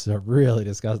photographs are so really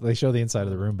disgusting. They show the inside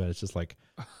of the Roomba. It's just like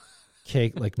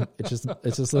cake, like it just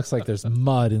looks like there's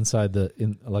mud inside the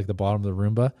bottom of the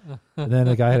Roomba. And then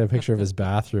the guy had a picture of his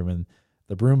bathroom, and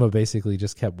the Roomba basically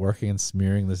just kept working and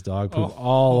smearing this dog poop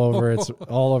all over his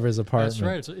apartment.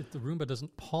 That's right. The Roomba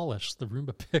doesn't polish. The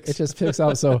Roomba picks. It just picks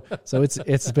out. So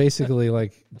it's basically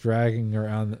like dragging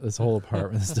around this whole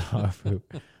apartment with dog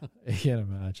poop. I can't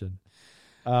imagine.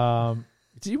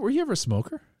 Were you ever a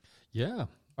smoker? Yeah.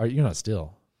 Are you not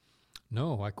still?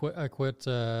 No, I quit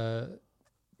 13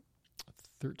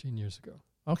 years ago.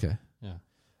 Okay.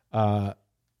 Yeah.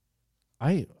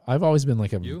 I've always been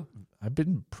like You? I've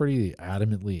been pretty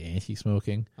adamantly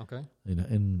anti-smoking. Okay.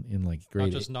 In like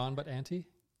grade Not just non, but anti?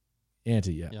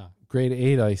 anti, yeah. Yeah. Grade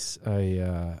 8, I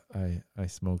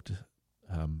smoked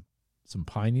some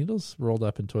pine needles rolled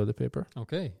up in toilet paper.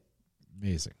 Okay.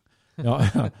 Amazing. No,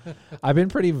 I've been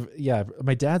pretty. Yeah,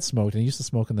 my dad smoked, and he used to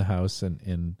smoke in the house,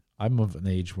 and I'm of an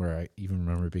age where I even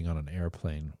remember being on an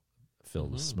airplane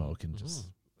filled with smoke and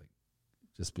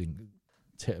just being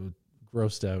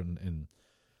grossed out and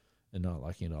not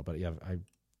liking it all. But yeah,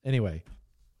 anyway,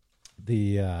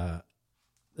 the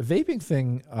vaping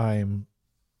thing, I'm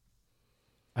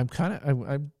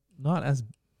not as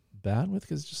bad with,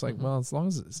 because it's just like, well, as long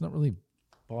as it's not really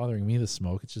bothering me, the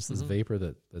smoke, it's just this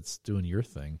vapor that's doing your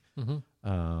thing.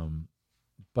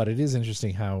 But it is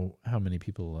interesting how many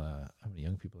people, how many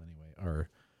young people anyway,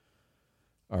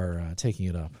 are taking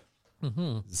it up.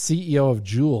 The CEO of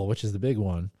Juul, which is the big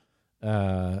one,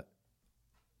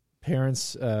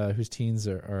 parents whose teens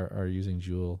are using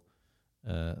Juul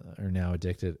are now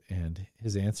addicted, and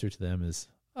his answer to them is,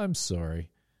 "I'm sorry,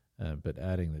 but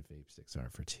adding that vape sticks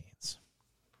aren't for teens."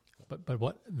 But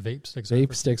what vape sticks?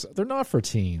 Vape sticks, they're not for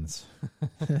teens.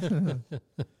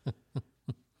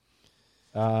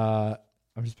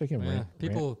 I'm just picking. Yeah,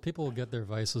 people will get their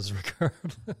vices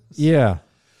regardless. Yeah.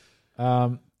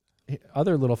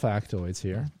 Other little factoids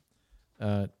here.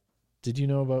 Did you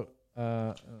know about?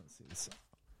 Let's see.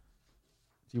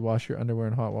 Do you wash your underwear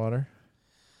in hot water?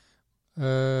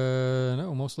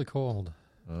 No, mostly cold.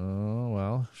 Oh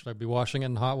well. Should I be washing it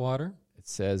in hot water? It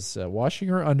says washing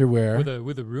your underwear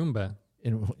with a Roomba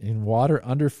in water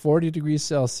under 40 degrees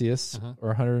Celsius or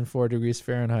 104 degrees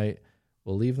Fahrenheit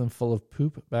will leave them full of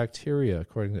poop bacteria,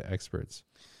 according to experts.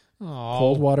 Oh.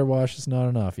 Cold water wash is not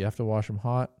enough. You have to wash them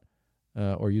hot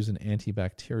or use an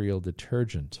antibacterial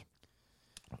detergent.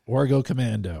 Orgo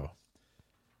Commando.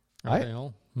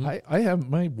 Okay, I have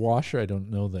my washer. I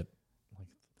don't know that, like,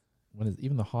 when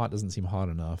even the hot doesn't seem hot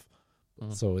enough.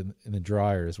 So in the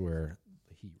dryer is where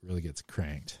the heat really gets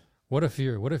cranked. What if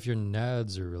your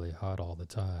nads are really hot all the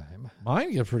time?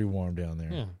 Mine get pretty warm down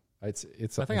there. Yeah. I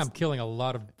think I'm killing a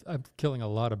lot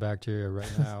of bacteria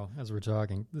right now as we're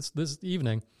talking. This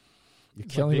evening, you're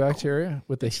killing bacteria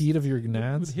with the heat of your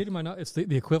nads. With the heat of my nads, it's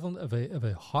the equivalent of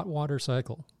a hot water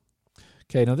cycle.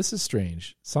 Okay, now this is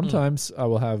strange. Sometimes I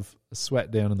will have a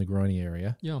sweat down in the groiny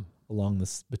area. Yeah. Along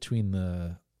this, between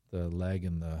the leg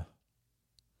and the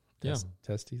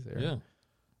testes area.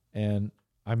 Yeah. And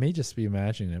I may just be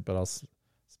imagining it, but I'll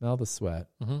smell the sweat.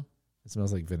 It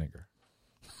smells like vinegar.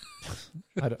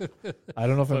 I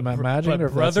don't know if I'm imagining it, or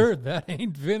if brother, that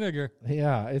ain't vinegar.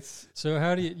 Yeah, it's. So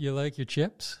how do you like your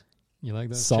chips? You like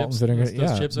those salt chips? and vinegar?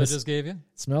 Those chips I just gave you?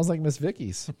 It smells like Miss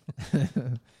Vicky's.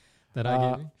 That I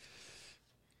gave you?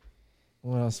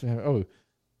 What else do we have? Oh,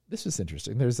 this is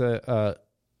interesting. There's in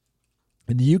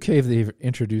the UK they've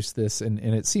introduced this, and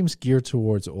it seems geared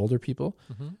towards older people,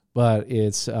 but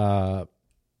it's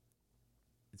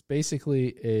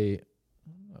basically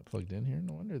I'm not plugged in here.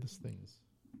 No wonder this thing is.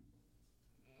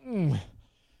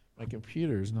 My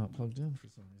computer is not plugged in for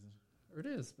some reason. Or it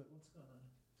is, but what's going on?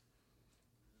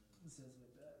 This is my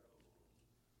battery.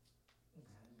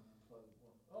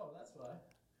 Oh, that's why.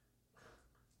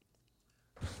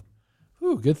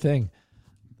 Ooh, good thing.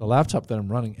 The laptop that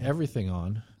I'm running everything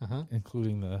on,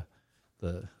 including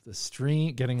the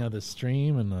stream, getting out the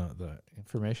stream and the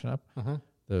information up,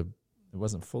 it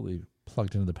wasn't fully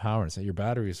plugged into the power. And so your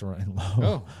batteries are running low.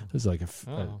 Oh. It was like a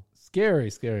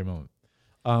scary, scary moment.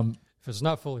 If it's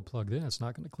not fully plugged in, it's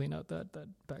not going to clean out that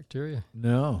bacteria.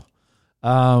 No.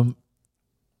 Oh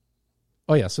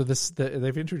yeah. So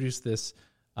they've introduced this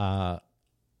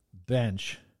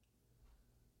bench,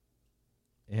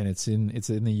 and it's in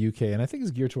the UK, and I think it's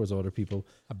geared towards older people.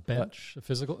 A bench, a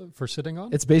physical for sitting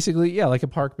on. It's basically like a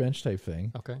park bench type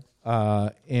thing. Okay.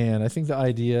 And I think the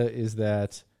idea is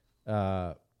that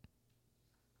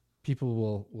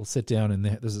people will sit down, and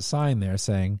there's a sign there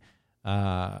saying.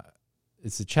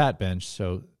 It's a chat bench,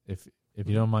 so if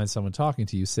you don't mind someone talking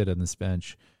to you, sit on this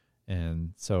bench.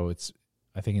 And so it's,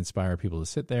 I think, inspire people to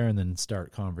sit there and then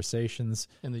start conversations.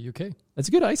 In the UK? It's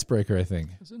a good icebreaker, I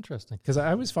think. It's interesting. Because I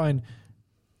always find,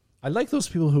 I like those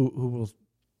people who will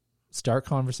start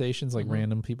conversations, like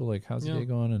random people, like, how's the day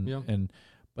going?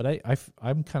 But I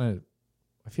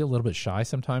feel a little bit shy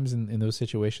sometimes in those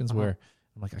situations where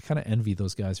I'm like, I kind of envy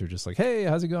those guys who are just like, hey,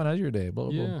 how's it going? How's your day?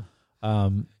 Blah, blah, Yeah.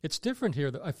 blah. It's different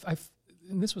here.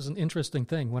 And this was an interesting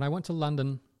thing. When I went to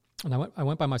London, and I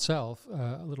went by myself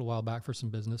a little while back for some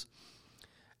business,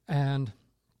 and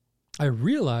I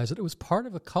realized that it was part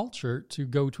of a culture to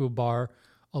go to a bar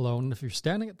alone. If you're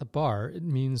standing at the bar, it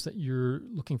means that you're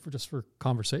looking for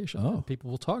conversation. Oh. And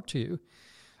people will talk to you.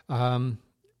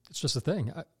 It's just a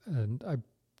thing. I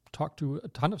talked to a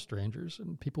ton of strangers,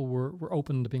 and people were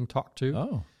open to being talked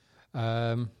to.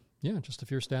 Oh. Yeah, just if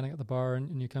you're standing at the bar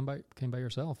and you came by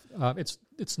yourself.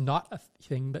 It's not a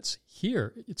thing that's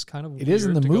here. It's kind of It is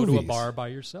in weird the to go to a movies. bar by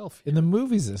yourself. In the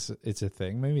movies, it's a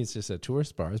thing. Maybe it's just at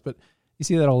tourist bars, but you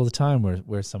see that all the time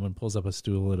where someone pulls up a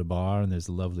stool at a bar and there's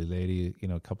a lovely lady,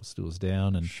 a couple stools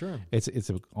down, and Sure.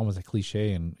 it's almost a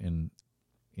cliche in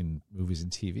movies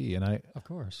and TV. And Of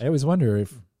course. I always wonder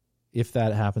if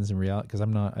that happens in reality, because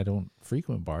I don't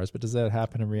frequent bars, but does that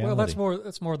happen in reality? Well,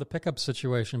 that's more the pickup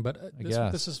situation. But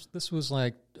this was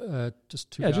like just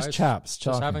two guys, just chaps just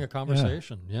talking. having a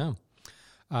conversation. Yeah.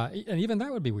 And even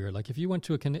that would be weird. Like if you went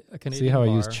to a Canadian See how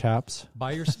bar I use chaps?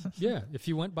 by your if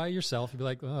you went by yourself, you'd be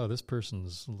like, oh, this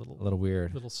person's a little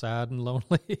weird, a little sad and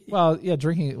lonely. Well, yeah,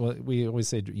 drinking. Well, we always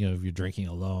say, if you're drinking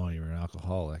alone, you're an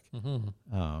alcoholic.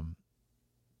 And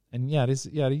yeah, it is.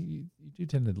 Yeah, you do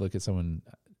tend to look at someone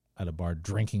at a bar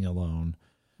drinking alone.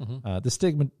 The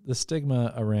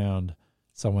stigma around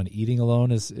someone eating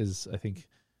alone is I think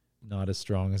not as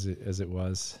strong as it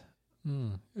was.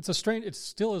 It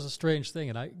still is a strange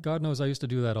thing, and God knows I used to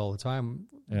do that all the time.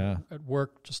 Yeah. At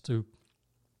work, just the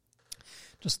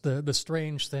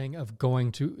strange thing of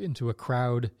going into a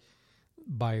crowd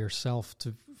by yourself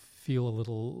to feel a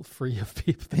little free of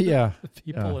people. Yeah.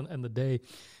 And the day,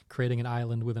 creating an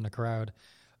island within a crowd.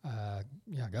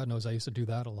 God knows I used to do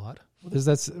that a lot. There's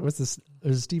a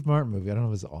Steve Martin movie. I don't know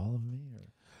if it's All of Me or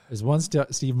there's one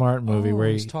Steve Martin movie where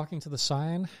he's talking to the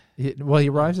sign. He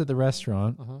arrives at the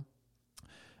restaurant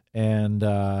and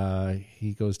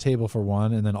he goes table for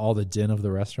one, and then all the din of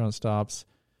the restaurant stops,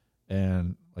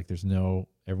 and like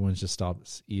everyone just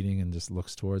stops eating and just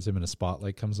looks towards him, and a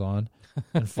spotlight comes on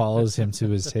and follows him to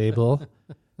his table.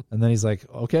 And then he's like,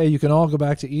 okay, you can all go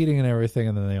back to eating and everything.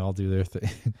 And then they all do their thing.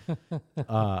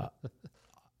 And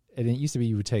it used to be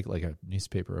you would take like a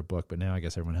newspaper or a book, but now I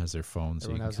guess everyone has their phones.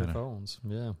 Everyone has their phones,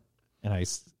 yeah. And I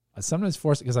sometimes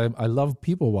force it because I love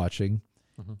people watching.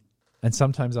 And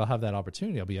sometimes I'll have that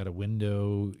opportunity. I'll be at a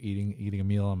window eating a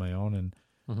meal on my own, and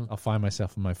I'll find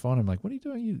myself on my phone. I'm like, what are you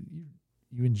doing?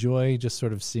 You enjoy just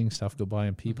sort of seeing stuff go by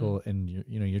and people, and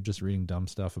you're just reading dumb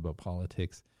stuff about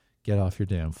politics. Get off your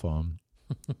damn phone.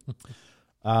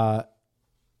 You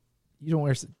don't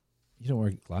wear glasses.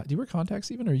 Do you wear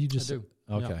contacts even, or you just? I do.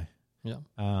 Okay. Yeah.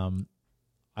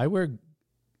 I wear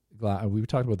glasses. We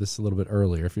talked about this a little bit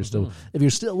earlier. If you're still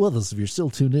with us, if you're still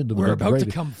tuned into we're about to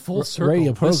come full circle.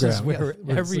 Radio program, this is where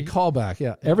it's a callback.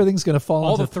 Yeah, everything's going to fall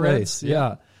all into the threads. place.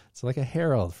 Yeah, it's like a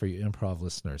herald for you improv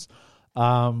listeners.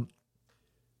 I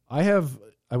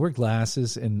wear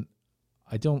glasses, and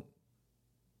I don't.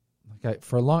 I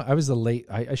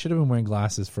should have been wearing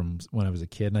glasses from when I was a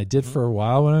kid, and I did for a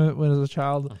while when I was a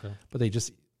child. Okay. But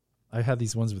I had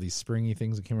these ones with these springy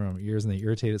things that came around my ears, and they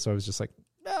irritated. So I was just like,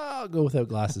 no, I'll go without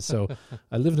glasses. So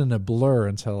I lived in a blur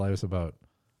until I was about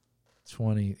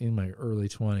 20, in my early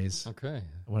 20s. Okay.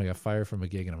 When I got fired from a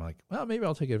gig, and I'm like, well, maybe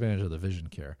I'll take advantage of the vision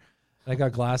care. And I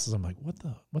got glasses. I'm like,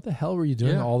 what the hell were you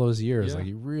doing all those years? Yeah. Like,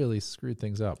 you really screwed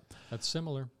things up. That's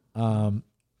similar.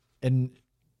 And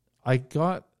I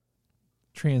got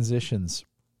transitions,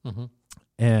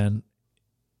 and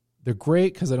they're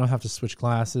great because I don't have to switch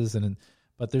glasses,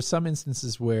 but there's some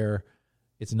instances where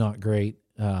it's not great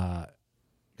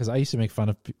because I used to make fun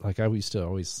of I used to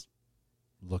always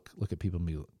look at people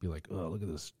and be like, oh, look at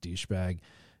this douchebag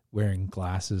wearing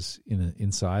glasses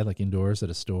inside, like indoors at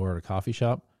a store or a coffee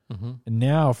shop. And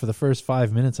now for the first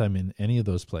 5 minutes I'm in any of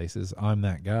those places, I'm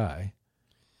that guy,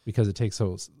 because it takes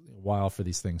a while for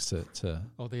these things to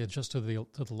they adjust to the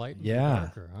light. And yeah,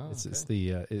 the darker. Oh,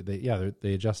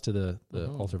 they adjust to the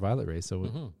ultraviolet rays. So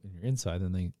when you're inside,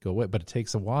 then they go away. But it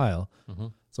takes a while.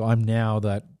 So I'm now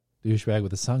that douchebag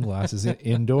with the sunglasses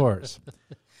indoors.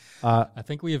 I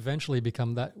think we eventually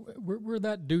become that. We're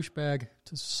that douchebag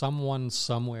to someone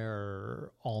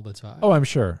somewhere all the time. Oh, I'm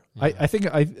sure. Yeah. I think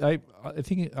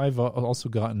I've also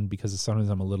gotten, because sometimes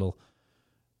I'm a little,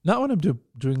 not when I'm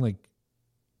doing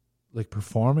like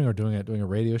performing or doing a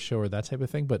radio show or that type of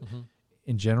thing, but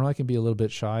in general, I can be a little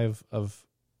bit shy of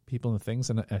people and things,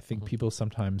 and I think people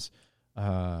sometimes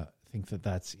think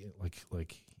that's like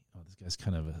oh, this guy's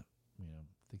kind of a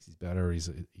thinks he's better, or he's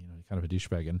kind of a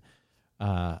douchebag. And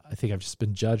I think I've just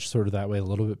been judged sort of that way a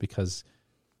little bit because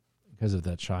of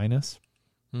that shyness.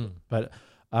 But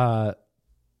I'm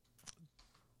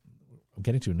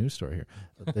getting to a news story here.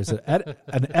 There's an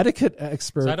etiquette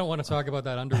expert. So I don't want to talk about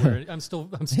that underwear. I'm still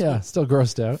still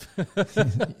grossed out.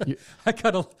 I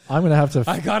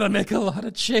gotta make a lot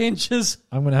of changes.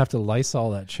 I'm gonna have to Lysol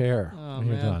that chair when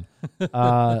you're done.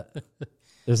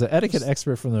 There's an etiquette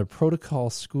expert from the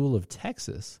Protocol School of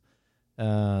Texas.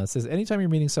 Says anytime you're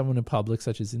meeting someone in public,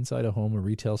 such as inside a home, a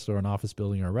retail store, an office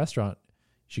building, or a restaurant,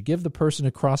 you should give the person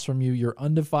across from you your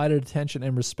undivided attention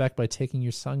and respect by taking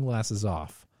your sunglasses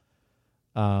off.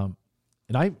 And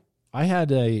I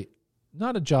had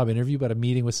not a job interview, but a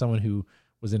meeting with someone who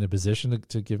was in a position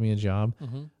to give me a job.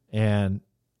 And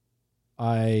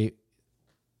I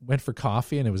went for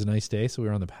coffee, and it was a nice day, so we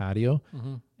were on the patio.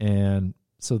 And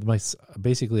so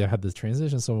basically I had this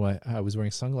transition, so I was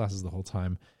wearing sunglasses the whole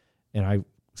time, and I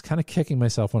was kind of kicking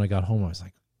myself when I got home. I was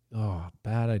like, oh,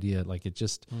 bad idea. Like, it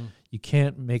just, you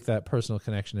can't make that personal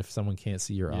connection if someone can't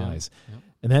see your eyes.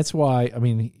 And that's why, I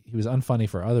mean, he was unfunny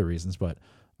for other reasons, but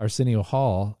Arsenio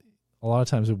Hall, a lot of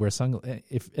times would wear sunglasses.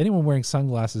 If anyone wearing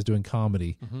sunglasses doing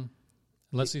comedy.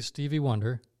 Unless he's Stevie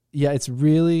Wonder. Yeah, it's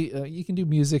really, you can do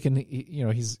music, and he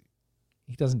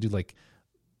doesn't do like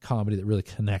comedy that really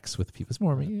connects with people. It's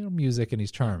more music, and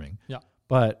he's charming. Yeah.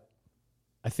 But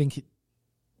I think,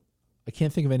 I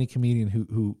can't think of any comedian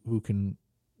who can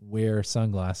wear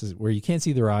sunglasses where you can't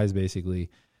see their eyes basically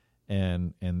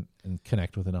and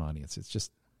connect with an audience. It's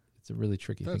a really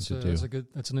tricky thing to do.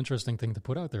 That's an interesting thing to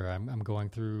put out there. I'm going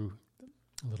through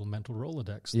a little mental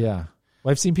Rolodex. Yeah.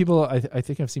 Well, I've seen people, I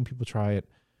think I've seen people try it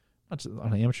not just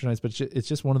on amateur nights, but it's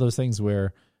just one of those things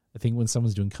where I think when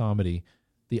someone's doing comedy,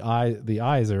 the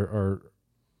eyes are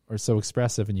so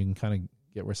expressive, and you can kind of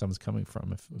get where someone's coming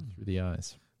from through the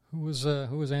eyes. Who was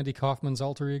Andy Kaufman's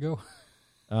alter ego?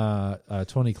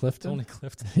 Tony Clifton. Tony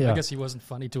Clifton. Yeah. I guess he wasn't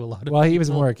funny to a lot of people. Well, he was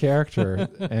more a character,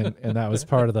 and that was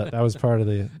part of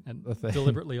the thing.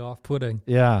 Deliberately off-putting.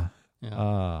 Yeah.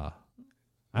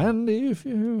 Andy, if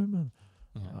you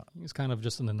he was kind of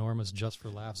just an enormous just for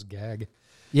laughs gag.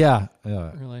 Yeah.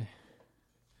 Really.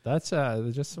 That's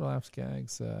the just for laughs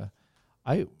gags.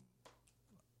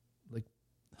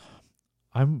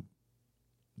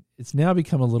 It's now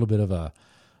become a little bit of a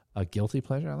guilty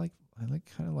pleasure. I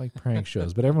kind of like prank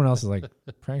shows, but everyone else is like,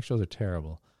 prank shows are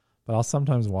terrible. But I'll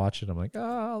sometimes watch it. I'm like,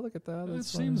 look at that. It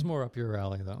seems more up your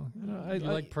alley, though. I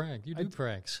like prank. You do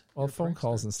pranks. Well, phone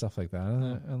calls and stuff like that,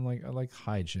 and I like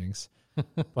hijinks.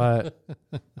 But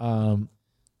the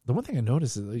one thing I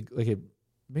noticed is like it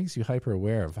makes you hyper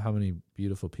aware of how many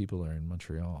beautiful people are in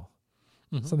Montreal.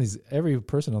 Some of these, every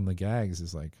person on the gags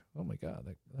is like, oh my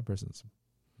god, that person's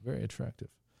very attractive,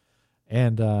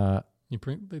 and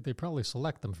they probably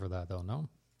select them for that, though. No,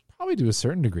 probably to a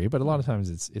certain degree, but a lot of times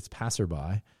it's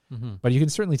passerby. But you can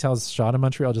certainly tell it's shot in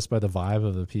Montreal just by the vibe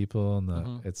of the people,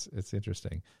 and it's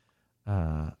interesting. But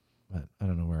I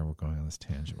don't know where we're going on this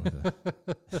tangent with it.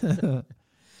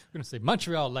 I'm going to say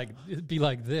Montreal, it'd be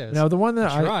like this. Now the one that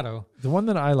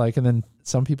I like, and then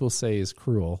some people say is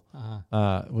cruel,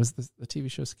 was the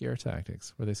TV show Scare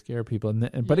Tactics, where they scare people.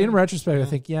 But in retrospect, I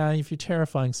think, if you're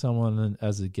terrifying someone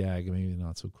as a gag, maybe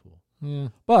not so cool. Yeah.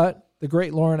 But the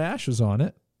great Lauren Ash was on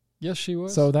it. Yes, she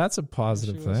was. So that's a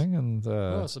positive thing. And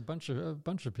it's a bunch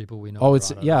of people we know. Oh,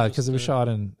 because it was shot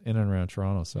in and around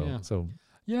Toronto. So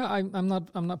I'm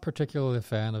not particularly a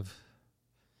fan of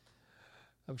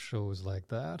shows like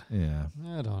that. Yeah.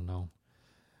 I don't know.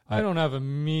 I don't have a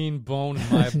mean bone in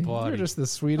my body. You're just the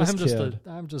sweetest kid.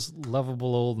 I'm just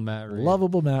lovable old Matt Reed.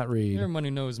 Lovable Matt Reed. Everybody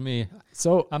knows me.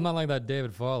 So I'm not like that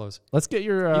David Follows. Let's get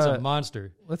your. He's a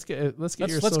monster. Let's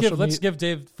give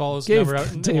David Follows number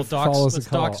out. And we'll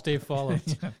dox Dave Follows.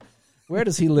 Yeah. Where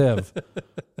does he live?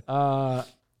 What's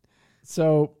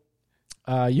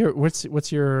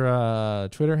your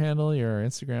Twitter handle, your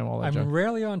Instagram, all that? I'm junk?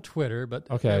 rarely on Twitter, but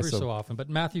so often. But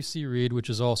Matthew C. Reed, which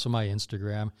is also my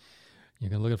Instagram. You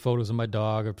can look at photos of my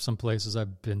dog or some places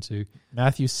I've been to.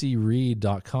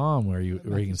 MatthewCReed.com, where you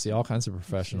can see all kinds of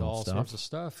professional all stuff. All sorts of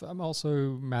stuff. I'm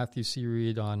also Matthew C.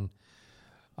 Reed on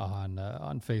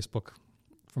Facebook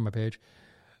from my page.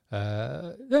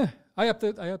 I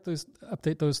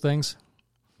update those things.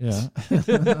 Yeah,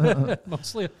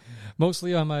 mostly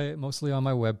on my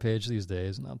webpage these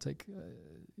days, and I'll take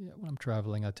when I'm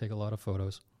traveling, I take a lot of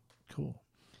photos. Cool.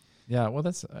 Yeah, well,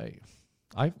 that's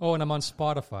and I'm on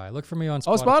Spotify. Look for me on Spotify.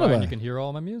 Oh, Spotify. And you can hear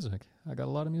all my music. I got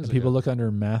a lot of music. And people look under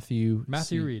Matthew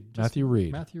Reed. Matthew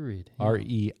Reed. Yeah.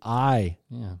 REID.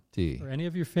 Yeah. Or any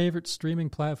of your favorite streaming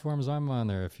platforms, I'm on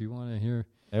there if you want to hear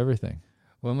everything.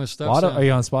 When my stuff's Are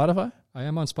you on Spotify? I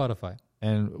am on Spotify.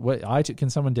 And can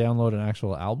someone download an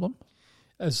actual album?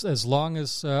 As long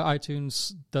as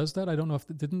iTunes does that, I don't know if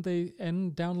didn't they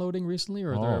end downloading recently,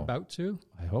 or they're about to.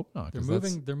 I hope not.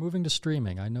 They're moving to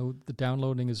streaming. I know the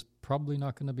downloading is probably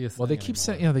not going to be a thing. Well, they keep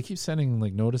sending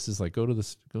like notices like go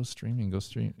streaming.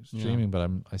 But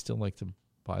I still like to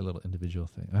buy a little individual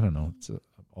thing. I don't know.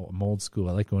 I'm old school.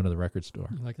 I like going to the record store.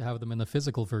 You like to have them in the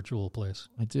physical virtual place.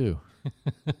 I do.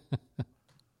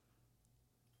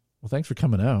 Well, thanks for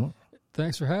coming out.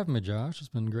 Thanks for having me, Josh. It's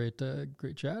been great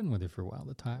chatting with you for a while.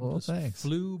 The time just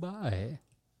flew by.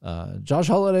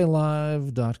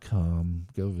 JoshHolidayLive.com.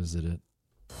 Go visit it.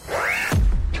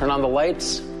 Turn on the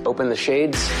lights, open the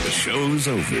shades. The show's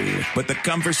over, but the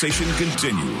conversation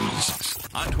continues.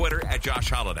 On Twitter at Josh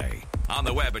Holiday. On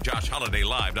the web at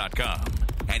JoshHolidayLive.com.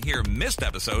 And hear missed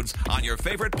episodes on your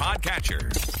favorite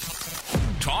podcatcher.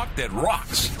 Talk that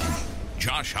rocks.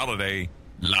 Josh Holiday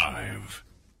Live.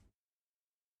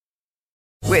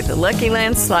 With the Lucky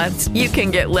Land Slots, you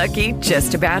can get lucky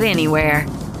just about anywhere.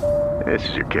 This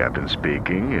is your captain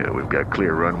speaking. We've got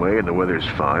clear runway and the weather's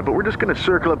fine, but we're just going to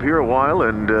circle up here a while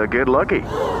and get lucky.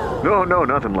 No,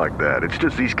 nothing like that. It's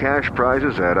just these cash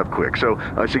prizes add up quick. So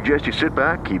I suggest you sit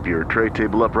back, keep your tray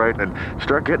table upright, and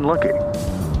start getting lucky.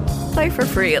 Play for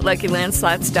free at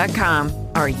LuckyLandSlots.com.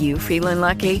 Are you feeling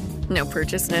lucky? No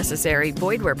purchase necessary.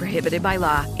 Void where prohibited by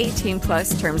law.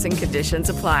 18+ terms and conditions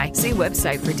apply. See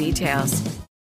website for details.